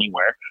travel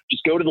anywhere.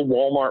 Just go to the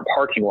Walmart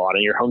parking lot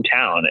in your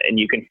hometown, and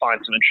you can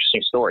find some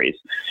interesting stories.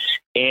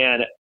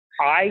 And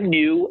I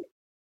knew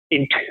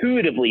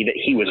intuitively that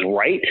he was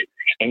right,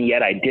 and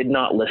yet I did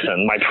not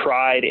listen. My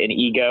pride and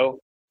ego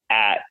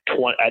at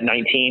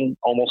 19,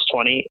 almost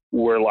 20,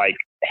 were like,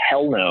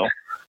 hell no.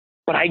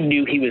 But I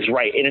knew he was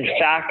right. And in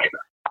fact,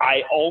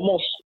 I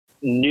almost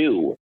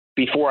knew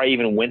before I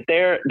even went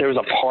there was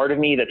a part of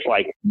me that's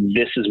like,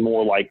 it's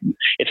more likely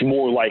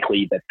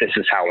that this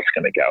is how it's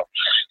going to go.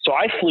 So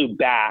I flew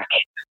back,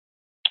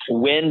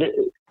 wind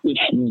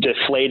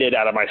deflated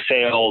out of my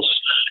sails,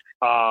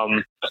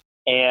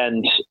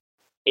 and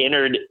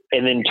entered,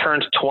 and then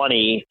turned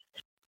 20,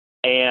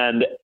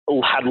 and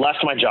had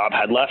left my job,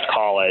 had left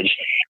college,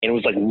 and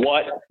was like,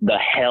 what the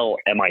hell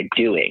am I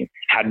doing?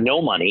 Had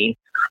no money.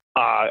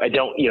 I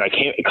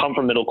come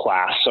from middle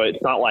class. So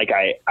it's not like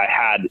I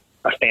had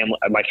a family.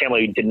 My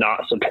family did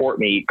not support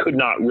me, could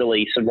not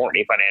really support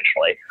me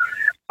financially.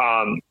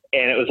 And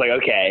it was like,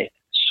 okay,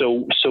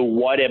 so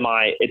what am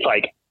I? It's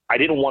like, I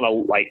didn't want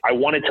to, I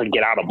wanted to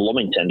get out of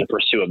Bloomington to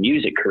pursue a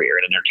music career,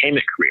 an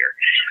entertainment career.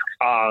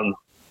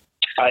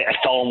 I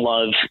fell in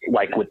love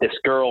with this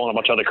girl and a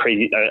bunch of other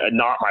crazy,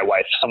 not my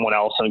wife, someone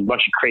else, and a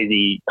bunch of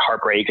crazy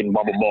heartbreak and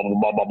blah, blah, blah, blah,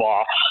 blah, blah,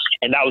 blah.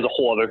 And that was a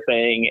whole other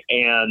thing.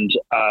 And,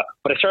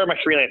 but I started my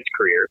freelance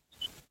career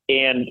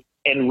and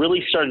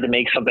really started to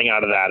make something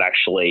out of that,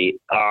 actually.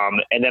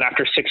 And then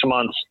after 6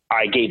 months,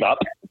 I gave up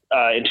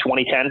in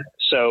 2010.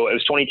 So it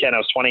was 2010. I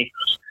was 20.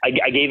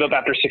 I gave up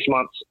after 6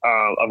 months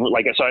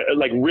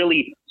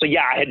So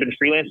yeah, I had been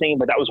freelancing,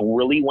 but that was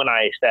really when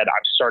I said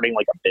I'm starting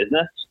a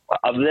business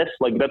of this.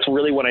 That's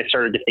really when I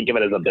started to think of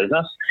it as a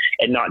business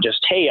and not just,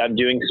 hey, I'm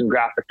doing some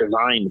graphic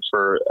design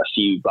for a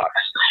few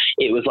bucks.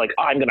 It was like,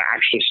 I'm going to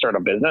actually start a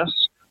business.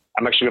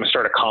 I'm actually going to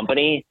start a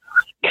company,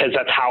 because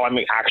that's how I'm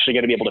actually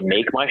going to be able to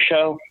make my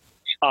show.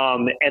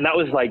 And that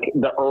was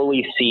the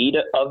early seed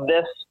of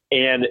this.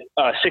 And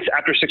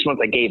after 6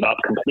 months, I gave up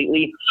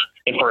completely.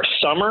 And for a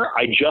summer,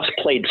 I just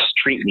played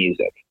street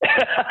music.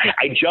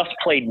 I just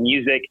played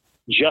music,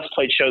 just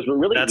played shows. But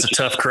really, that's a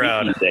tough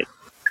crowd. Music.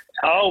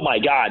 Oh my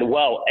God.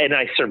 Well, and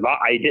I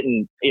survived. I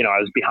didn't, I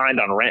was behind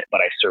on rent,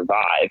 but I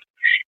survived.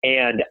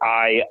 And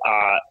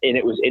and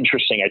it was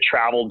interesting. I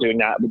traveled doing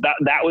that. But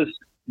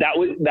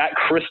that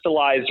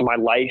crystallized my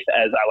life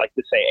as, I like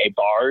to say, a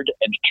bard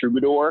and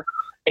troubadour.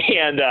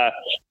 And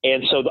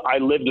so I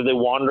lived the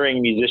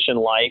wandering musician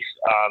life.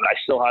 I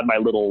still had my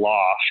little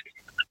loft.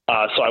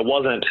 So I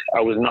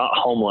was not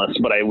homeless,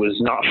 but I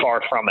was not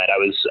far from it. I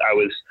was,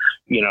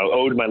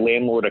 owed my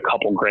landlord a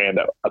couple grand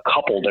a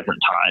couple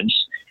different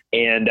times.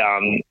 And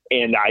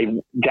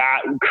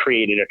that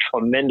created a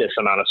tremendous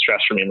amount of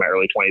stress for me in my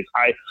early 20s.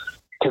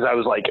 Cause I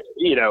was like,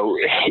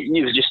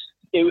 it was just,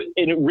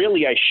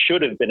 really, I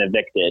should have been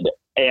evicted,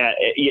 and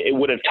it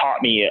would have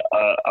taught me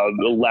a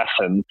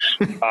lesson.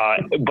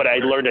 But I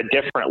learned a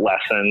different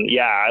lesson.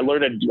 Yeah, I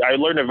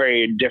learned a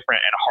very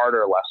different and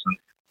harder lesson.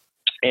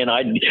 And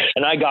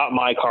I got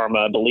my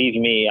karma. Believe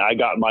me, I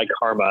got my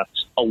karma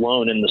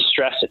alone in the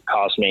stress it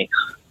caused me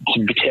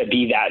to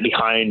be that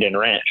behind in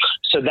rent.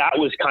 So that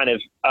was kind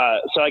of,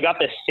 so I got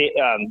this,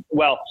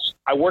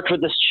 I worked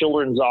with this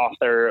children's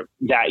author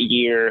that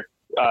year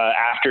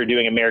after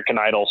doing American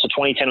Idol. So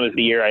 2010 was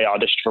the year I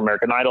auditioned for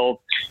American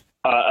Idol.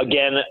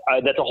 Again,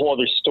 that's a whole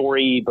other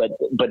story, but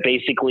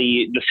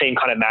basically the same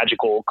kind of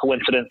magical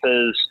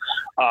coincidences.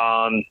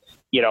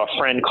 A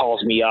friend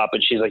calls me up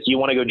and she's like, you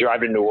want to go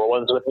drive to New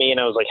Orleans with me? And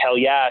I was like, hell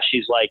yeah.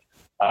 She's like,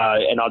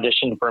 an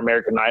audition for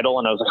American Idol.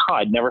 And I was like,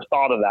 I'd never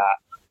thought of that.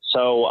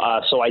 So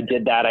I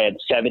did that. I had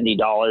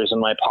 $70 in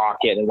my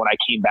pocket. And when I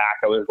came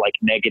back, I was like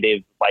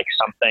negative, like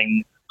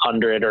something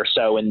 100 or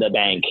so in the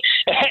bank.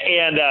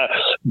 And,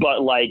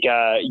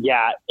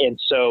 And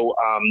so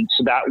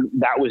that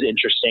was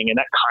interesting. And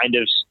that kind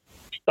of,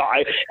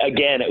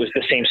 again, it was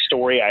the same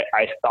story.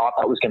 I thought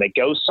that was going to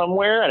go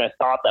somewhere, and I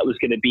thought that was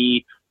going to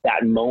be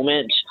that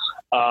moment.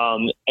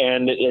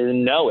 And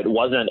no, it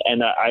wasn't.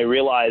 And I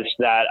realized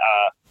that,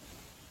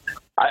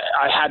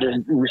 I had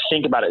to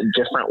think about it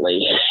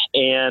differently,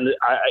 and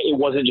it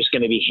wasn't just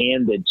going to be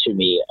handed to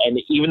me. And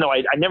even though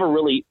I never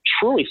really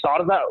truly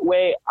thought of that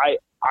way,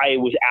 I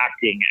was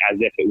acting as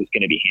if it was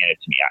going to be handed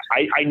to me.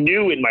 I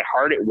knew in my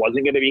heart it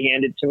wasn't going to be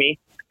handed to me,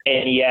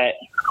 and yet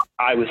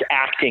I was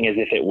acting as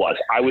if it was.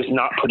 I was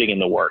not putting in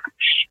the work.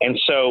 And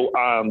so,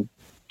 I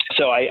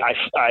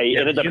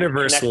ended up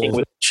connecting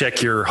with.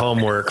 Check your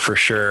homework for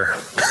sure.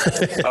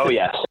 Oh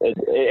yes.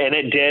 And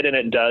it did. And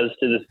it does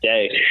to this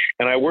day.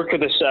 And I worked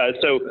with this,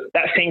 so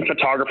that same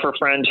photographer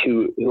friend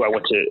who I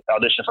went to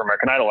audition for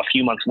American Idol, a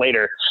few months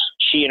later,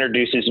 she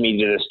introduces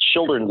me to this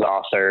children's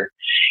author.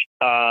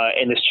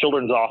 And this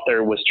children's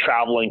author was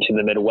traveling to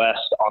the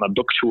Midwest on a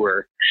book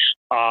tour.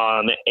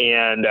 I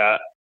end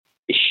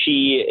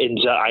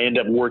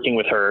up working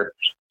with her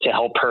to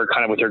help her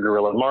kind of with her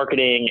guerrilla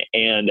marketing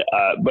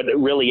but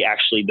really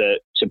actually to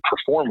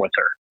perform with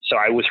her. So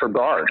I was her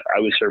bard.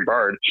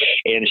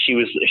 And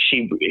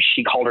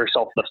she called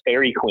herself the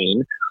Fairy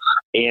Queen,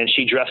 and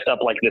she dressed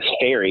up like this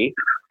fairy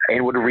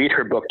and would read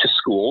her book to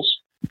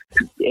schools.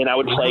 And I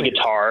would play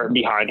guitar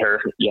behind her.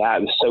 Yeah,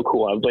 it was so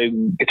cool. I would play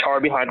guitar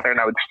behind her and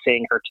I would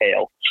sing her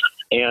tale.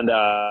 And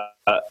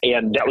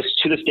that was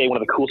to this day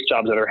one of the coolest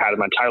jobs I've ever had in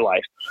my entire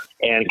life.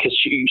 And because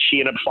she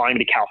ended up flying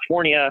me to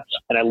California,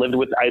 and I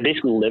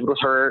basically lived with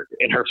her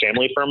and her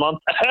family for a month,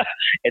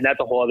 and that's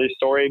a whole other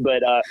story.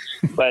 But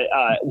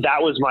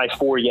that was my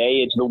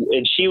foray into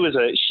and she was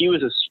a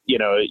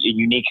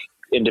unique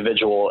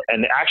individual,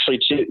 and actually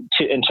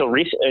until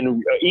recent,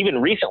 and even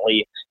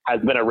recently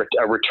has been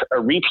a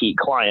repeat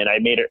client. I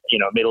made a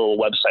little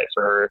website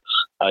for her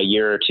a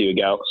year or two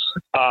ago.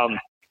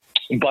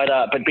 But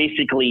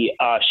basically,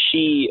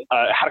 she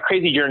had a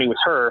crazy journey with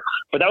her.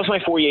 But that was my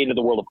foray into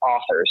the world of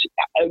authors.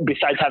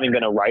 Besides having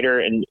been a writer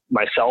and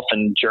myself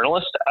and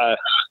journalist,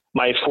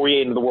 my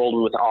foray into the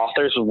world with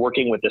authors was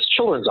working with this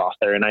children's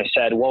author. And I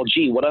said, well,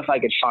 gee, what if I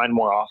could find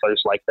more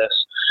authors like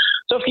this?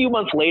 So a few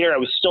months later, I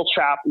was still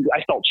trapped.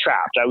 I felt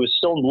trapped. I was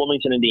still in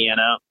Bloomington,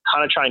 Indiana,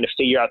 kind of trying to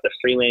figure out the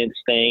freelance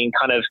thing.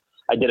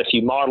 I did a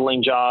few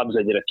modeling jobs.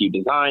 I did a few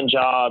design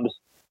jobs.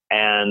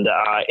 And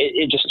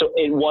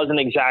it wasn't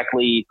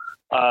exactly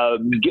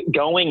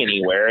going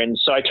anywhere. And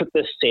so I took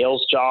this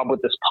sales job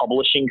with this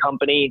publishing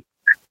company,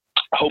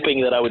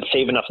 hoping that I would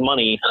save enough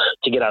money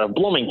to get out of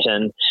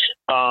Bloomington.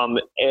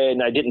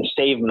 And I didn't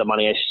save the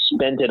money. I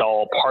spent it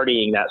all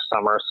partying that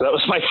summer. So that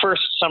was my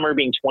first summer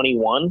being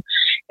 21.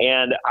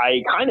 And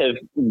I kind of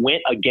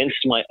went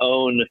against my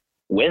own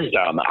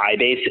wisdom. I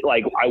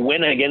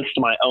went against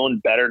my own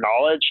better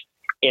knowledge.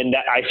 And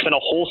that I spent a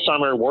whole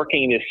summer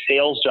working this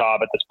sales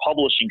job at this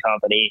publishing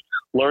company,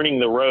 learning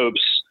the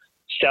ropes,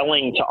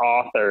 selling to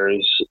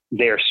authors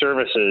their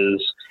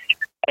services,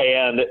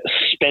 and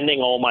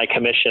spending all my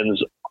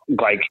commissions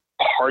like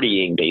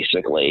partying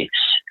basically.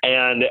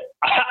 And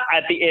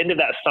at the end of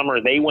that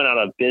summer, they went out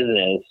of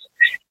business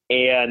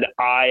and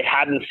I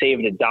hadn't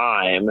saved a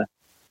dime.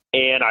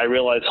 And I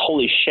realized,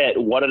 holy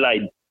shit, what did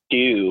I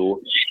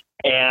do?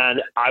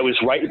 And I was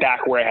right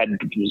back where I had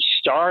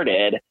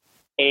started.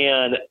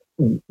 And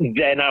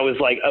then I was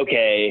like,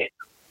 okay,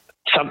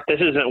 this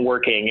isn't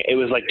working. It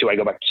was like, do I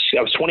go back to,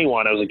 I was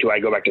 21. I was like, do I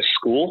go back to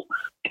school?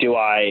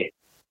 I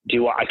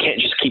can't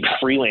just keep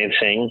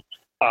freelancing.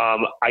 How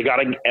am I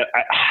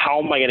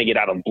going to get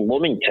out of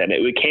Bloomington?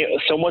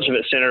 So much of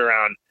it centered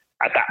around,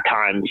 at that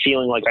time,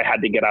 feeling like I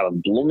had to get out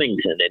of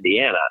Bloomington,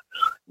 Indiana,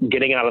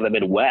 getting out of the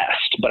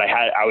Midwest. But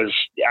I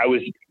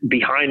was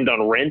behind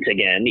on rent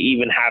again,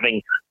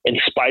 in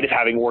spite of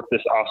having worked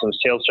this awesome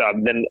sales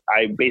job. Then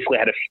I basically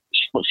had a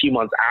few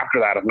months after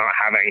that of not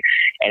having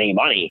any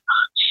money.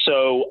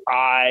 So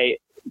a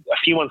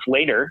few months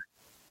later,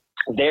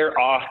 their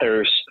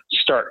authors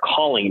start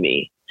calling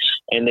me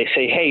and they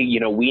say, hey,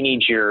 we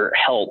need your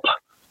help.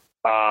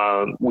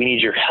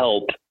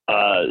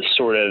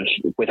 Sort of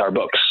with our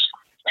books.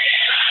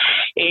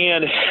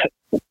 And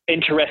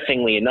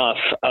interestingly enough,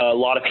 a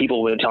lot of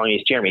people have been telling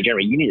me, Jeremy,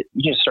 you need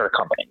to start a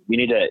company. You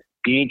need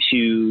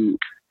to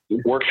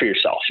work for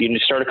yourself. You need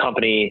to start a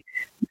company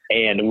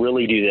and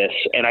really do this.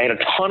 And I had a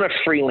ton of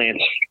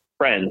freelance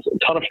friends,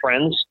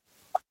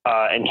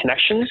 and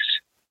connections.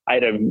 I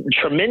had a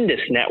tremendous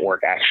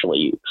network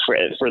actually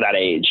for that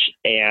age.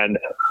 And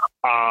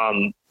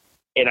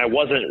I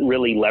wasn't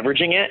really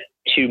leveraging it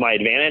to my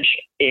advantage.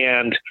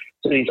 And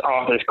so these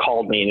authors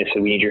called me and they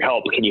said, "We need your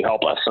help. Can you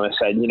help us?" And I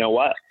said, "You know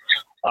what?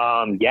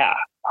 I'm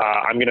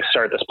going to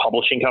start this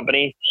publishing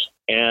company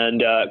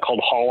and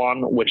called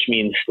Haul-On, which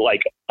means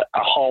like a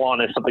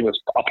haul-on is something that's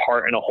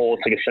apart in a whole.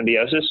 It's like a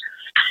symbiosis."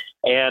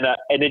 And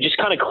it just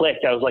kind of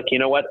clicked. I was like, you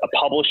know what? A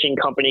publishing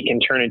company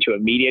can turn into a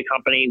media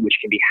company, which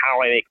can be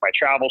how I make my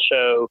travel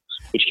show,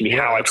 which can be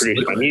how I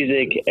produce my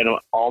music and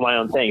all my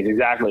own things.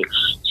 Exactly.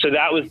 So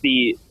that was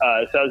the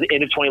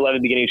end of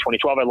 2011, beginning of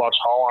 2012. I launched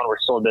Haul-On. We're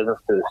still in business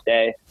to this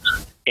day.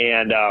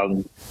 And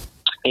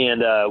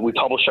we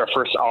published our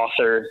first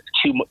author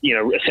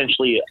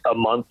essentially a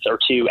month or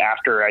two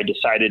after I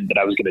decided that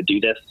I was going to do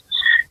this.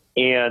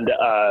 And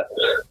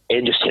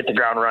just hit the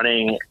ground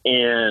running,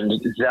 and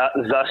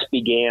thus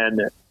began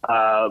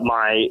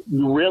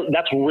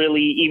that's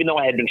really, even though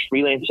I had been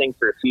freelancing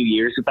for a few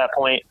years at that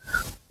point,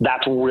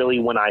 that's really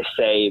when I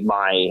say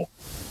my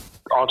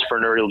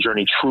entrepreneurial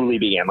journey truly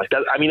began. Like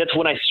that, I mean, that's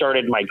when I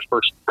started my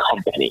first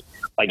company.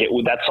 Like it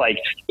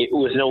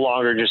was no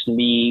longer just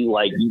me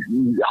like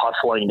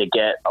hustling to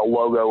get a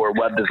logo or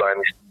web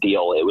design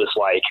deal. It was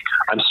like,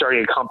 I'm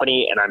starting a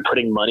company and I'm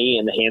putting money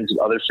in the hands of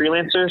other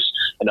freelancers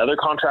and other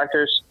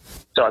contractors.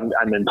 So I'm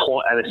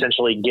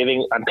essentially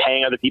I'm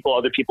paying other people.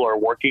 Other people are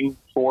working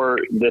for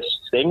this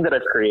thing that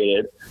I've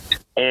created.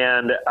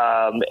 And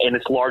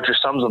it's larger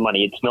sums of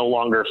money. It's no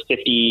longer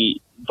 $50,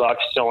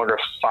 it's no longer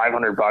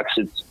 $500,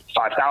 it's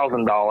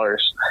 $5,000.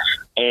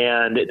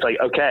 And it's like,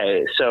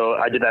 okay, so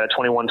I did that at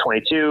 21,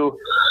 22.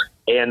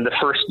 And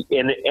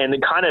and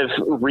it kind of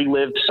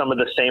relived some of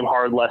the same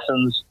hard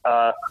lessons,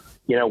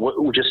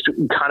 just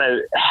kind of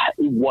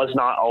was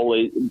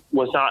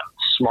not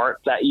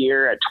smart that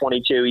year at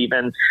 22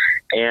 even.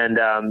 And,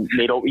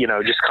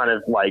 just kind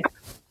of like,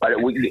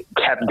 but we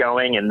kept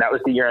going. And that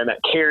was the year I met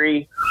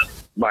Carrie,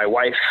 my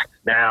wife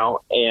now,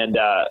 and,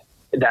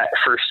 that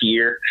first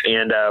year.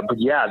 And, but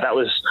yeah, that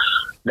was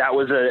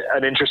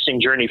an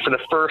interesting journey for the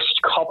first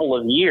couple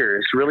of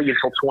years, really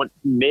until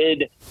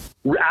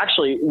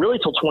really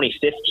till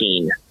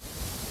 2015.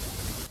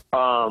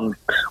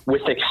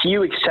 With a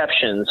few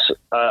exceptions,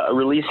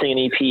 releasing an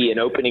EP and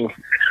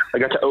I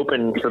got to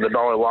open for the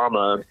Dalai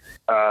Lama.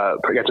 I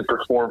got to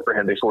perform for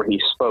him before he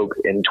spoke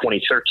in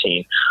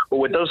 2013. But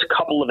with those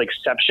couple of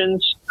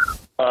exceptions,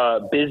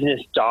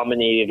 business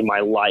dominated my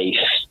life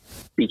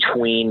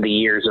between the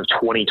years of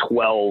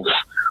 2012,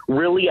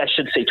 really, I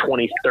should say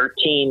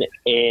 2013,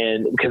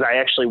 and because I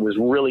actually was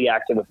really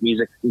active with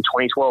music in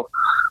 2012,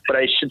 but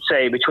I should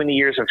say between the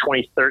years of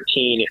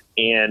 2013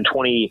 and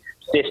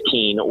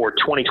 2015, or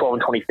 2012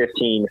 and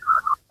 2015,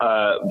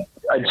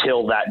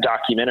 until that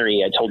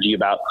documentary I told you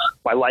about,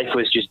 my life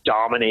was just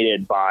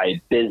dominated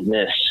by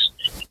business.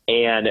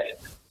 And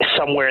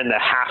somewhere in the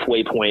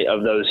halfway point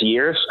of those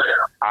years,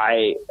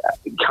 I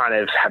kind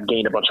of have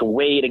gained a bunch of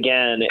weight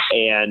again.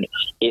 And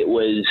it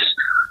was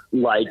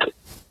like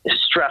the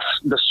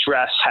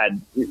stress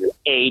had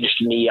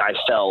aged me, I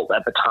felt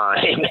at the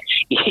time,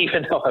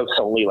 even though I was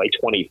only like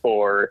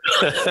 24.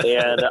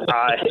 And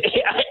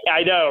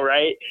I know,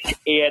 right?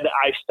 And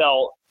I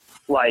felt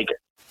like,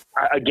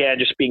 again,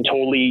 just being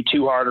totally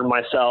too hard on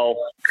myself.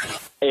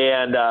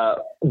 And,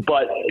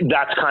 but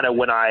that's kind of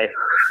when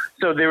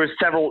so there was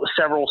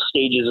several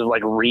stages of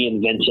like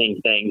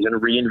reinventing things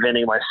and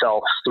reinventing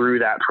myself through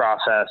that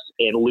process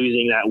and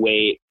losing that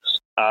weight,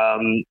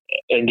 and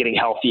getting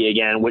healthy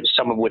again,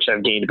 some of which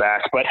I've gained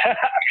back, but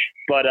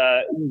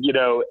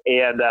you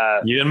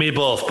and me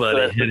both,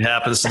 buddy. It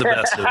happens to the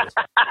best of us.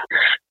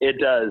 It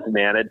does,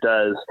 man. It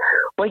does.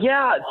 But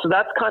yeah,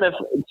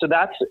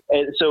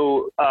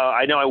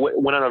 I know I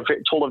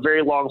told a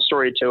very long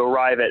story to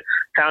arrive at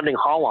founding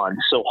Haul-On.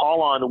 So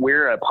Haul-On,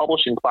 we're a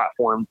publishing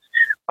platform.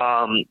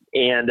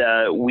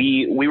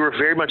 We were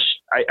very much,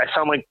 I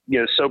sound like,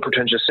 so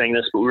pretentious saying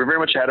this, but we were very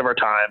much ahead of our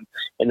time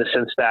in the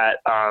sense that,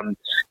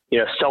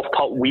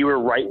 we were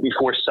right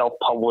before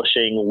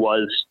self-publishing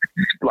was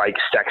like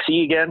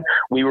sexy again.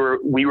 We were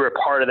a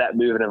part of that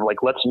movement of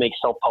like, let's make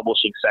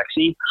self-publishing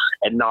sexy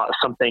and not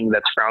something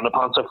that's frowned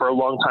upon. So for a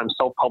long time,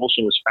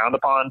 self-publishing was frowned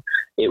upon.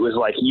 It was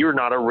like, you're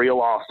not a real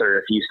author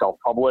if you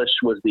self-publish,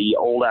 was the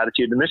old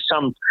attitude. And there's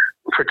some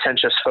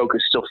pretentious folk who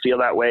still feel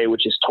that way,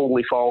 which is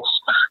totally false,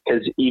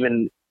 because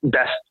even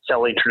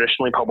best-selling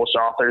traditionally published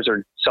authors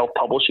are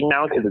self-publishing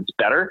now because it's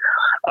better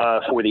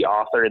for the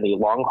author in the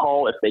long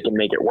haul if they can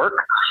make it work.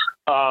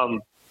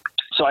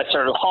 So I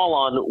started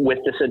Haul-On with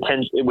this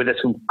intention, with this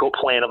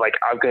plan of like,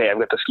 okay, I've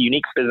got this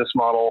unique business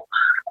model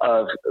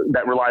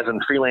that relies on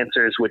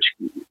freelancers, which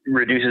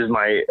reduces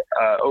my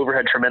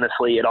overhead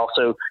tremendously. It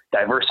also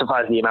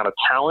diversifies the amount of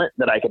talent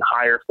that I can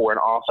hire for an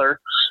author,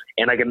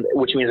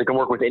 which means I can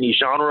work with any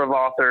genre of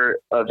author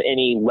of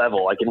any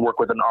level. I can work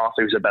with an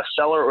author who's a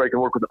bestseller, or I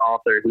can work with an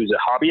author who's a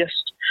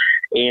hobbyist,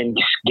 and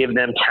give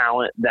them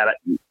talent that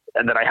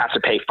and that I have to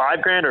pay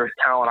 $5,000, or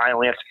talent I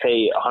only have to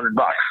pay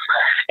 $100.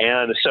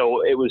 And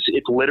so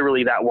it's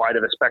literally that wide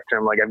of a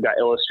spectrum. Like I've got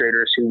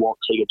illustrators who won't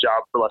take a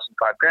job for less than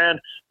 $5,000.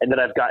 And then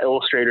I've got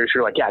illustrators who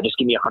are like, yeah, just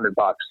give me $100.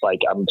 Like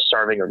I'm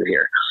starving over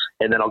here.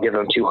 And then I'll give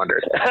them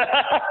 200.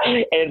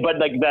 But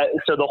like that,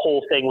 so the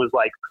whole thing was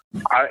like,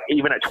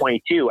 even at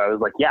 22, I was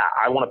like, yeah,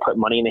 I want to put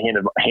money in the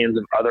hands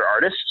of other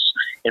artists.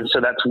 And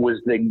so that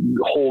was the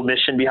whole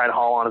mission behind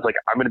Haul On, is like,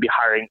 I'm going to be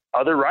hiring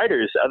other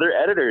writers, other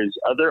editors,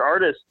 other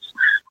artists,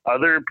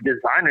 other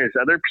designers,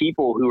 other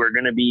people who are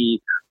going to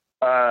be,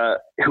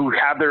 who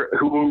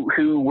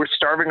were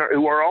starving, or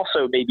who are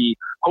also maybe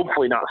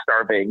hopefully not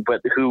starving, but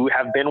who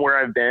have been where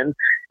I've been.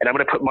 And I'm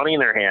going to put money in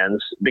their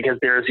hands, because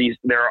there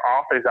are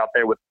authors out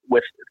there with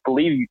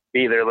believe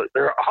me, there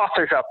are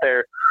authors out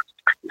there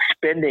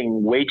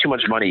spending way too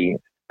much money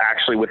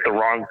actually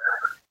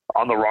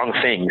on the wrong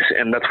things.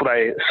 And that's what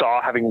I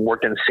saw, having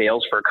worked in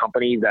sales for a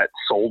company that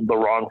sold the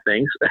wrong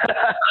things.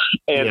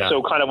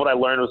 So kind of what I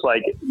learned was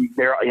like,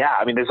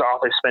 there's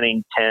authors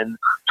spending $10,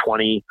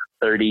 $20,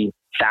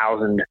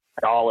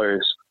 $30,000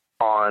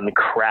 on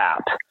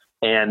crap.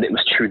 And it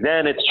was true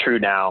then, it's true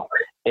now.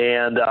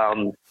 And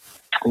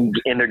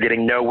they're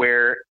getting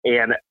nowhere.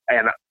 And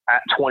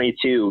at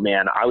 22,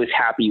 man, I was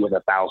happy with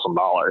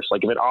 $1,000.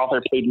 Like if an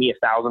author paid me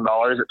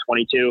 $1,000 at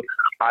 22,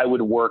 I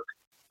would work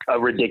I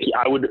would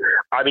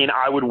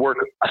work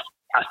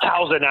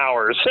 1,000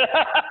 hours.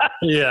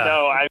 Yeah.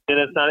 No, I mean,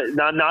 it's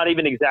not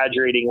even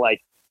exaggerating. Like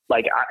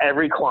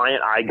every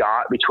client I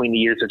got between the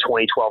years of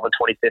 2012 and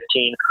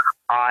 2015,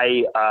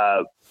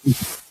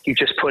 you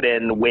just put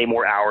in way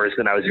more hours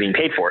than I was being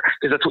paid for,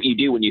 because that's what you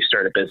do when you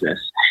start a business.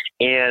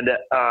 And,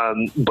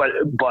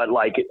 but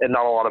like, and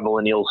not a lot of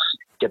millennials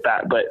get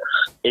that, but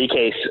in any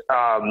case,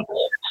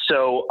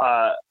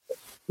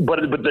 but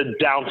the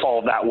downfall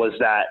of that was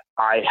that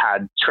I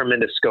had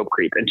tremendous scope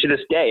creep. And to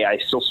this day, I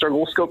still struggle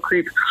with scope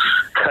creep,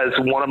 because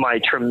one of my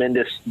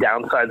tremendous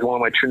downsides, one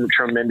of my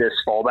tremendous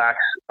fallbacks,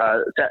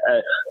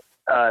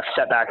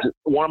 setbacks,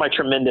 one of my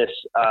tremendous,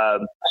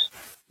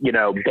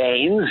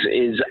 banes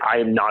is I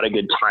am not a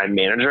good time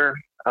manager.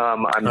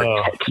 I'm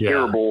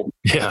terrible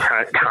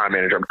time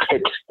manager. I'm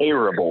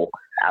terrible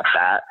at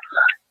that.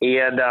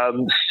 And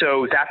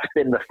so that's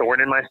been the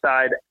thorn in my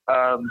side.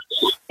 And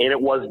it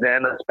was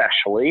then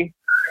especially.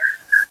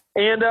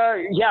 And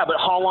but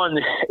Haul On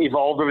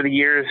evolved over the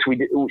years. We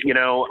did,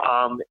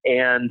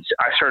 and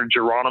I started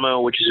Geronimo,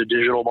 which is a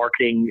digital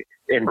marketing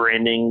and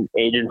branding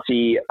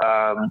agency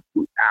out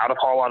of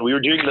Haul On. We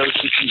were doing those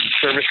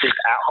services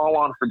at Haul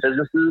On for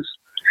businesses.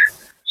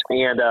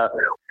 And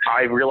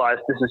I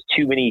realized this is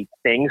too many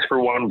things for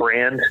one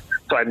brand.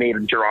 So I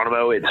made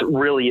Geronimo. It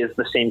really is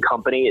the same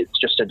company. It's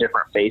just a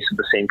different face of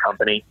the same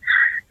company.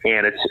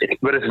 And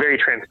but it's very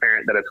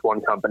transparent that it's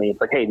one company.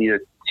 It's like, hey, these are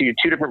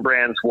two different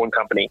brands, one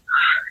company.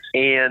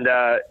 And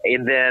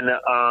then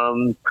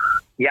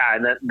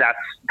that's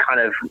kind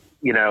of,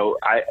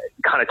 I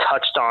kind of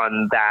touched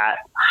on that,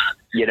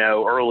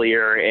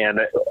 earlier,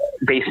 and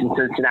based in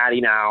Cincinnati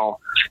now.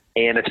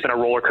 And it's been a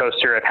roller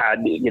coaster. I've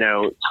had,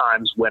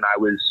 times when I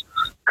was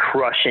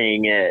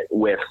crushing it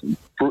with,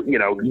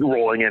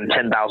 rolling in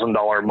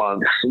 $10,000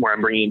 months where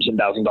I'm bringing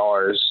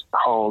 $10,000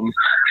 home,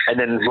 and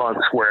then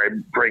months where I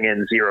bring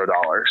in $0.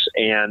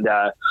 And,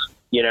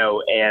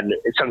 and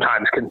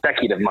sometimes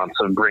consecutive months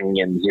of bringing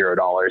in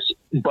 $0.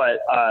 But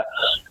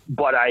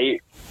by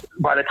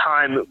the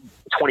time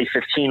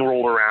 2015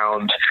 rolled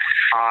around,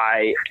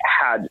 I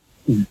had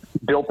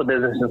built the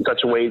business in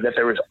such a way that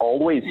there was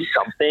always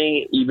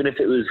something, even if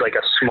it was like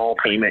a small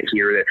payment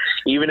here,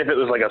 even if it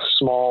was like a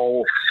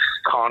small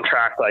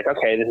contract, like,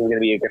 okay, this is going to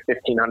be like a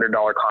 $1,500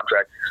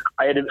 contract.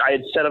 I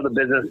had set up the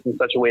business in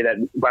such a way that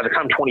by the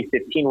time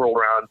 2015 rolled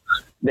around,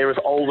 there was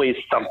always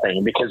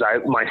something, because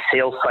my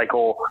sales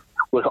cycle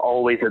was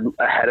always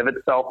ahead of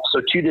itself.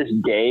 So to this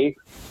day,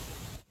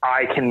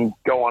 I can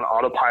go on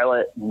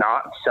autopilot,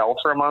 not sell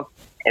for a month,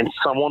 and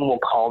someone will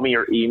call me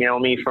or email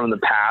me from the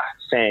past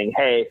saying,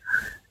 hey,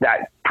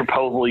 that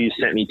proposal you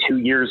sent me 2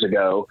 years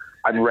ago,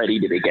 I'm ready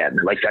to begin.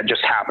 Like that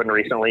just happened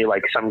recently.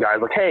 Like some guy's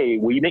like, hey,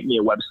 will you make me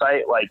a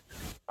website? Like,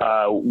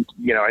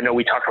 I know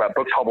we talked about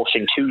book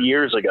publishing 2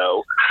 years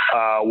ago.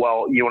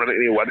 Well, you want to make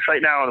me a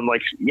website now? And I'm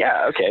like,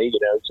 yeah, okay.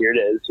 Here it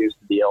is. Here's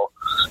the deal.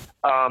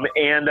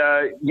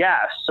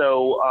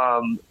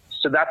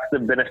 So that's the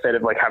benefit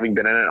of like having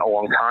been in it a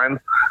long time.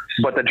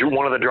 But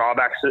one of the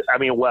drawbacks,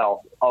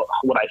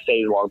 what I say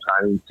is a long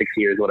time, 6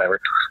 years, whatever.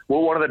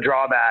 Well, one of the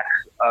drawbacks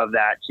of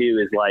that too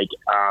is like,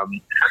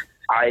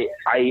 I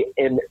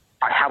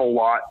have a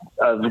lot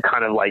of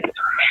kind of like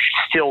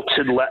still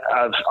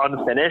of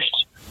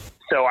unfinished.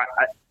 So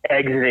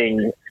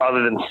exiting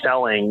other than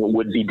selling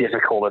would be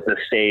difficult at this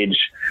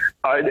stage.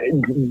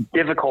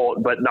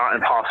 Difficult, but not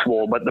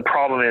impossible. But the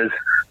problem is,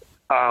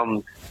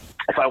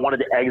 if I wanted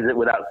to exit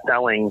without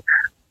selling,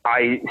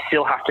 I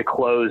still have to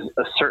close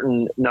a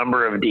certain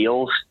number of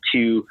deals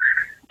to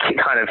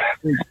kind of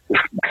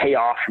pay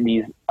off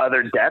these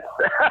other debts.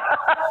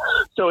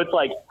 So it's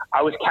like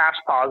I was cash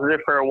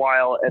positive for a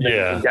while, and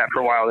then in debt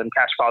for a while, then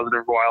cash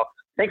positive for a while.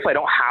 Thankfully, I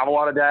don't have a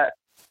lot of debt,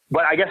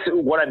 but I guess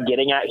what I'm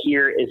getting at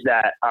here is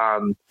that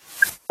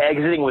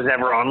exiting was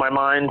never on my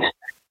mind.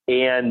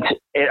 And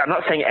I'm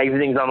not saying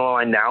exiting is on the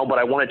line now, but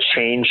I want to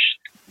change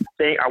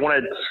things. I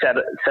want to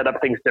set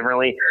up things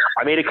differently.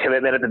 I made a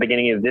commitment at the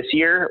beginning of this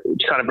year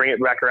to kind of bring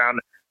it back around.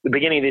 The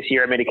beginning of this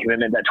year, I made a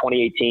commitment that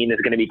 2018 is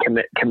going to be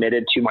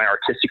committed to my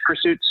artistic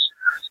pursuits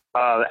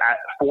at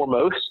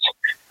foremost,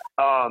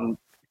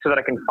 so that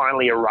I can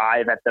finally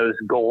arrive at those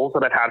goals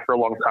that I've had for a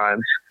long time.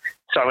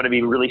 So I'm going to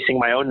be releasing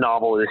my own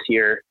novel this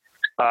year,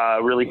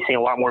 releasing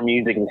a lot more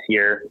music this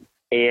year.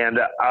 And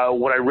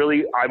what I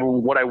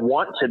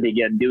want to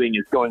begin doing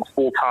is going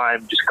full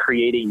time, just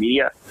creating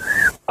media.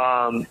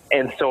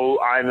 And so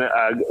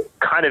I'm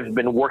kind of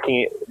been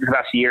working the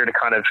past year to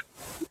kind of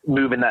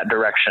move in that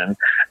direction.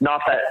 Not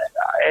that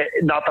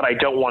I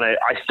don't want to.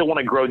 I still want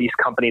to grow these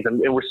companies,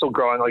 and we're still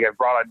growing. Like I've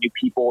brought on new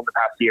people in the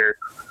past year.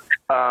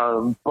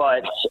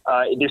 But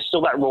there's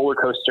still that roller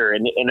coaster,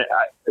 and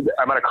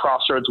I'm at a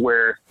crossroads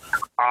where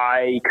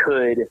I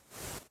could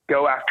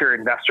go after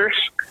investors,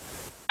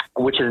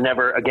 which has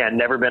never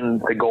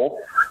been the goal.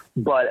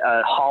 But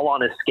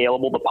Holon is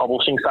scalable. The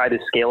publishing side is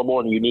scalable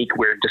and unique.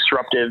 We're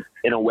disruptive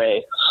in a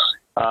way,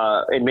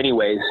 in many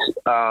ways,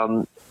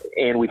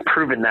 and we've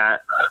proven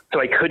that. So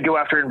I could go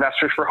after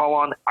investors for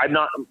Holon. I'm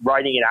not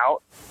writing it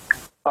out,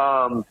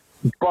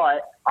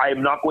 but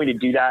I'm not going to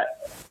do that.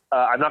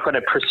 I'm not going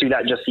to pursue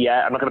that just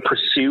yet. I'm not going to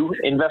pursue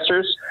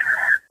investors.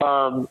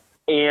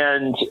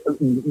 And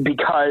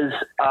because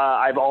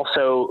I've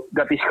also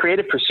got these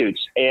creative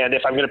pursuits, and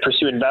if I'm going to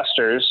pursue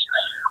investors,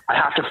 I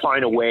have to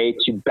find a way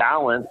to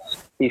balance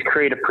these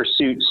creative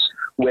pursuits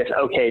with,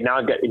 okay, now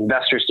I've got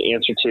investors to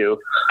answer to.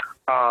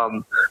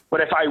 But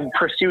if I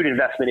pursued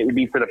investment, it would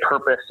be for the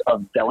purpose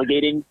of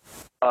delegating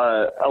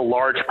a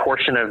large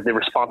portion of the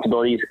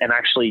responsibilities and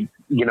actually,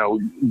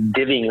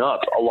 divvying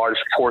up a large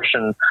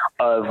portion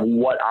of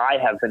what I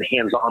have been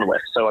hands-on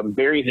with. So I'm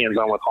very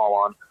hands-on with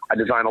Holon. I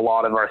design a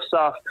lot of our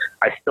stuff.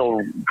 I still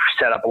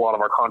set up a lot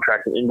of our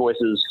contracts and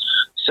invoices.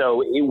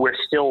 So we're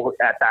still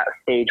at that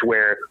stage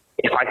where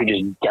if I could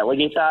just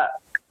delegate that,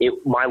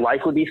 my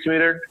life would be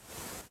smoother.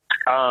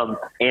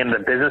 And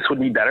the business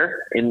would be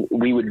better, and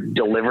we would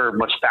deliver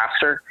much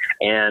faster,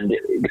 and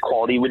the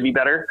quality would be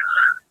better.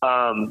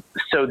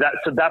 So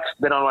that's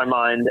been on my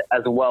mind,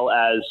 as well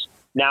as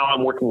now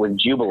I'm working with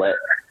Jubilant,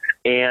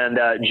 and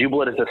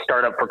Jubilant is a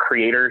startup for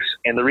creators.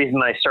 And the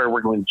reason I started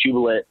working with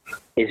Jubilant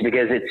is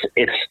because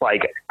it's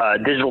like a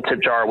digital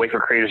tip jar, a way for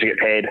creators to get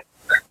paid,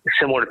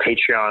 similar to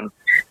Patreon.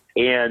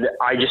 And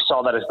I just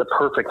saw that as the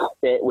perfect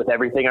fit with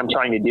everything I'm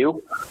trying to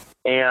do.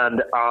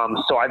 And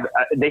so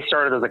they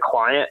started as a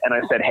client, and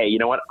I said, hey, you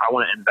know what? I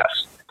want to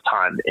invest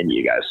time in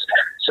you guys.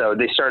 So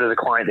they started as a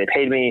client. They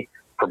paid me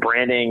for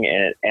branding,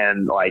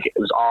 and like, it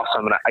was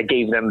awesome. And I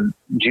gave them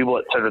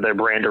Jubilant sort of their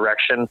brand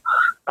direction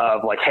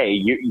of like, hey,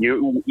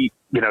 you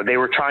know, they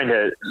were trying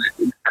to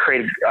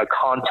create a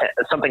content,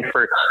 something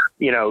for,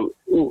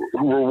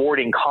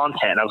 rewarding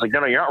content. And I was like,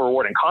 no, you're not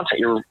rewarding content.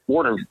 You're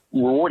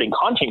rewarding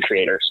content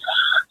creators.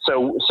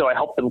 So I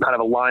helped them kind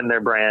of align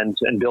their brands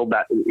and build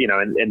that,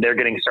 and they're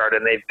getting started,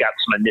 and they've got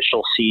some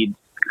initial seed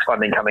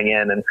funding coming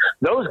in, and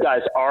those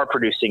guys are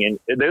producing,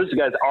 and those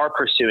guys are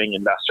pursuing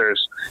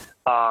investors.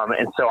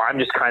 And so I'm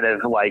just kind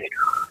of like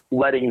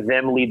letting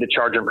them lead the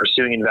charge in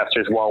pursuing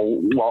investors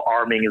while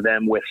arming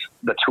them with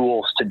the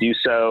tools to do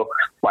so,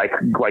 like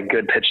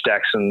good pitch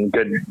decks and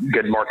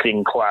good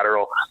marketing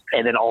collateral,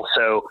 and then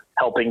also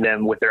helping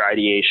them with their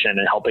ideation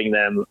and helping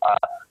them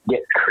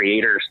get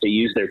creators to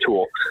use their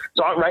tool.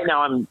 So right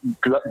now I'm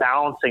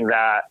balancing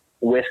that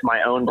with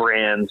my own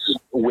brands,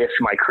 with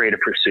my creative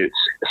pursuits.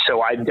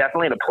 So I'm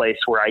definitely in a place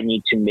where I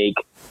need to make,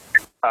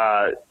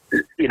 I'm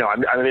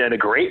in a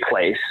great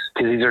place,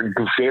 because these are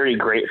very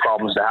great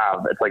problems to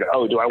have. It's like,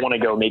 oh, do I want to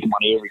go make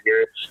money over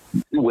here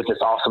with this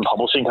awesome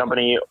publishing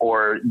company?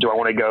 Or do I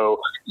want to go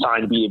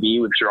sign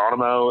B2B with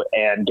Geronimo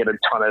and get a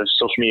ton of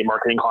social media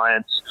marketing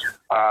clients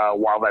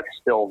while that's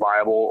still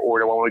viable? Or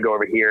do I want to go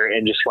over here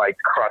and just like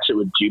crush it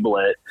with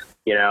Jubilant,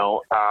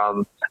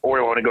 or do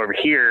I want to go over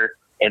here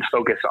and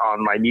focus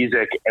on my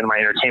music and my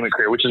entertainment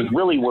career, which is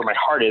really where my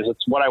heart is.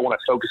 It's what I want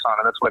to focus on,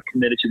 and that's what I've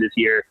committed to this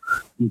year.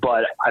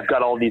 But I've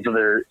got all these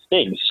other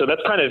things. So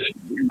that's kind of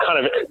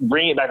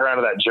bringing it back around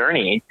to that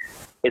journey.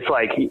 It's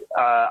like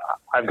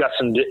I've got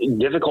some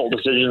difficult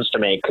decisions to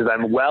make, because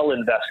I'm well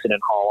invested in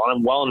Holon.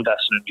 I'm well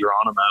invested in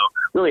Geronimo.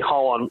 Really,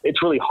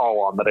 it's really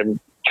Holon that I'm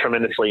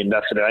tremendously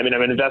invested in. I mean,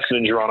 I'm invested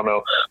in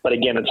Geronimo, but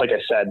again, it's like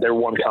I said, they're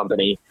one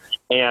company.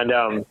 And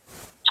I'm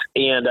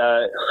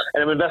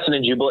invested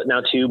in Jubilant now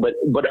too, but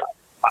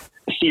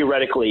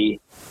theoretically,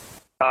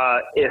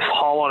 if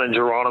Holon and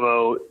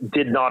Geronimo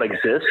did not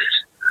exist,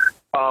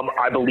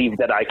 I believe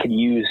that I could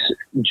use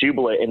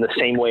Jubilant in the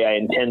same way I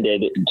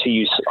intended to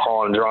use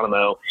Holon and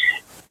Geronimo,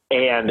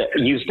 and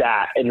use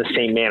that in the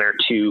same manner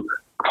to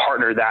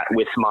partner that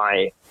with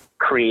my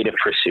creative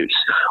pursuits.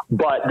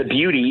 But the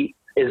beauty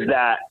is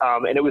that,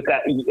 and it was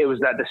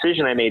that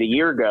decision I made a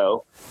year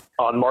ago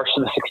on March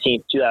the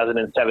 16th,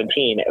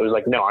 2017. It was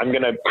like, no, I'm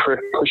going to push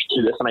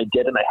through this. And I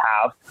did, and I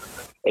have.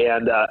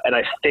 And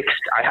I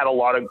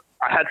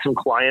had some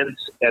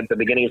clients at the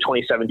beginning of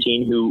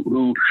 2017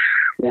 who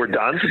were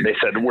done. They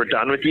said, we're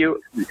done with you.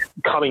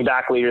 Coming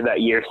back later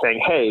that year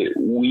saying, hey,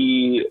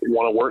 we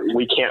want to work.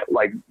 We can't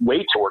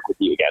wait to work with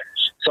you again.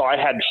 So I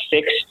had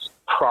fixed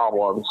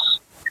problems.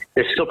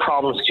 There's still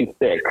problems to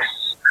fix,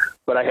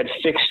 but I had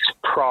fixed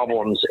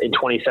problems in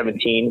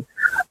 2017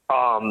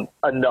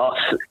 enough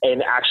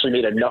and actually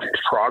made enough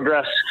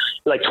progress.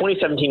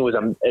 2017 was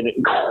an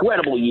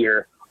incredible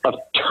year of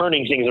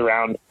turning things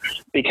around,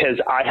 because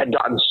I had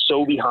gotten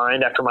so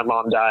behind after my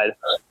mom died,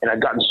 and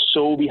I'd gotten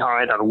so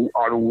behind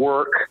on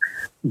work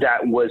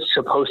that was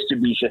supposed to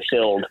be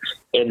fulfilled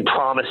and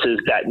promises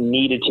that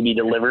needed to be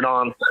delivered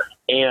on.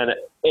 And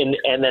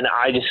then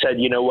I just said,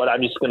 you know what,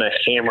 I'm just going to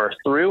hammer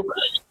through.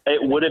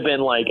 It would have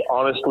been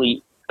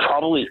honestly,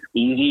 probably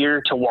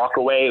easier to walk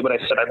away, but I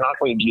said, I'm not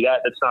going to do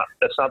that.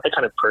 That's not the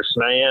kind of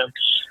person I am.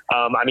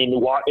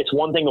 It's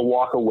one thing to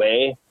walk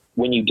away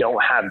when you don't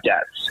have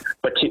debts,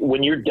 but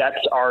when your debts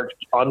are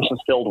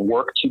unfulfilled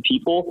work to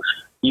people,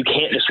 you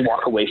can't just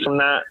walk away from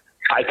that.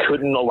 I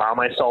couldn't allow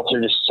myself to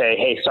just say,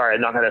 hey, sorry,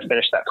 I'm not going to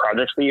finish that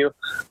project for you.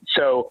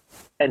 So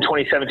in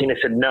 2017, I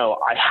said, no,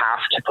 I have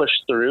to push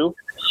through,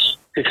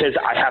 because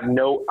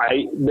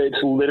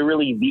it's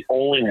literally the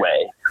only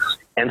way.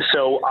 And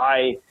so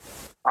I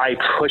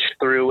pushed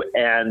through,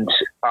 and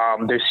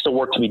there's still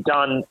work to be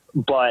done,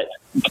 but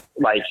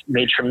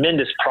made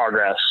tremendous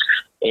progress,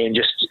 and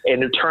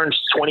it turned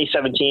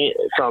 2017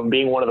 from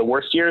being one of the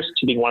worst years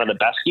to being one of the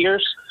best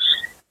years.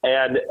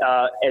 And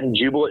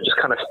Jubilant just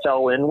kind of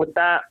fell in with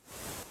that,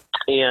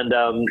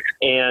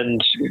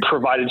 and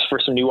provided for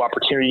some new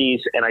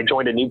opportunities. And I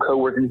joined a new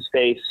co-working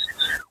space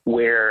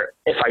where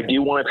if I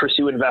do want to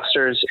pursue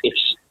investors,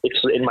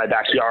 it's in my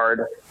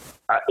backyard.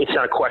 It's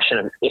not a question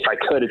of if I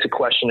could, it's a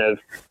question of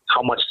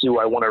how much do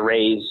I want to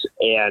raise,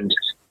 and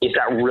is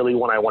that really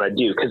what I want to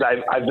do? Because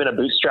I've been a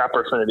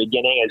bootstrapper from the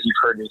beginning, as you've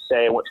heard me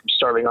say. I went from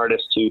starving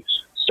artist to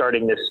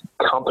starting this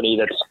company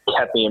that's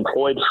kept me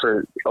employed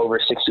for over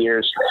 6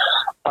 years,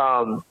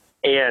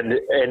 and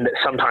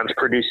sometimes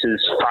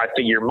produces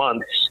 5-figure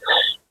months.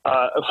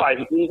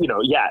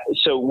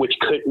 So which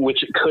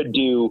could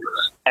do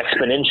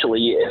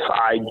exponentially if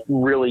I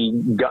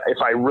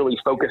really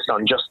focused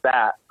on just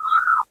that.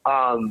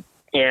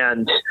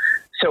 And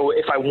so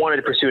if I wanted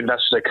to pursue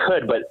investors, I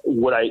could, but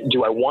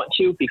do I want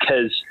to?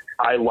 Because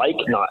I like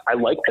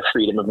the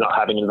freedom of not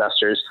having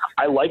investors.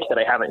 I like that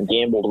I haven't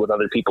gambled with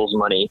other people's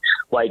money.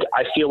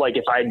 I feel like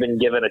if I had been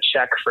given a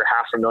check for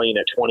 $500,000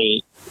 at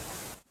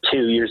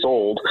 22 years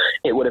old,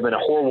 it would have been a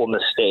horrible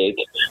mistake,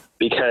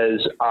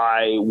 because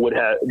I would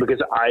have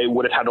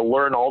had to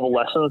learn all the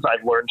lessons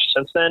I've learned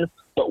since then,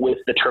 but with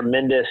the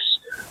tremendous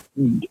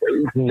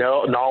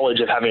knowledge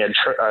of having a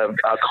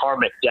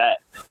karmic debt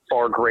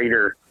far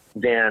greater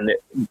than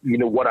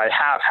what I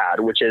have had,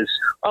 which is,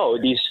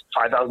 these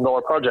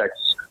 $5,000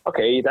 projects.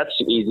 Okay, that's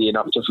easy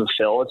enough to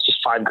fulfill. It's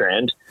just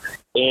 $5,000,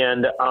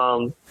 and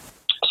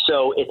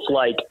so it's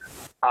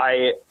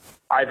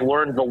I've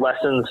learned the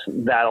lessons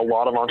that a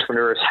lot of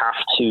entrepreneurs have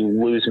to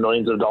lose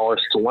millions of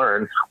dollars to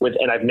learn with,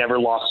 and I've never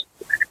lost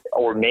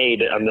or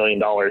made $1 million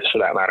for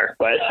that matter,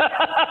 but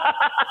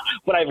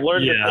but I've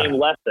learned the same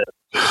lessons.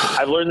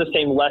 I've learned the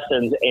same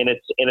lessons, and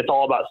it's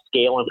all about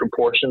scale and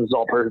proportions. It's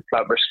all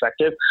about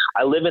perspective.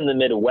 I live in the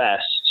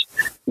Midwest,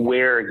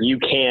 where you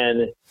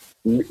can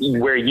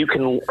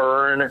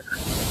earn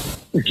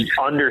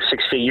under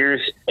 6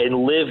 figures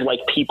and live like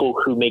people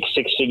who make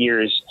 6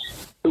 figures,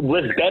 who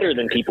live better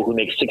than people who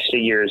make 6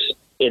 figures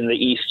in the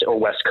East or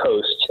West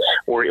Coast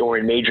or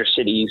in major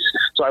cities.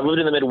 So I've lived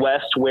in the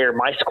Midwest, where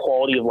my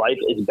quality of life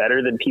is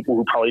better than people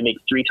who probably make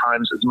 3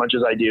 times as much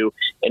as I do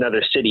in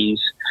other cities.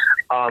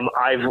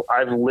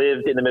 I've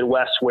lived in the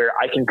Midwest where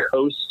I can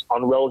coast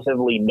on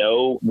relatively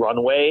no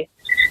runway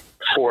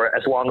for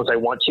as long as I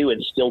want to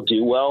and still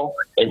do well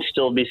and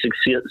still be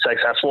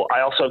successful. I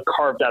also have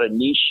carved out a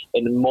niche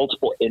in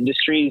multiple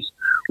industries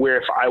where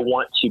if I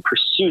want to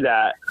pursue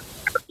that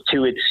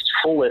to its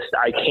fullest,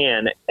 I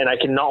can, and I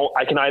can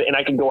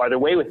go either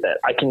way with it.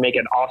 I can make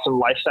an awesome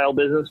lifestyle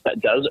business that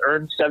does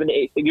earn 7 to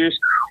 8 figures,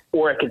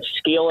 or I could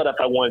scale it up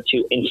if I wanted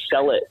to and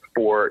sell it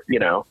for,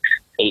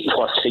 8+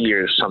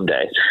 figures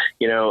someday,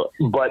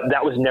 but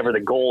that was never the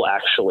goal.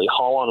 Actually,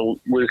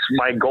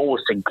 my goal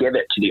was to give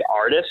it to the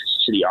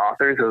artists, to the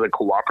authors as a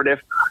cooperative.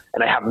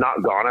 And I have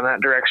not gone in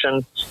that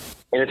direction.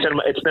 And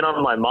it's been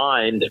on my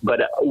mind, but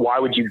why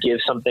would you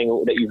give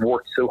something that you've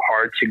worked so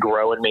hard to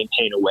grow and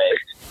maintain away?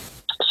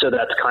 So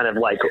that's kind of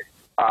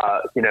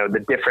the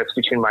difference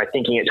between my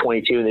thinking at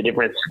 22 and the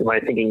difference in my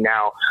thinking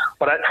now.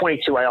 But at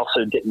 22, I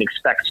also did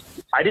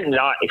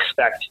not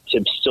expect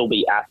to still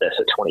be at this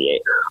at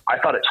 28. I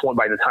thought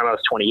by the time I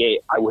was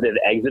 28, I would have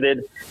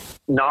exited,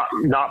 not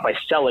by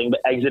selling,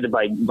 but exited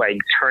by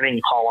turning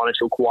Hall On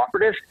into a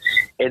cooperative.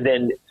 And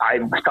then I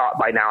thought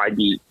by now I'd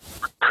be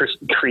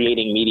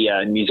creating media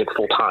and music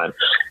full time.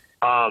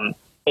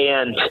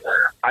 And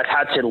I've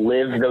had to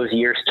live those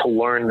years to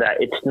learn that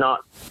it's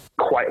not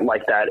quite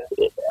like that.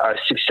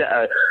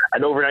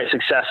 An overnight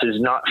success is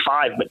not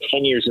 5, but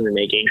 10 years in the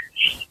making.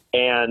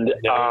 And,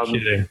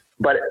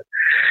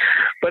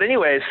 but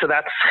anyways, so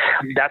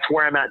that's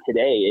where I'm at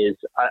today. Is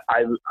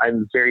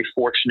I'm very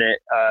fortunate.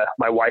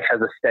 My wife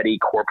has a steady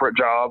corporate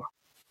job.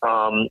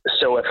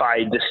 So if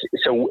I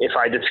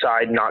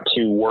decide not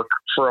to work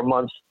for a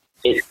month,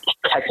 it's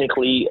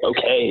technically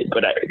okay,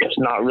 but it's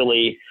not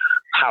really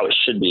how it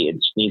should be. It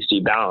needs to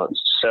be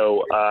balanced.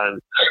 So,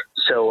 and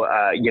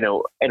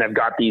I've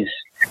got these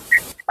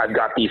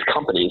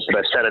companies that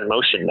I've set in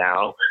motion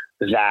now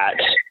that,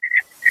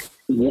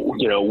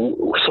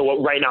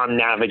 so right now I'm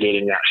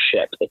navigating that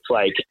ship. It's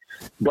like,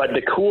 but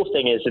the cool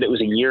thing is that it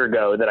was a year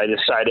ago that I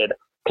decided,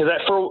 because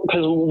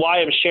why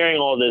I'm sharing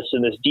all this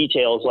in this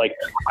detail is like,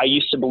 I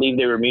used to believe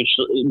they were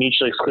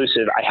mutually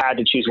exclusive. I had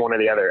to choose one or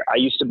the other. I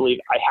used to believe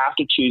I have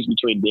to choose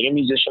between being a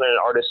musician and an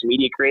artist and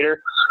media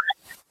creator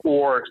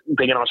or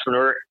being an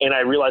entrepreneur. And I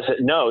realized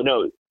that no,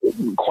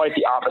 quite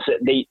the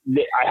opposite.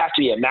 I have to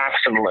be a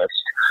maximalist.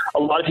 A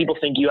lot of people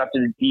think you have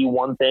to be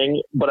one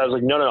thing, but I was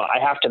like, no, I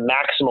have to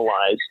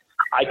maximalize.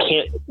 I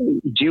can't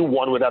do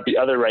one without the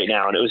other right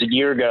now. And it was a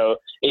year ago,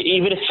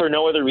 even if for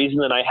no other reason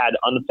than I had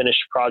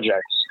unfinished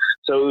projects.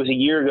 So it was a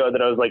year ago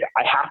that I was like,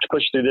 I have to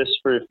push through this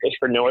if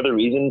for no other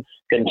reason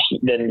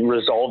than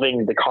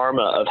resolving the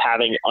karma of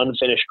having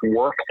unfinished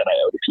work that I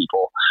owe to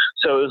people.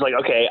 So it was like,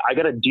 okay, I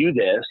got to do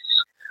this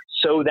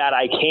so that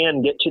I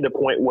can get to the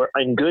point where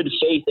in good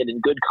faith and in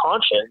good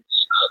conscience,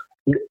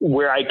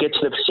 where I get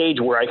to the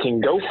stage where I can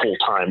go full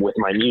time with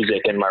my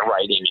music and my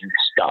writing and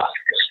stuff,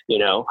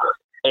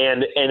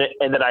 and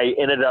that I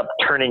ended up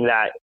turning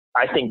that,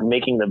 I think,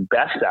 making the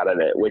best out of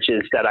it, which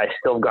is that I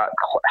still got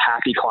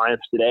happy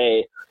clients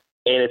today,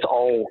 and it's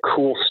all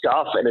cool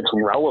stuff, and it's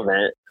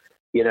relevant,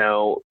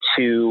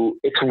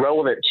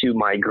 to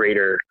my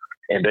greater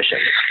ambition.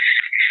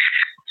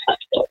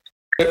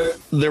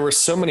 There were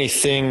so many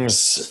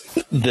things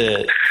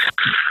that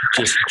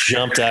just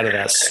jumped out of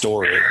that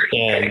story,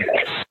 and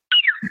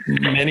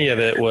many of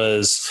it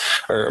was,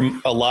 or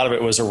a lot of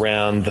it was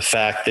around the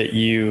fact that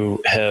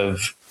you have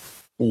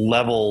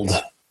leveled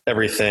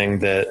everything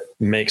that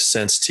makes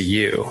sense to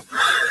you.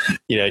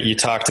 You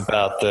talked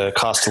about the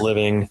cost of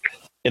living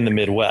in the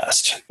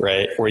Midwest,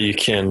 right? Where you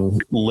can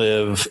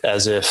live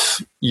as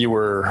if you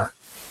were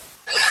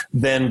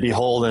then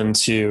beholden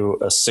to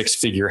a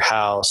 6-figure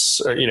house,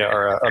 or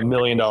 $1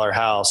 million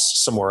house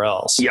somewhere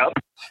else. Yep.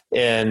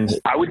 And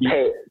I would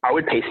pay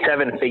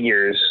 7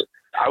 figures.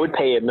 I would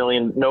pay $1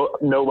 million,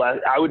 no less.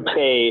 I would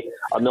pay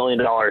 $1 million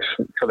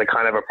for the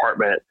kind of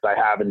apartment that I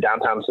have in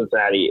downtown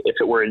Cincinnati if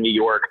it were in New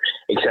York,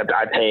 except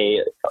I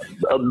pay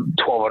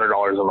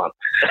 $1,200 a month.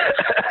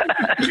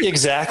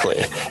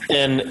 Exactly.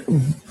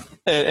 And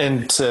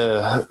I'm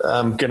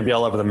going to be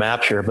all over the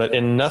map here, but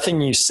in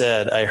nothing you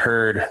said, I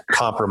heard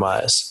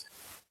compromise.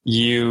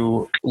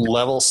 You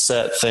level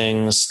set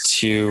things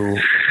to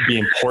be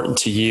important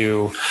to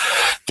you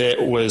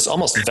that was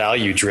almost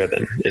value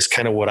driven is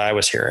kind of what I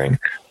was hearing.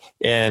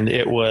 And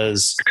it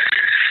was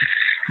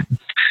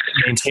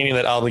maintaining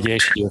that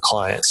obligation to your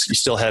clients. You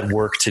still had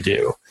work to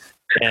do,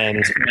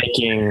 and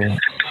making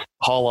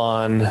Haul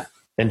On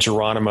and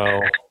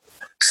Geronimo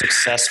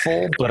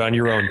successful, but on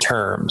your own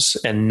terms,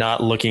 and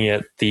not looking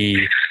at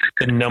the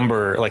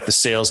number, like the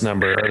sales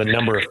number or the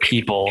number of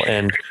people,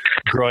 and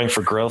growing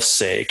for growth's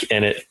sake,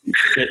 and it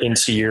fit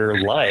into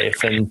your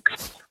life and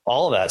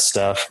all of that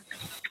stuff.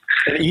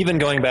 And even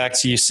going back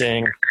to you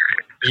saying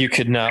you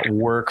could not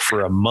work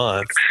for a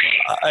month,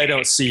 I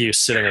don't see you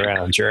sitting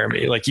around,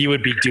 Jeremy. Like, you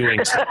would be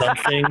doing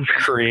something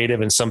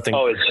creative and something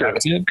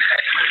productive.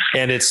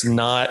 And it's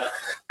not,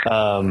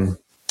 I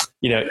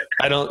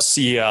don't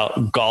see you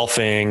out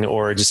golfing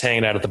or just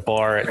hanging out at the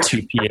bar at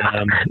 2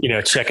 p.m.,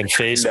 checking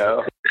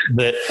Facebook.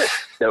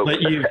 No.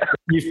 But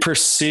you've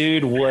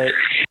pursued what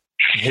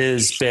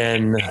has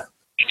been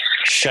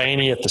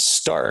shiny at the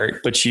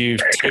start, but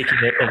you've taken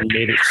it and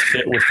made it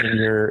fit within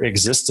your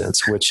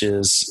existence, which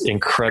is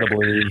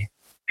incredibly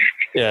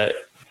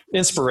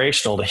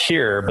inspirational to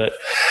hear. But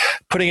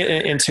putting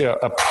it into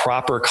a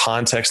proper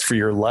context for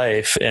your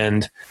life,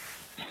 and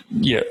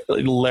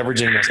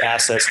leveraging those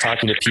assets,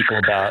 talking to people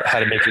about how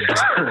to make your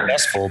business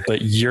successful,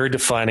 but you're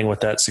defining what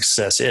that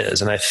success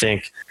is. And I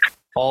think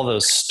all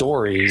those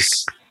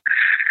stories,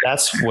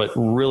 that's what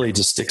really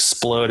just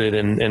exploded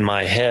in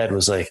my head,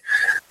 was like,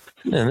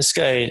 man, this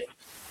guy,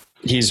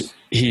 he's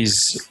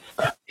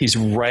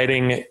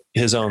writing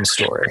his own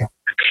story.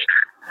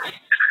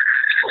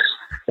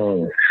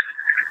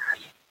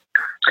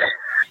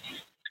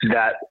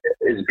 That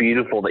is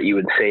beautiful that you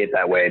would say it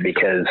that way,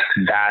 because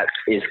that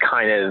is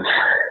kind of,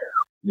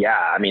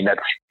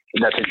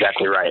 that's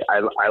exactly right.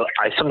 I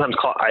sometimes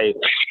my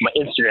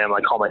Instagram,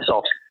 I call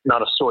myself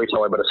not a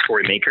storyteller, but a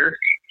story maker.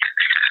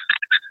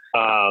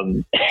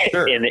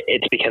 Sure. And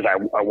it's because I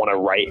want to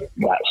write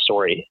that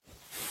story.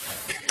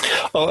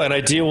 Oh, and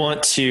I do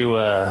want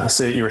to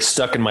say you were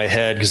stuck in my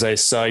head because I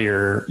saw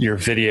your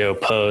video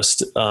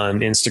post on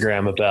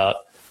Instagram about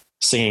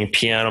singing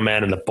Piano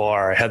Man in the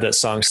bar. I had that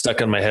song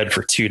stuck in my head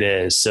for 2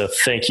 days. So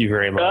thank you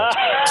very much.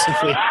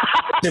 simply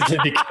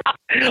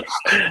because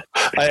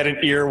I had an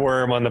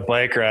earworm on the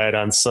bike ride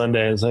on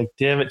Sunday. I was like,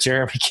 damn it,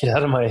 Jeremy, get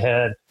out of my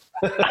head.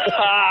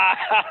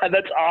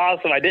 That's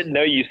awesome. I didn't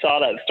know you saw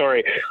that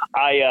story.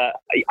 I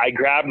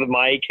grabbed the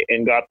mic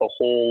and got the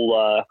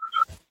whole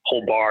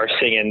bar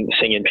singing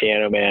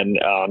Piano Man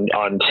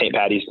on St.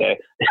 Paddy's Day.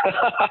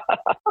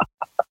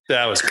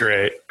 That was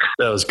great.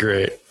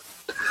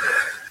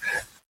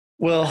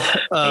 Well,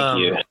 thank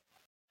you.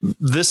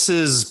 This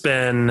has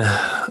been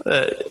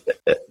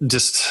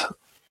just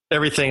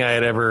everything I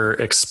had ever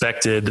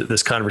expected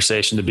this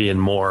conversation to be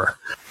and more.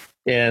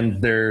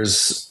 And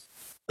there's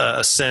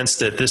a sense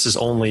that this is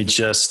only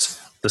just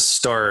the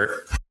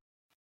start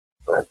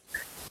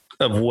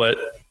of what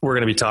we're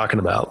going to be talking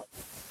about.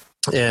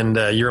 And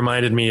you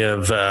reminded me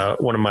of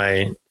one of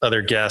my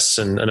other guests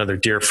and another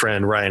dear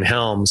friend, Ryan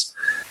Helms,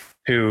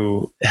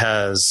 who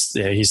has,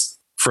 he's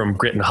from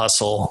Grit and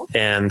Hustle.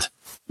 And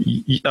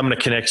I'm going to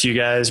connect you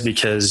guys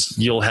because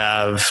you'll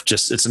have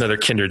just, it's another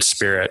kindred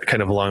spirit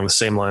kind of along the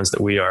same lines that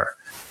we are.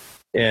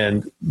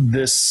 And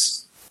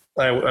this,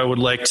 I would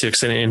like to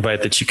extend an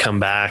invite that you come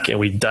back and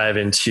we dive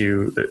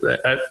into,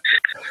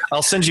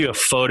 I'll send you a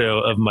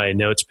photo of my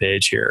notes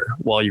page here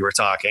while you were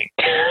talking.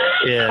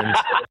 And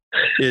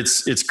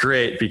it's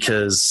great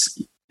because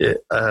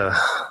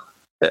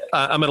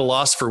I'm at a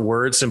loss for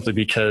words simply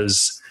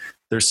because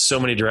there's so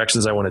many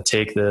directions I want to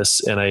take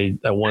this. And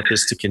I want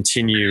this to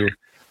continue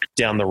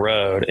down the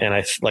road.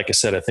 And like I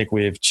said, I think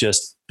we've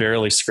just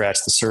barely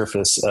scratched the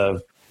surface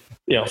of,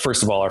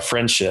 first of all, our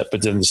friendship,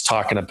 but then just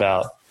talking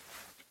about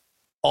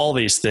all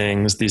these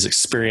things, these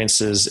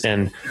experiences.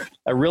 And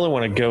I really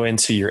want to go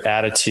into your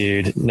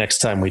attitude next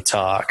time we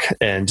talk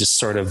and just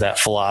sort of that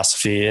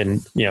philosophy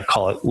and,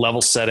 call it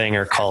level setting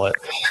or call it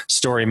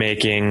story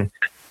making.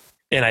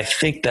 And I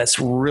think that's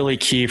really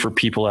key for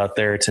people out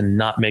there to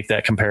not make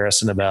that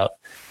comparison about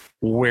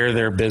where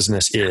their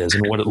business is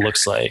and what it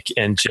looks like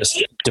and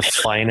just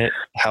define it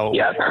how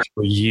it works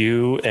for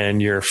you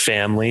and your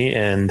family.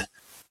 And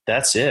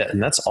that's it.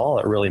 And that's all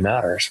that really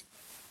matters.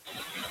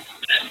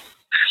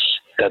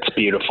 That's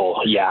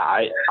beautiful. Yeah,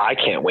 I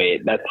can't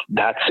wait. That's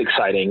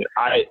exciting.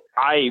 I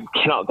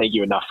cannot thank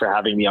you enough for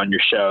having me on your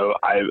show.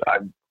 I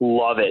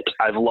love it.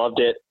 I've loved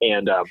it,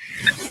 and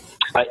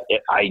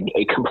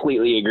I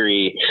completely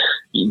agree.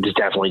 It's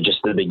definitely just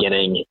the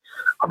beginning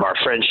of our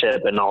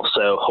friendship, and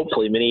also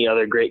hopefully many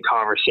other great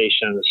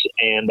conversations.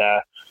 And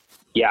I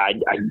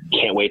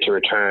can't wait to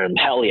return.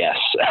 Hell yes,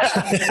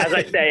 as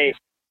I say,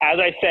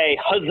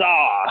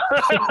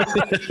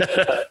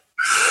 huzzah.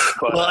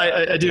 Well,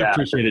 I do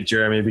appreciate it,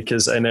 Jeremy,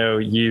 because I know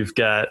you've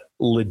got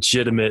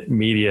legitimate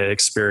media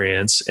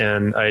experience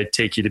and I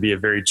take you to be a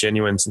very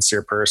genuine,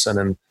 sincere person.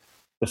 And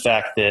the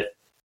fact that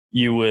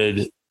you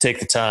would take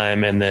the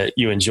time and that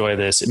you enjoy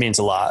this, it means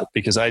a lot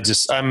because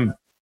I'm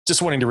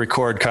just wanting to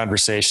record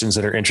conversations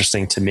that are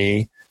interesting to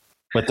me.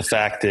 But the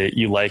fact that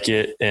you like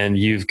it and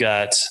you've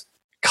got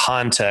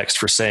context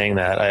for saying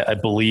that, I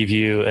believe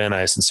you and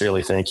I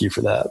sincerely thank you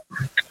for that.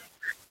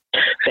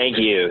 Thank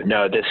you.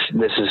 No, this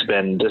has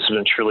been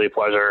truly a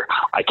pleasure.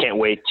 I can't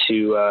wait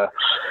to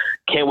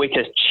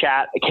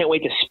chat. I can't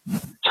wait to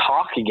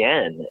talk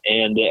again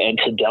and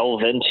to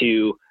delve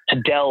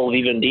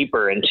even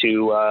deeper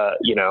into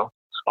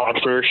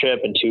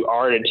entrepreneurship, into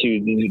art,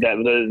 into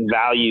the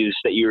values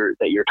that you're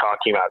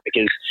talking about,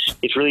 because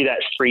it's really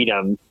that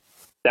freedom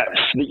that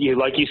you,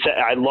 like you said,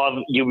 I love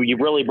you. You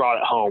really brought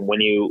it home when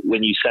you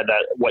said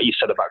that, what you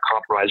said about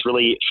compromise.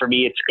 Really, for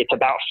me, it's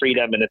about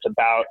freedom, and it's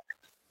about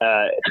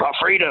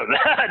freedom.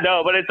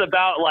 No, but it's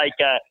about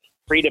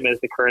freedom is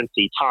the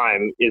currency.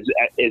 Time is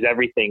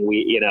everything.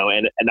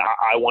 And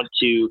I want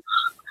to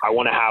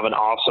have an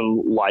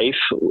awesome life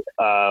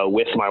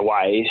with my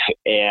wife,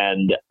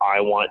 and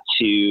I want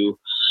to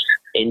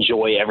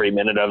enjoy every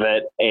minute of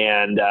it.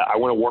 And I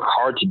want to work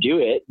hard to do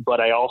it,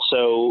 but I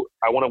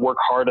want to work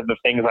hard at the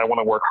things I want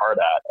to work hard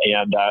at.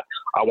 And I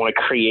want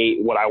to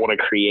create what I want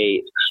to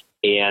create.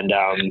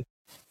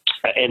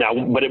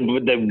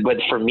 But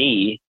for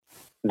me,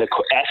 the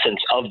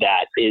essence of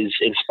that is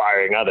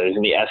inspiring others,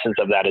 and the essence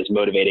of that is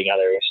motivating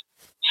others.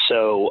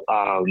 So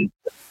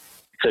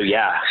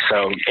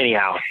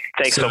anyhow,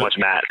 thanks so much,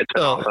 Matt. It's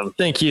been awesome.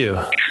 Thank you.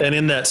 And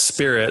in that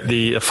spirit,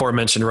 the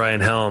aforementioned Ryan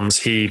Helms,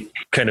 he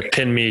kind of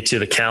pinned me to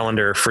the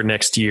calendar for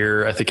next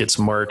year. I think it's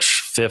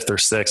March 5th or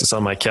 6th. It's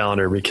on my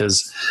calendar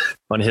because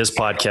on his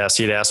podcast,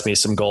 he'd asked me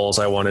some goals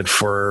I wanted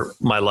for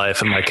my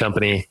life and my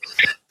company.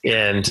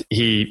 And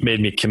he made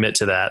me commit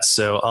to that.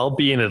 So I'll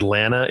be in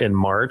Atlanta in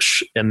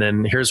March. And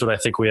then here's what I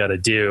think we ought to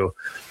do.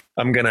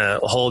 I'm going to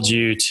hold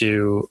you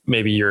to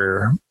maybe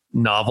your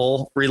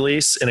novel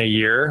release in a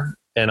year.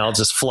 And I'll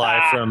just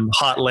fly from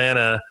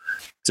Hotlanta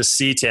to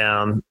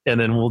Seatown. And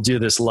then we'll do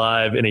this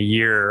live in a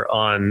year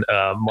on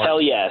March.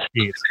 Hell yes.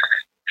 15th.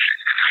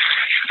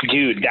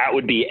 Dude, that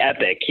would be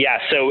epic. Yeah.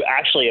 So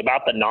actually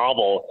about the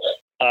novel,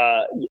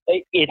 I'm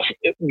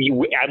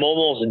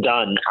almost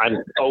done. I'm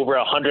over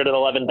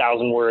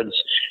 111,000 words,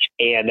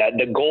 and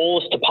the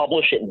goal is to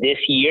publish it this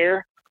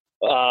year.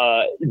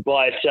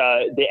 but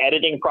the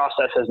editing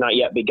process has not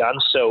yet begun.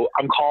 So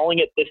I'm calling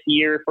it this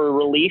year for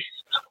release,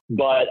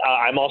 but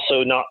I'm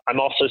also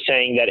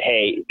saying that,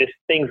 hey, this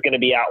thing's going to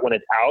be out when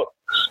it's out.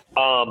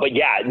 But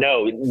yeah,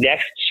 no,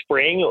 next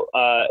spring,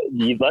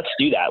 let's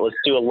do that. Let's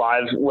do a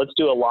live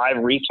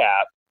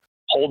recap.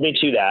 Hold me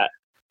to that.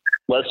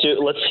 Let's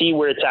see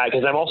where it's at.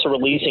 Cause I'm also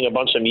releasing a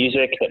bunch of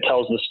music that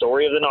tells the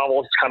story of the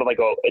novel. It's kind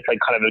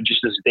of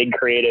just this big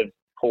creative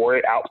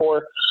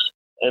outpour.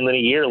 And then a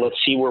year, let's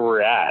see where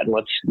we're at.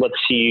 Let's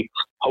see.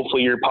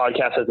 Hopefully, your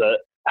podcast has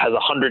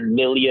 100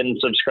 million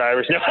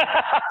subscribers,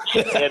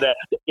 and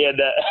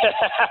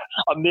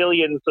a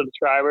million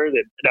subscribers.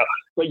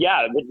 But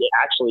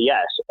actually,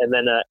 yes. And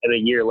then in a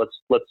year, let's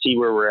see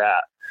where we're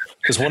at.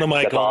 Because one of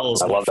my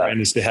goals, my friend,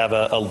 is to have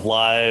a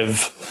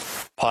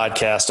live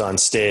podcast on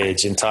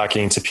stage and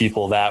talking to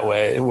people that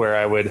way, where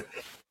I would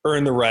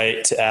earn the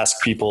right to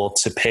ask people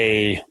to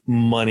pay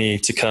money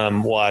to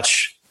come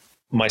watch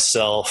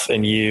myself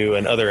and you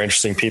and other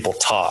interesting people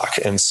talk.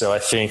 And so I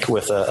think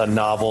with a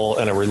novel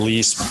and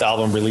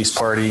album release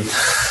party,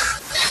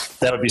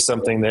 that would be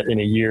something that in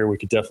a year we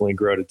could definitely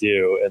grow to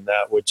do. And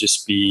that would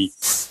just be,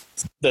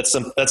 that's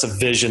a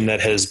vision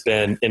that has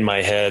been in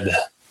my head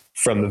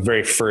from the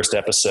very first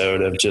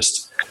episode of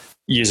just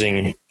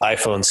using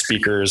iPhone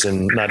speakers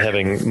and not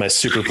having my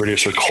super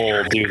producer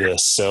Cole do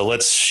this. So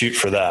let's shoot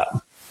for that.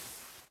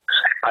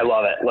 I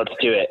love it. Let's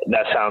do it.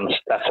 That sounds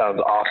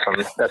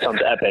awesome. That sounds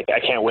epic. I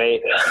can't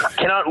wait.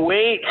 Cannot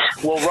wait.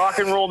 Well, rock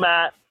and roll,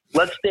 Matt.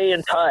 Let's stay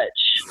in touch.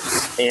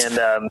 And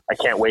I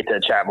can't wait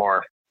to chat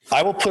more.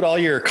 I will put all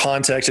your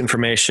contact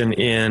information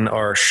in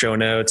our show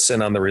notes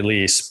and on the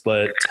release,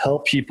 but tell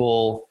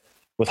people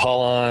with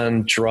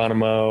Holland,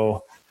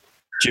 Geronimo,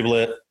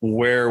 Jubilant,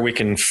 where we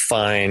can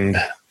find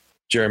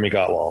Jeremy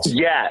Gotwals.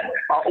 Yeah.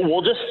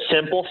 We'll just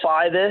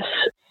simplify this.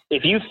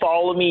 If you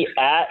follow me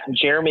at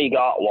Jeremy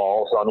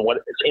Gotwals on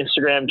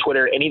Instagram,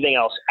 Twitter, anything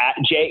else, at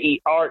JeremyGotwals.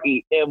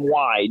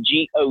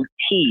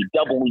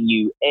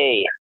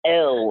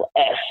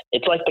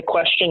 It's like the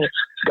question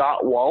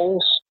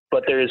Gotwals,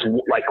 but there's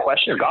like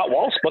question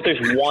Gotwals, but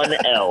there's one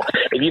L.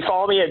 If you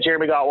follow me at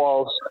Jeremy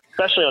Gotwals,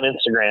 especially on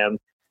Instagram,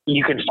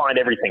 you can find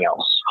everything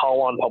else.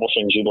 Holland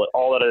Publishing, Jubilant,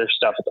 all that other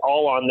stuff. It's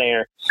all on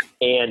there.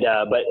 And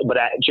but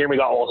at Jeremy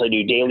Gotwals, I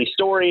do daily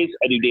stories.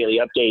 I do daily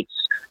updates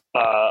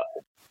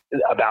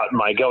about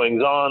my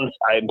goings on.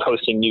 I'm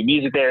posting new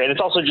music there. And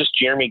it's also just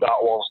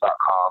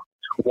jeremygotwals.com.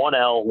 1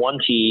 L, 1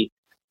 T,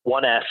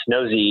 1 S,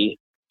 no Z.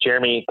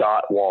 Jeremy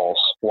Gotwals,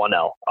 1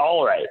 L.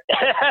 All right.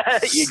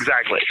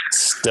 Exactly.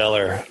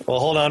 Stellar. Well,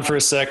 hold on for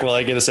a sec while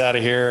I get us out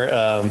of here.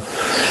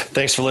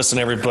 Thanks for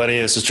listening, everybody.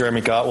 This is Jeremy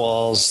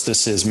Gotwals.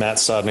 This is Matt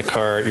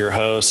Sodnikar, your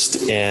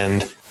host,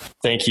 and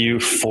thank you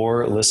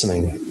for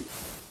listening.